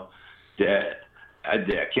 you know, I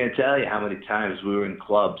can't tell you how many times we were in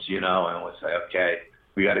clubs, you know, and we'd say, okay,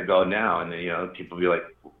 we got to go now. And then, you know, people be like,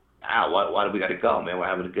 why do we got to go, man? We're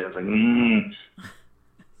having a good, it's like,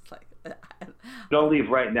 It's like, don't leave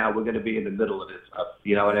right now. We're going to be in the middle of this.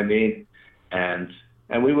 You know what I mean? And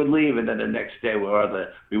we would leave, and then the next day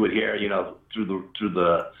we would hear, through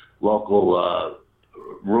the local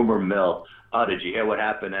rumor mill. Oh, did you hear what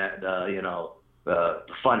happened at the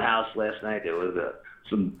Fun House last night? There was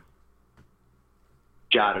some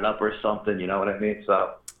shot it up or something. You know what I mean?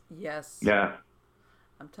 So yes, yeah,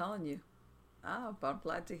 I'm telling you. Oh, but I'm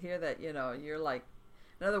glad to hear that. You're like,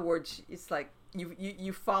 in other words, it's like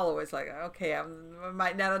you follow. It's like, okay, I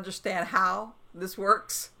might not understand how this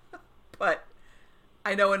works, but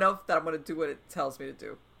I know enough that I'm going to do what it tells me to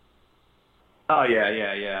do. Oh yeah.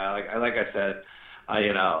 Like I said,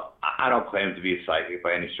 I don't claim to be a psychic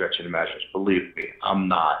by any stretch of the imagination. Believe me, I'm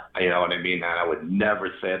not. You know what I mean? And I would never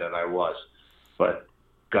say that I was. But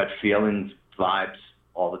gut feelings, vibes,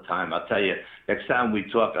 all the time. I'll tell you, next time we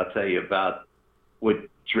talk, I'll tell you about what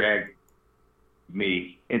dragged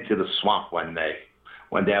me into the swamp one day.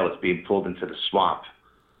 One day I was being pulled into the swamp.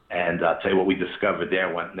 And I'll tell you what we discovered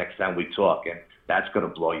there next time we talk. And that's going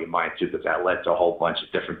to blow your mind, too, because that led to a whole bunch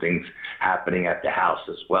of different things happening at the house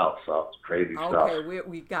as well. So it's crazy stuff. Okay,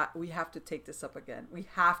 we have to take this up again. We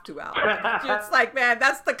have to, Al. It's like, man,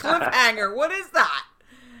 that's the cliffhanger. What is that?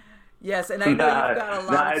 Yes, and I know you've got a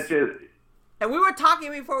lot and we were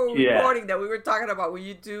talking before we were recording that we were talking about when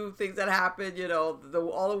you do things that happen,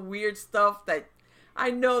 all the weird stuff that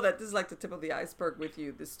I know that this is like the tip of the iceberg with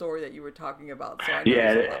you, the story that you were talking about. So I know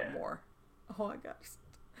there's a lot more. Oh, my gosh.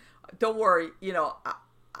 Don't worry,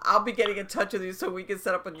 I'll be getting in touch with you so we can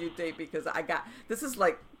set up a new date because this is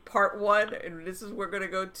like part 1 and this is we're going to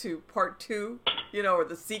go to part 2, or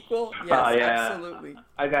the sequel. Yes, absolutely.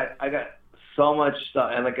 I got so much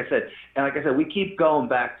stuff. And like I said, we keep going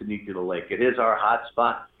back to Nuclear Lake. It is our hot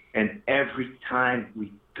spot. And every time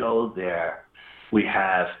we go there, we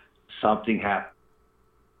have something happen.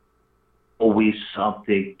 Always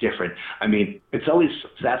something different. I mean, it's always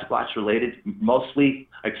Sasquatch related, mostly,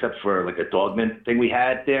 except for like a Dogman thing we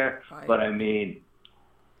had there. Right. But I mean,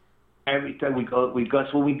 every time we go to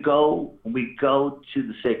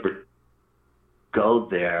the sacred, go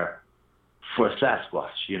there for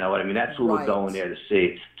Sasquatch. You know what I mean? That's what we're going there to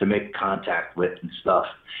see, to make contact with and stuff.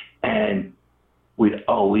 And we'd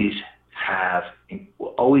always have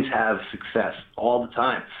success all the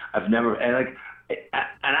time. And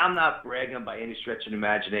I'm not bragging by any stretch of the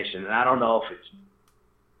imagination, and I don't know if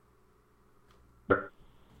it's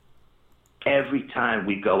every time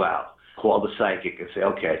we go out, call the psychic and say,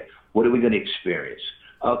 okay, what are we going to experience?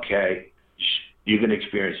 Okay, you're going to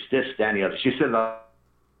experience this, that, and the other. She said,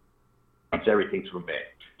 it's everything from me.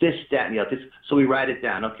 This, that, and the other. So we write it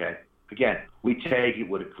down. Okay, again, we take it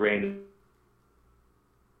with a grain of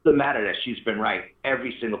doesn't matter that she's been right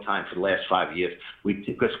every single time for the last 5 years.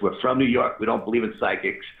 Because we're from New York, we don't believe in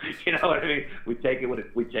psychics. You know what I mean? We take it with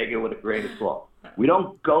a grain of salt. We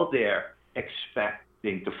don't go there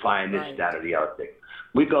expecting to find this, that, or the other thing.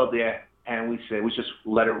 We go there and we just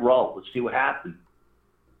let it roll. Let's see what happens.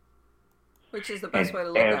 Which is the best way to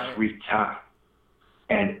look at it.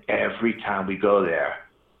 Every time we go there,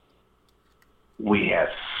 we have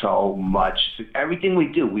so much. Everything we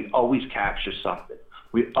do, we always capture something.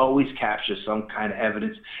 We always capture some kind of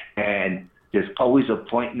evidence, and there's always a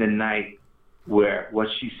point in the night where what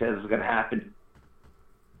she says is going to happen.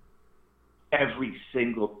 Every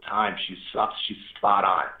single time she's spot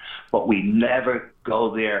on, but we never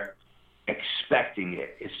go there expecting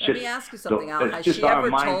it. It's Let me ask you something, Al. Has she ever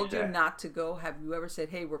told you not to go? Have you ever said,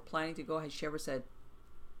 "Hey, we're planning to go"? Has she ever said,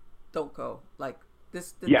 "Don't go"? Like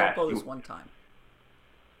this, don't go this one time.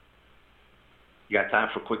 You got time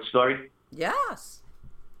for a quick story? Yes.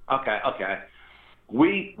 Okay.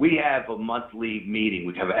 We have a monthly meeting.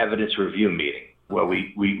 We have an evidence review meeting where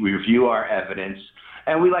we review our evidence,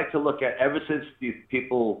 and we like to look at, ever since these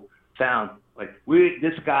people found,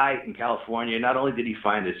 this guy in California, not only did he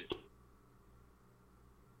find this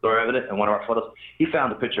store evidence in one of our photos, he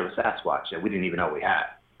found a picture of a Sasquatch that we didn't even know we had.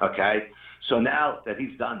 Okay? So now that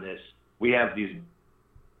he's done this, we review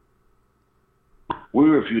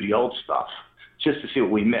the old stuff just to see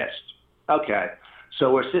what we missed. Okay. So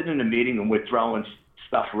we're sitting in a meeting and we're throwing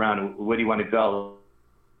stuff around. Where do you want to go?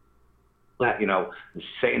 The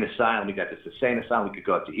insane asylum. We got this insane asylum. We could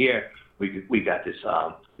go to here. We got this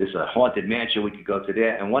haunted mansion. We could go to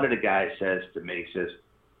there. And one of the guys says to me, he says,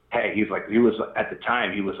 "Hey," at the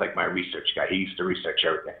time he was like my research guy. He used to research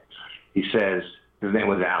everything. He says, his name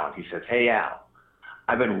was Alan. He says, "Hey Al,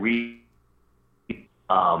 I've been reading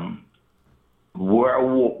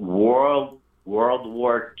World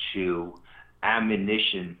War II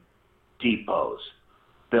ammunition depots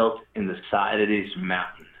built in the side of this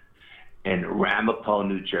mountain. in Ramapo,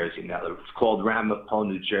 New Jersey. Now, it was called Ramapo,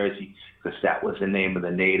 New Jersey, because that was the name of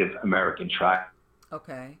the Native American tribe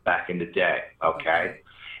back in the day, okay?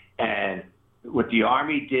 And what the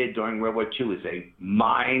Army did during World War II is they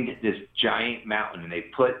mined this giant mountain, and they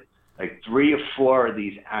put like 3 or 4 of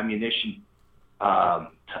these ammunition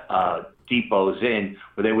depots in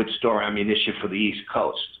where they would store ammunition for the East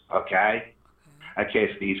Coast, okay?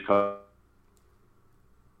 Okay, so the East Coast.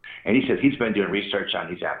 And he says he's been doing research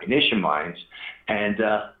on these ammunition mines, and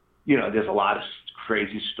there's a lot of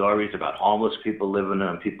crazy stories about homeless people living in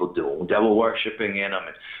them, people doing devil worshiping in them,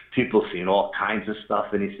 and people seeing all kinds of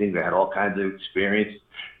stuff in these things. They had all kinds of experience.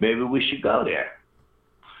 Maybe we should go there.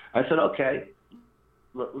 I said, okay,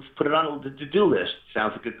 let's put it on the to-do list.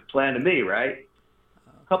 Sounds like a good plan to me, right?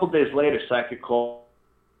 A couple of days later, Psychic called.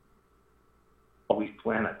 Always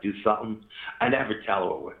plan to do something. I never tell her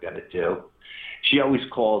what we're going to do. She always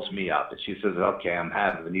calls me up and she says, okay, I'm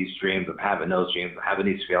having these dreams, I'm having those dreams, I'm having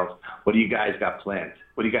these feelings. What do you guys got planned?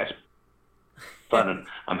 What do you guys planning?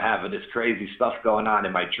 I'm having this crazy stuff going on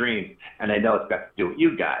in my dreams, and I know it's got to do with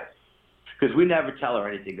you guys. Because we never tell her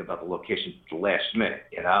anything about the location at the last minute,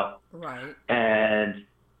 Right. And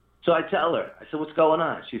so I tell her, I said, what's going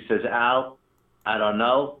on? She says, Al, I don't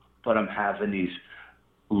know, but I'm having these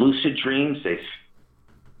lucid dreams. They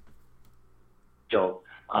feel,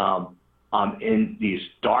 I'm in these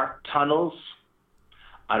dark tunnels.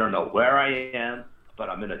 I don't know where I am, but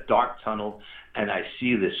I'm in a dark tunnel, and I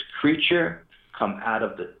see this creature come out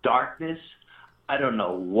of the darkness. I don't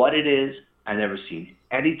know what it is. I've never seen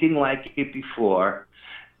anything like it before.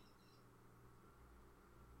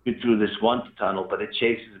 Through this one tunnel, but it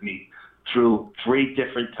chases me through 3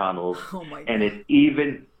 different tunnels. Oh my God. And it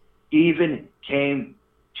even came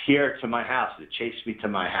here to my house. It chased me to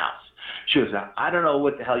my house. She goes, I don't know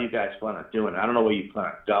what the hell you guys plan on doing. I don't know where you plan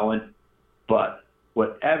on going, but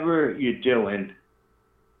whatever you're doing,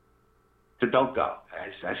 so don't go.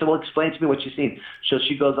 I said, well, explain to me what you've seen. So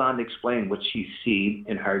she goes on to explain what she's seen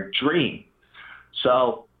in her dream.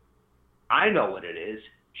 So I know what it is.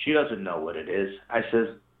 She doesn't know what it is. I says,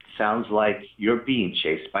 sounds like you're being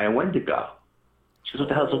chased by a Wendigo. She goes, what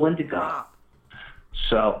the hell's a Wendigo? Wow.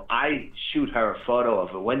 So I shoot her a photo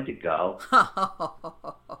of a Wendigo,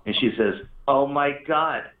 and she says, oh my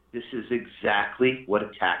God, this is exactly what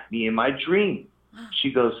attacked me in my dream.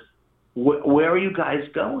 She goes, where are you guys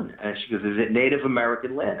going? And she goes, is it Native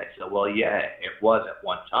American land? I said, well, yeah, it was at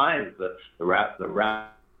one time, the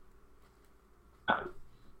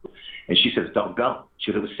and she says, don't go.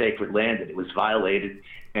 She goes, it was sacred land, and it was violated.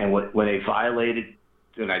 And when they violated,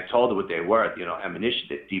 and I told her what they were, ammunition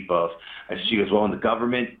depots. And she goes, well, when the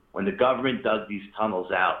government dug these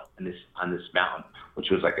tunnels out on this mountain, which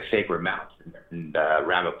was like a sacred mountain in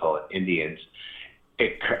Ramapo Indians,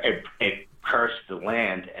 it cursed the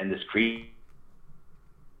land and this creature.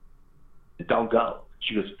 Don't go.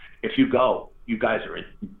 She goes, if you go, you guys are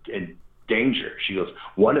in danger. She goes,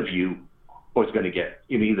 one of you was going to get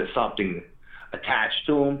either something attached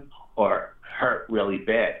to him or hurt really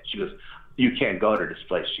bad. She goes, you can't go to this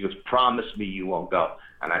place. She goes, promise me you won't go.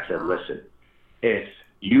 And I said, listen, if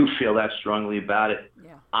you feel that strongly about it,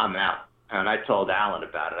 I'm out. And I told Alan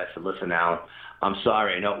about it. I said, listen, Alan, I'm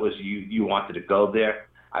sorry. I know it was you wanted to go there.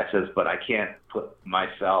 I says, but I can't put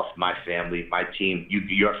myself, my family, my team,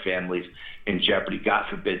 your families in jeopardy. God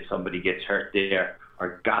forbid somebody gets hurt there,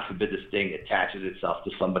 or God forbid this thing attaches itself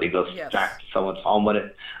to somebody, goes back to someone's home with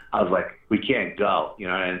it. I was like, we can't go,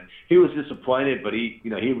 and he was disappointed, but he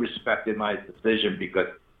respected my decision because,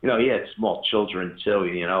 he had small children too,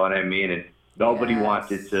 you know what I mean? And nobody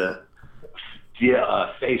wanted to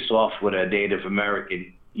face off with a Native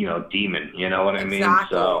American, demon, you know what I mean?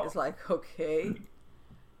 So it's like, okay.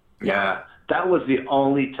 Yeah, that was the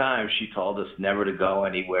only time she told us never to go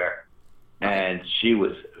anywhere, and she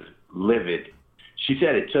was livid. She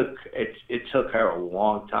said it took her a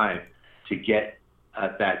long time to get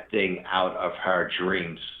that thing out of her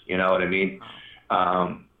dreams. You know what I mean?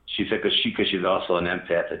 She said because she's also an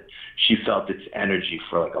empath, and she felt its energy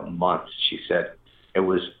for like a month. She said it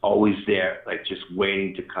was always there, like just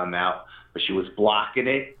waiting to come out, but she was blocking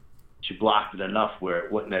it. She blocked it enough where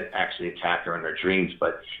it wouldn't actually attack her in her dreams,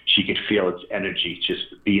 but she could feel its energy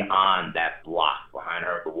just beyond that block behind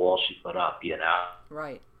her, the wall she put up,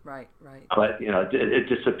 Right. But, it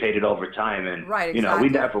dissipated over time, and, exactly. we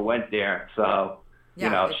never went there, so,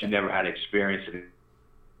 she never had experience in it.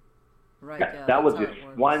 Right, that was the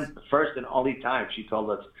first and only time she told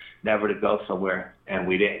us never to go somewhere, and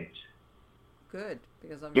we didn't. Good,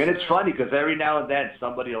 because it's funny, because every now and then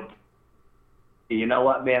somebody will You know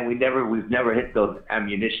what, man? We've never hit those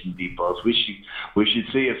ammunition depots. We should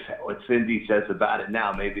see if what Cindy says about it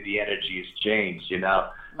now. Maybe the energy has changed. You know,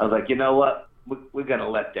 I was like, you know what? We're gonna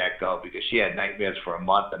let that go because she had nightmares for a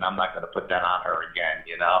month, and I'm not gonna put that on her again.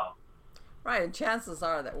 You know. Right, and chances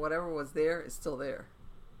are that whatever was there is still there,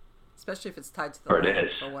 especially if it's tied to the Or it land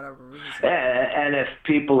is. for whatever reason. And if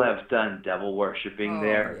people have done devil worshiping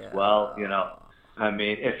there as well, you know, I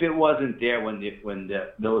mean, if it wasn't there when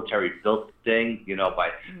the military built the thing, you know,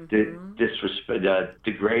 by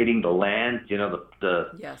degrading the land, you know,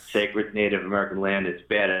 the Yes. sacred Native American land, it's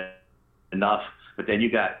bad enough. But then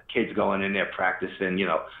you got kids going in there practicing, you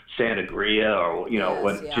know, Santariga or, you know,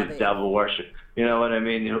 just devil worship. You know what I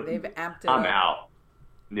mean? You know, They've amped it I'm up. out.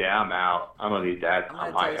 Yeah, I'm out. I don't need that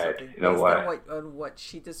on my head. Something. You know what? Based on what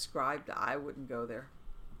she described, I wouldn't go there.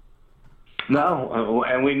 No,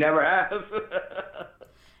 and we never have.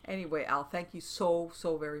 Anyway, Al, thank you so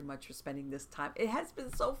very much for spending this time. It has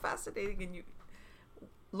been so fascinating, and you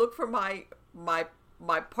look for my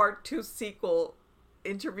part 2 sequel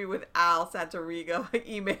interview with Al Santariga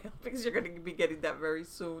email, because you're going to be getting that very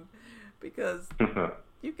soon, because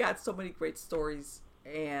you've got so many great stories.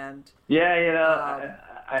 And yeah, you know,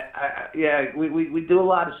 we do a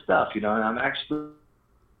lot of stuff, you know, and I'm actually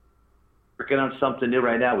working on something new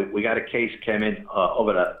right now. We got a case came in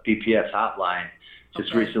over the BPS hotline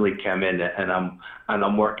just recently came in, and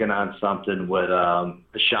I'm working on something with a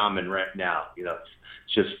shaman right now. You know,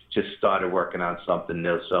 just started working on something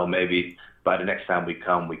new. So maybe by the next time we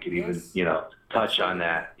come, we could even, you know, touch on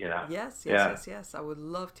that. You know. Yes. I would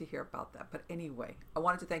love to hear about that. But anyway, I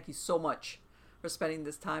wanted to thank you so much for spending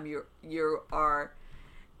this time. You are,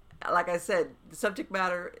 like I said, the subject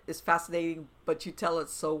matter is fascinating, but you tell it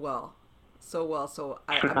so well. So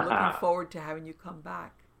I'm looking forward to having you come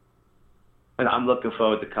back. And I'm looking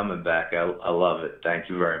forward to coming back. I love it. Thank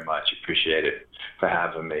you very much. Appreciate it for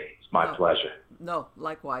having me. It's my pleasure. No,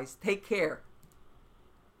 likewise. Take care.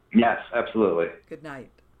 Yes, absolutely. Good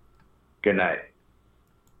night. Good night.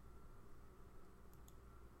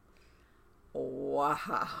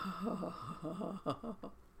 Wow.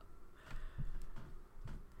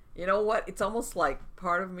 You know what? It's almost like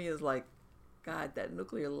part of me is like, God, that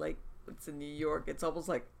nuclear lake, it's in New York. It's almost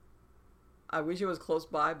like, I wish it was close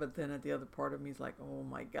by, but then at the other part of me is like, oh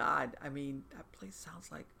my God. I mean, that place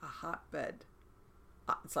sounds like a hotbed.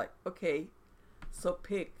 It's like, okay, so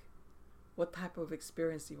pick what type of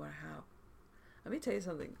experience do you want to have. Let me tell you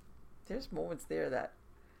something. There's moments there that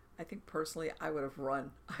I think personally I would have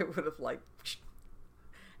run. I would have like,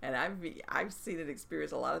 and I've seen and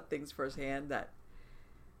experienced a lot of things firsthand that,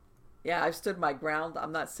 yeah, I've stood my ground.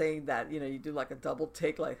 I'm not saying that, you know, you do like a double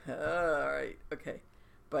take, like, all right, okay.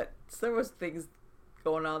 But there was things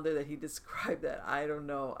going on there that he described that I don't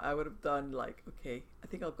know. I would have done like, okay, I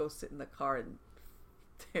think I'll go sit in the car and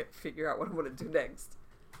figure out what I'm going to do next.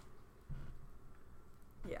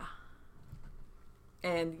 Yeah.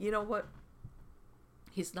 And you know what?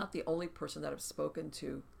 He's not the only person that I've spoken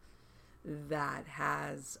to that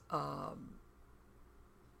has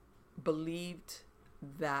believed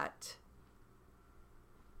that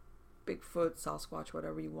Bigfoot, Sasquatch,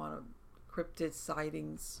 whatever you want to, cryptid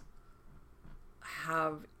sightings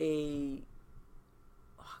have a,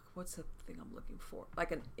 what's the thing I'm looking for?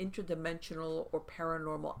 Like an interdimensional or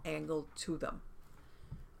paranormal angle to them.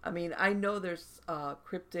 I mean, I know there's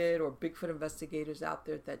cryptid or Bigfoot investigators out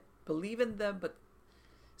there that believe in them, but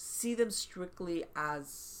see them strictly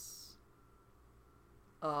as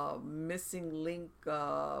missing link,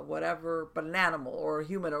 whatever, but an animal or a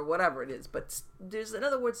human or whatever it is. But there's, in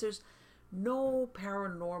other words, there's no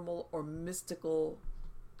paranormal or mystical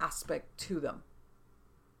aspect to them,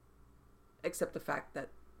 except the fact that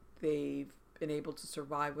they've been able to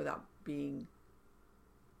survive without being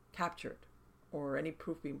captured or any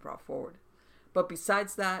proof being brought forward. But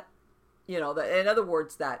besides that, you know, in other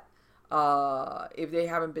words, that if they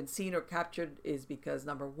haven't been seen or captured is because,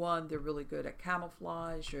 number one, they're really good at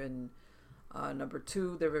camouflage, and number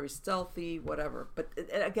two, they're very stealthy, whatever. But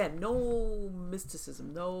again, no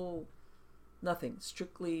mysticism, no nothing,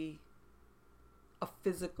 strictly a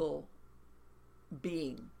physical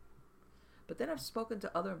being. But then I've spoken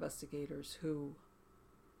to other investigators who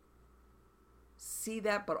see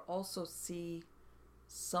that, but also see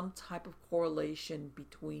some type of correlation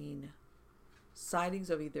between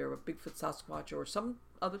sightings of either a Bigfoot, Sasquatch, or some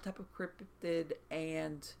other type of cryptid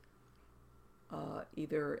and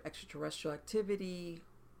either extraterrestrial activity,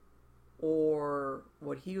 or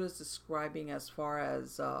what he was describing as far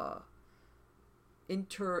as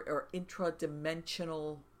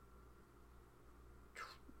intradimensional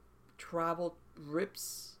travel,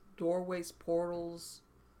 rips, doorways, portals,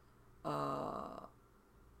 I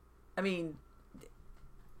mean,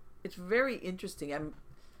 it's very interesting.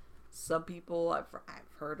 Some people I've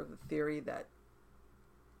heard of the theory that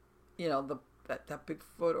that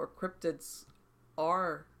Bigfoot or cryptids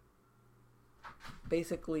are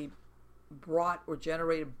basically brought or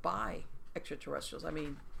generated by extraterrestrials. I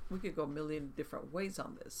mean, we could go a million different ways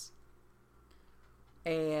on this.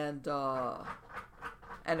 And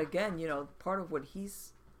again, part of what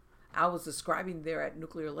I was describing there at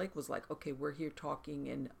Nuclear Lake was like, okay, we're here talking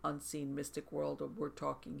in unseen mystic world, or we're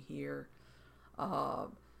talking here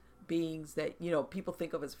beings that people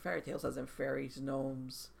think of as fairy tales, as in fairies,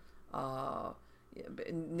 gnomes,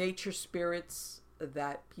 nature spirits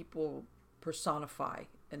that people personify.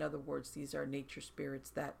 In other words, these are nature spirits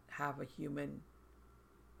that have a human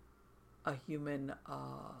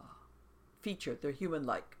feature. They're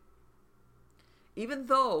human-like. Even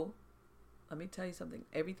though, let me tell you something,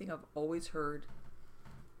 everything I've always heard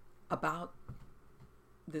about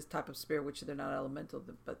this type of spirit, which they're not elemental,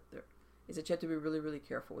 but is that you have to be really, really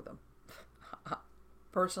careful with them.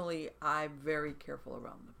 Personally, I'm very careful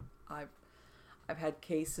around them. I've had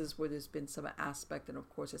cases where there's been some aspect, and of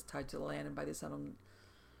course it's tied to the land, and by this I'm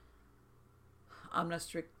not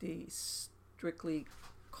strictly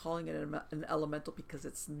calling it an elemental, because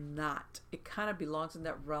it's not. It kind of belongs in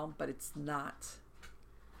that realm, but it's not.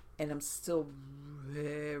 And I'm still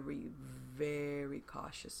very, very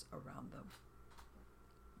cautious around them.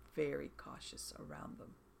 Very cautious around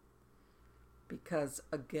them. Because,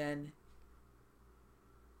 again,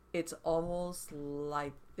 it's almost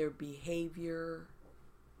like their behavior,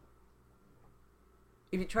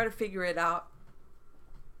 if you try to figure it out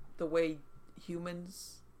the way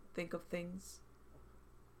humans think of things,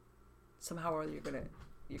 somehow or other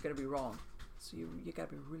you're gonna be wrong. So you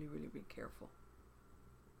gotta be really, really, really careful.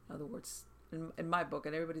 In other words, in my book,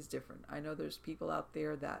 and everybody's different, I know there's people out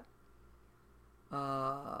there that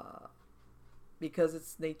because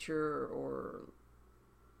it's nature, or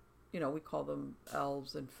we call them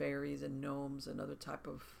elves and fairies and gnomes and other type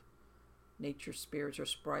of nature spirits or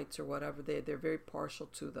sprites or whatever, they're very partial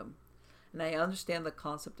to them. And I understand the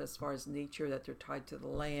concept as far as nature, that they're tied to the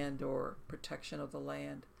land or protection of the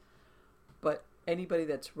land. But anybody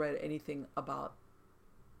that's read anything about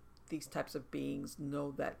these types of beings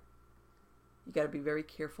know that you got to be very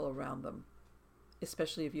careful around them,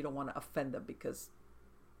 especially if you don't want to offend them, because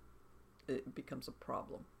it becomes a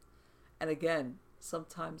problem. And again,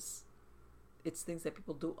 sometimes it's things that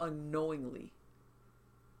people do unknowingly,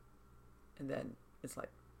 and then it's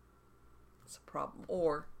like, it's a problem.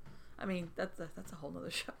 Or, I mean, that's a whole nother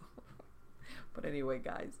show. But anyway,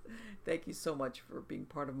 guys, thank you so much for being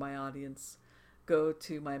part of my audience. Go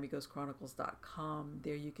to MiamiGhostChronicles.com.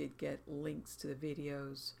 There you could get links to the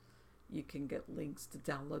videos. You can get links to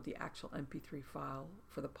download the actual MP3 file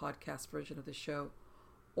for the podcast version of the show,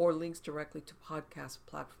 or links directly to podcast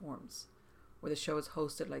platforms where the show is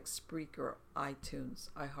hosted, like Spreaker, iTunes,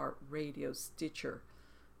 iHeartRadio, Stitcher.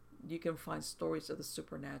 You can find stories of the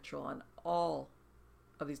supernatural on all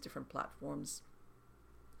of these different platforms.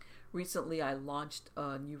 Recently, I launched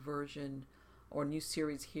a new version or new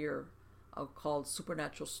series here called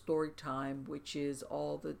Supernatural Storytime, which is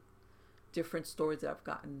all the different stories that I've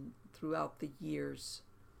gotten throughout the years,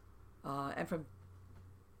 and from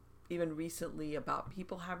even recently, about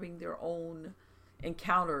people having their own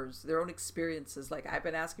encounters, their own experiences. Like, I've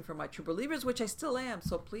been asking for my true believers, which I still am.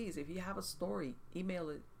 So please, if you have a story, email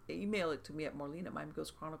it to me at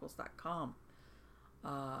Marlene@MiamiGhostChronicles.com.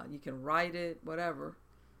 You can write it, whatever.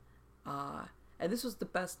 And this was the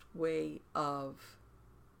best way of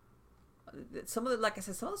like I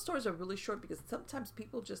said, some of the stories are really short, because sometimes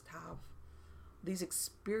people just have these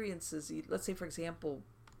experiences. Let's say, for example,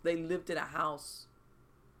 they lived in a house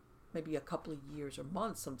maybe a couple of years or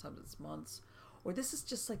months, sometimes it's months, or this is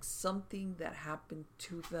just like something that happened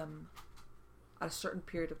to them at a certain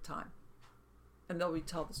period of time, and they'll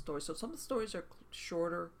retell the story. So some of the stories are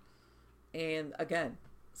shorter, and again,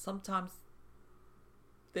 sometimes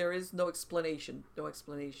there is no explanation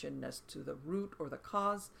as to the root or the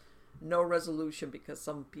cause, no resolution, because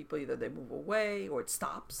some people, either they move away or it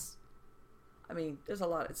stops. I mean, there's a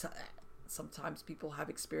lot. Sometimes people have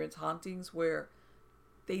experienced hauntings where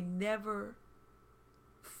they never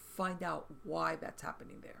find out why that's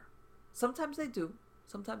happening there. Sometimes they do.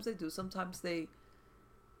 Sometimes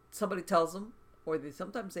somebody tells them, or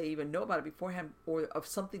sometimes they even know about it beforehand, or of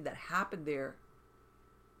something that happened there.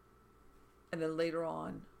 And then later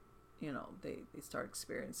on, they start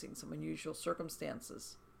experiencing some unusual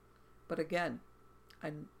circumstances. But again,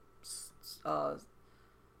 I'm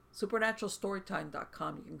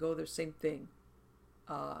supernaturalstorytime.com. You can go there, same thing.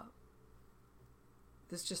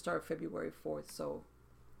 this just started February 4th, so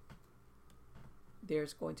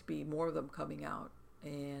there's going to be more of them coming out.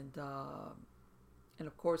 And of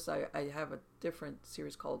course, I have a different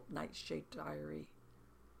series called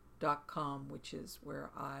NightshadeDiary.com, which is where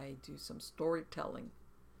I do some storytelling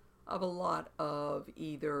of a lot of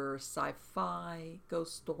either sci-fi,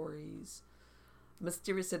 ghost stories,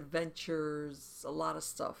 mysterious adventures, a lot of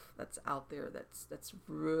stuff that's out there that's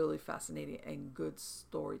really fascinating and good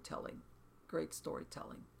storytelling, great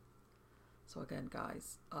storytelling. So again,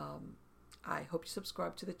 guys, I hope you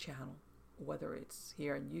subscribe to the channel, whether it's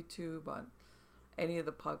here on YouTube, on any of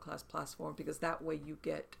the podcast platforms, because that way you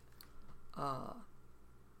get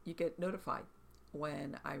notified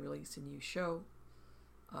when I release a new show.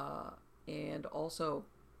 And also,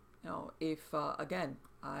 if again,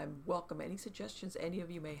 I welcome any suggestions any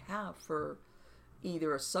of you may have for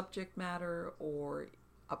either a subject matter or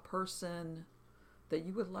a person that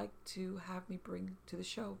you would like to have me bring to the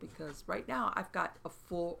show, because right now I've got a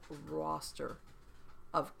full roster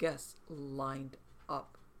of guests lined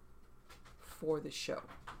up for the show.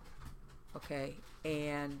 Okay,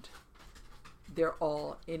 and they're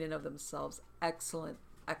all in and of themselves excellent,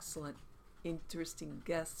 interesting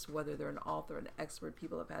guests, whether they're an author, an expert,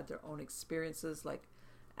 people have had their own experiences like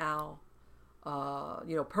Al,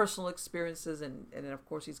 personal experiences, and then of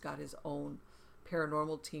course he's got his own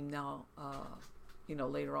paranormal team now,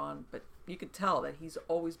 later on, but you could tell that he's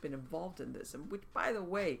always been involved in this. And which, by the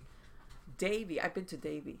way, Davey, I've been to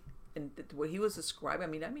Davey, and what he was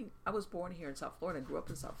describing, I mean, I was born here in South Florida and grew up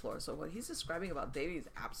in South Florida, so what he's describing about Davey is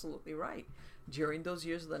absolutely right. During those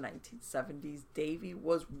years of the 1970s, Davey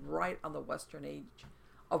was right on the western edge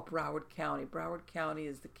of Broward County. Broward County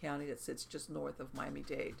is the county that sits just north of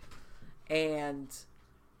Miami-Dade, and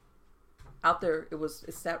out there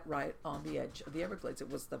it sat right on the edge of the Everglades. It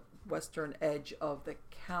was the western edge of the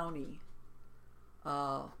county,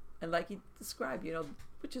 and like he described,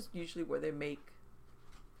 which is usually where they make,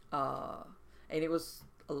 and it was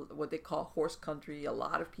what they call horse country. A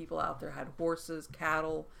lot of people out there had horses,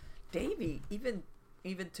 cattle. Davey, even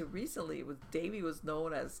to recently, Davey was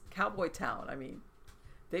known as Cowboy Town. I mean,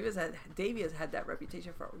 Davey has had that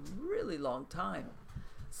reputation for a really long time.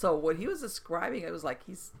 So what he was describing, it was like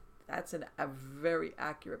that's a very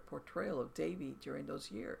accurate portrayal of Davey during those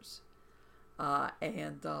years.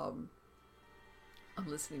 And I'm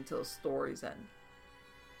listening to those stories, and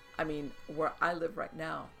I mean, where I live right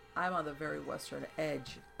now, I'm on the very western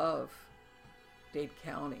edge of Dade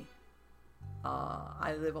County.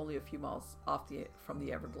 I live only a few miles from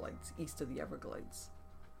the Everglades, east of the Everglades,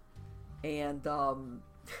 and I'm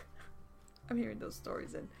hearing those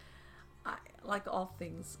stories, and like all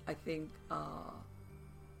things, I think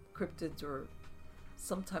cryptids, or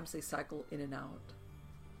sometimes they cycle in and out,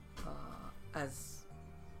 as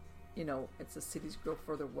it's the cities grow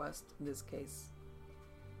further west. In this case,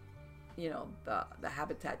 the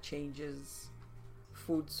habitat changes,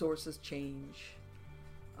 food sources change.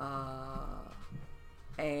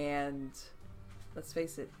 And let's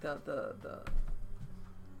face it, the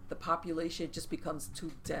population just becomes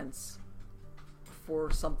too dense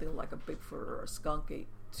for something like a Bigfoot or a skunk ape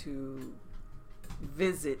to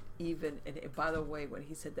visit even. And by the way, when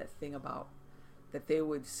he said that thing about that they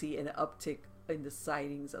would see an uptick in the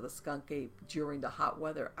sightings of the skunk ape during the hot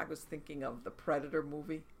weather, I was thinking of the Predator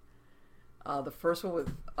movie, the first one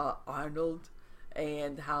with Arnold,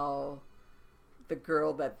 and how the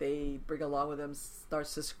girl that they bring along with them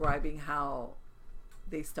starts describing how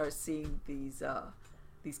they start seeing these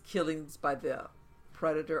killings by the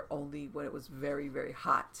predator only when it was very, very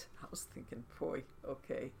hot. I was thinking, boy,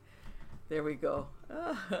 okay, there we go.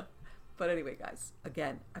 But anyway, guys,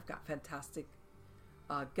 again, I've got fantastic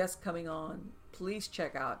guests coming on. Please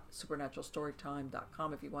check out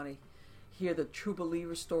supernaturalstorytime.com if you want to hear the true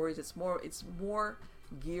believer stories. It's more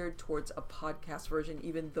geared towards a podcast version,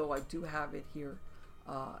 even though I do have it here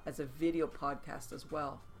as a video podcast as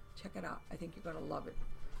well. Check it out. I think you're going to love it.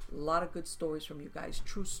 A lot of good stories from you guys,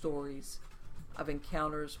 true stories of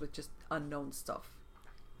encounters with just unknown stuff.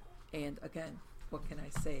 And again, what can I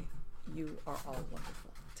say? You are all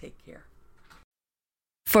wonderful. Take care.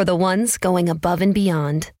 For the ones going above and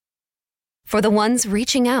beyond. For the ones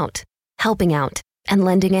reaching out, helping out, and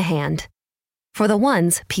lending a hand. For the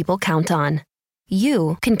ones people count on.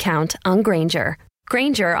 You can count on Grainger.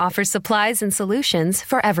 Grainger offers supplies and solutions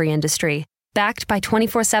for every industry. Backed by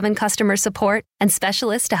 24/7 customer support and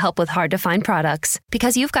specialists to help with hard-to-find products.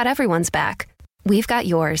 Because you've got everyone's back. We've got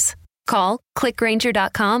yours. Call,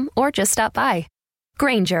 clickgrainger.com, or just stop by.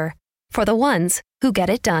 Grainger. For the ones who get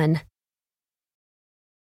it done.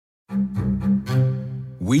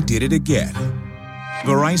 We did it again.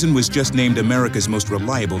 Verizon was just named America's most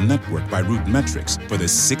reliable network by Root Metrics for the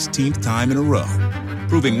 16th time in a row,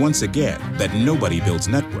 proving once again that nobody builds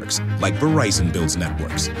networks like Verizon builds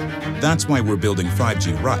networks. That's why we're building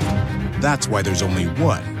 5G right. That's why there's only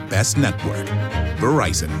one best network,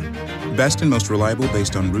 Verizon. Best and most reliable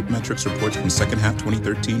based on Root Metrics reports from second half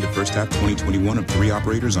 2013 to first half 2021 of 3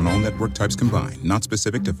 operators on all network types combined, not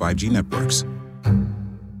specific to 5G networks.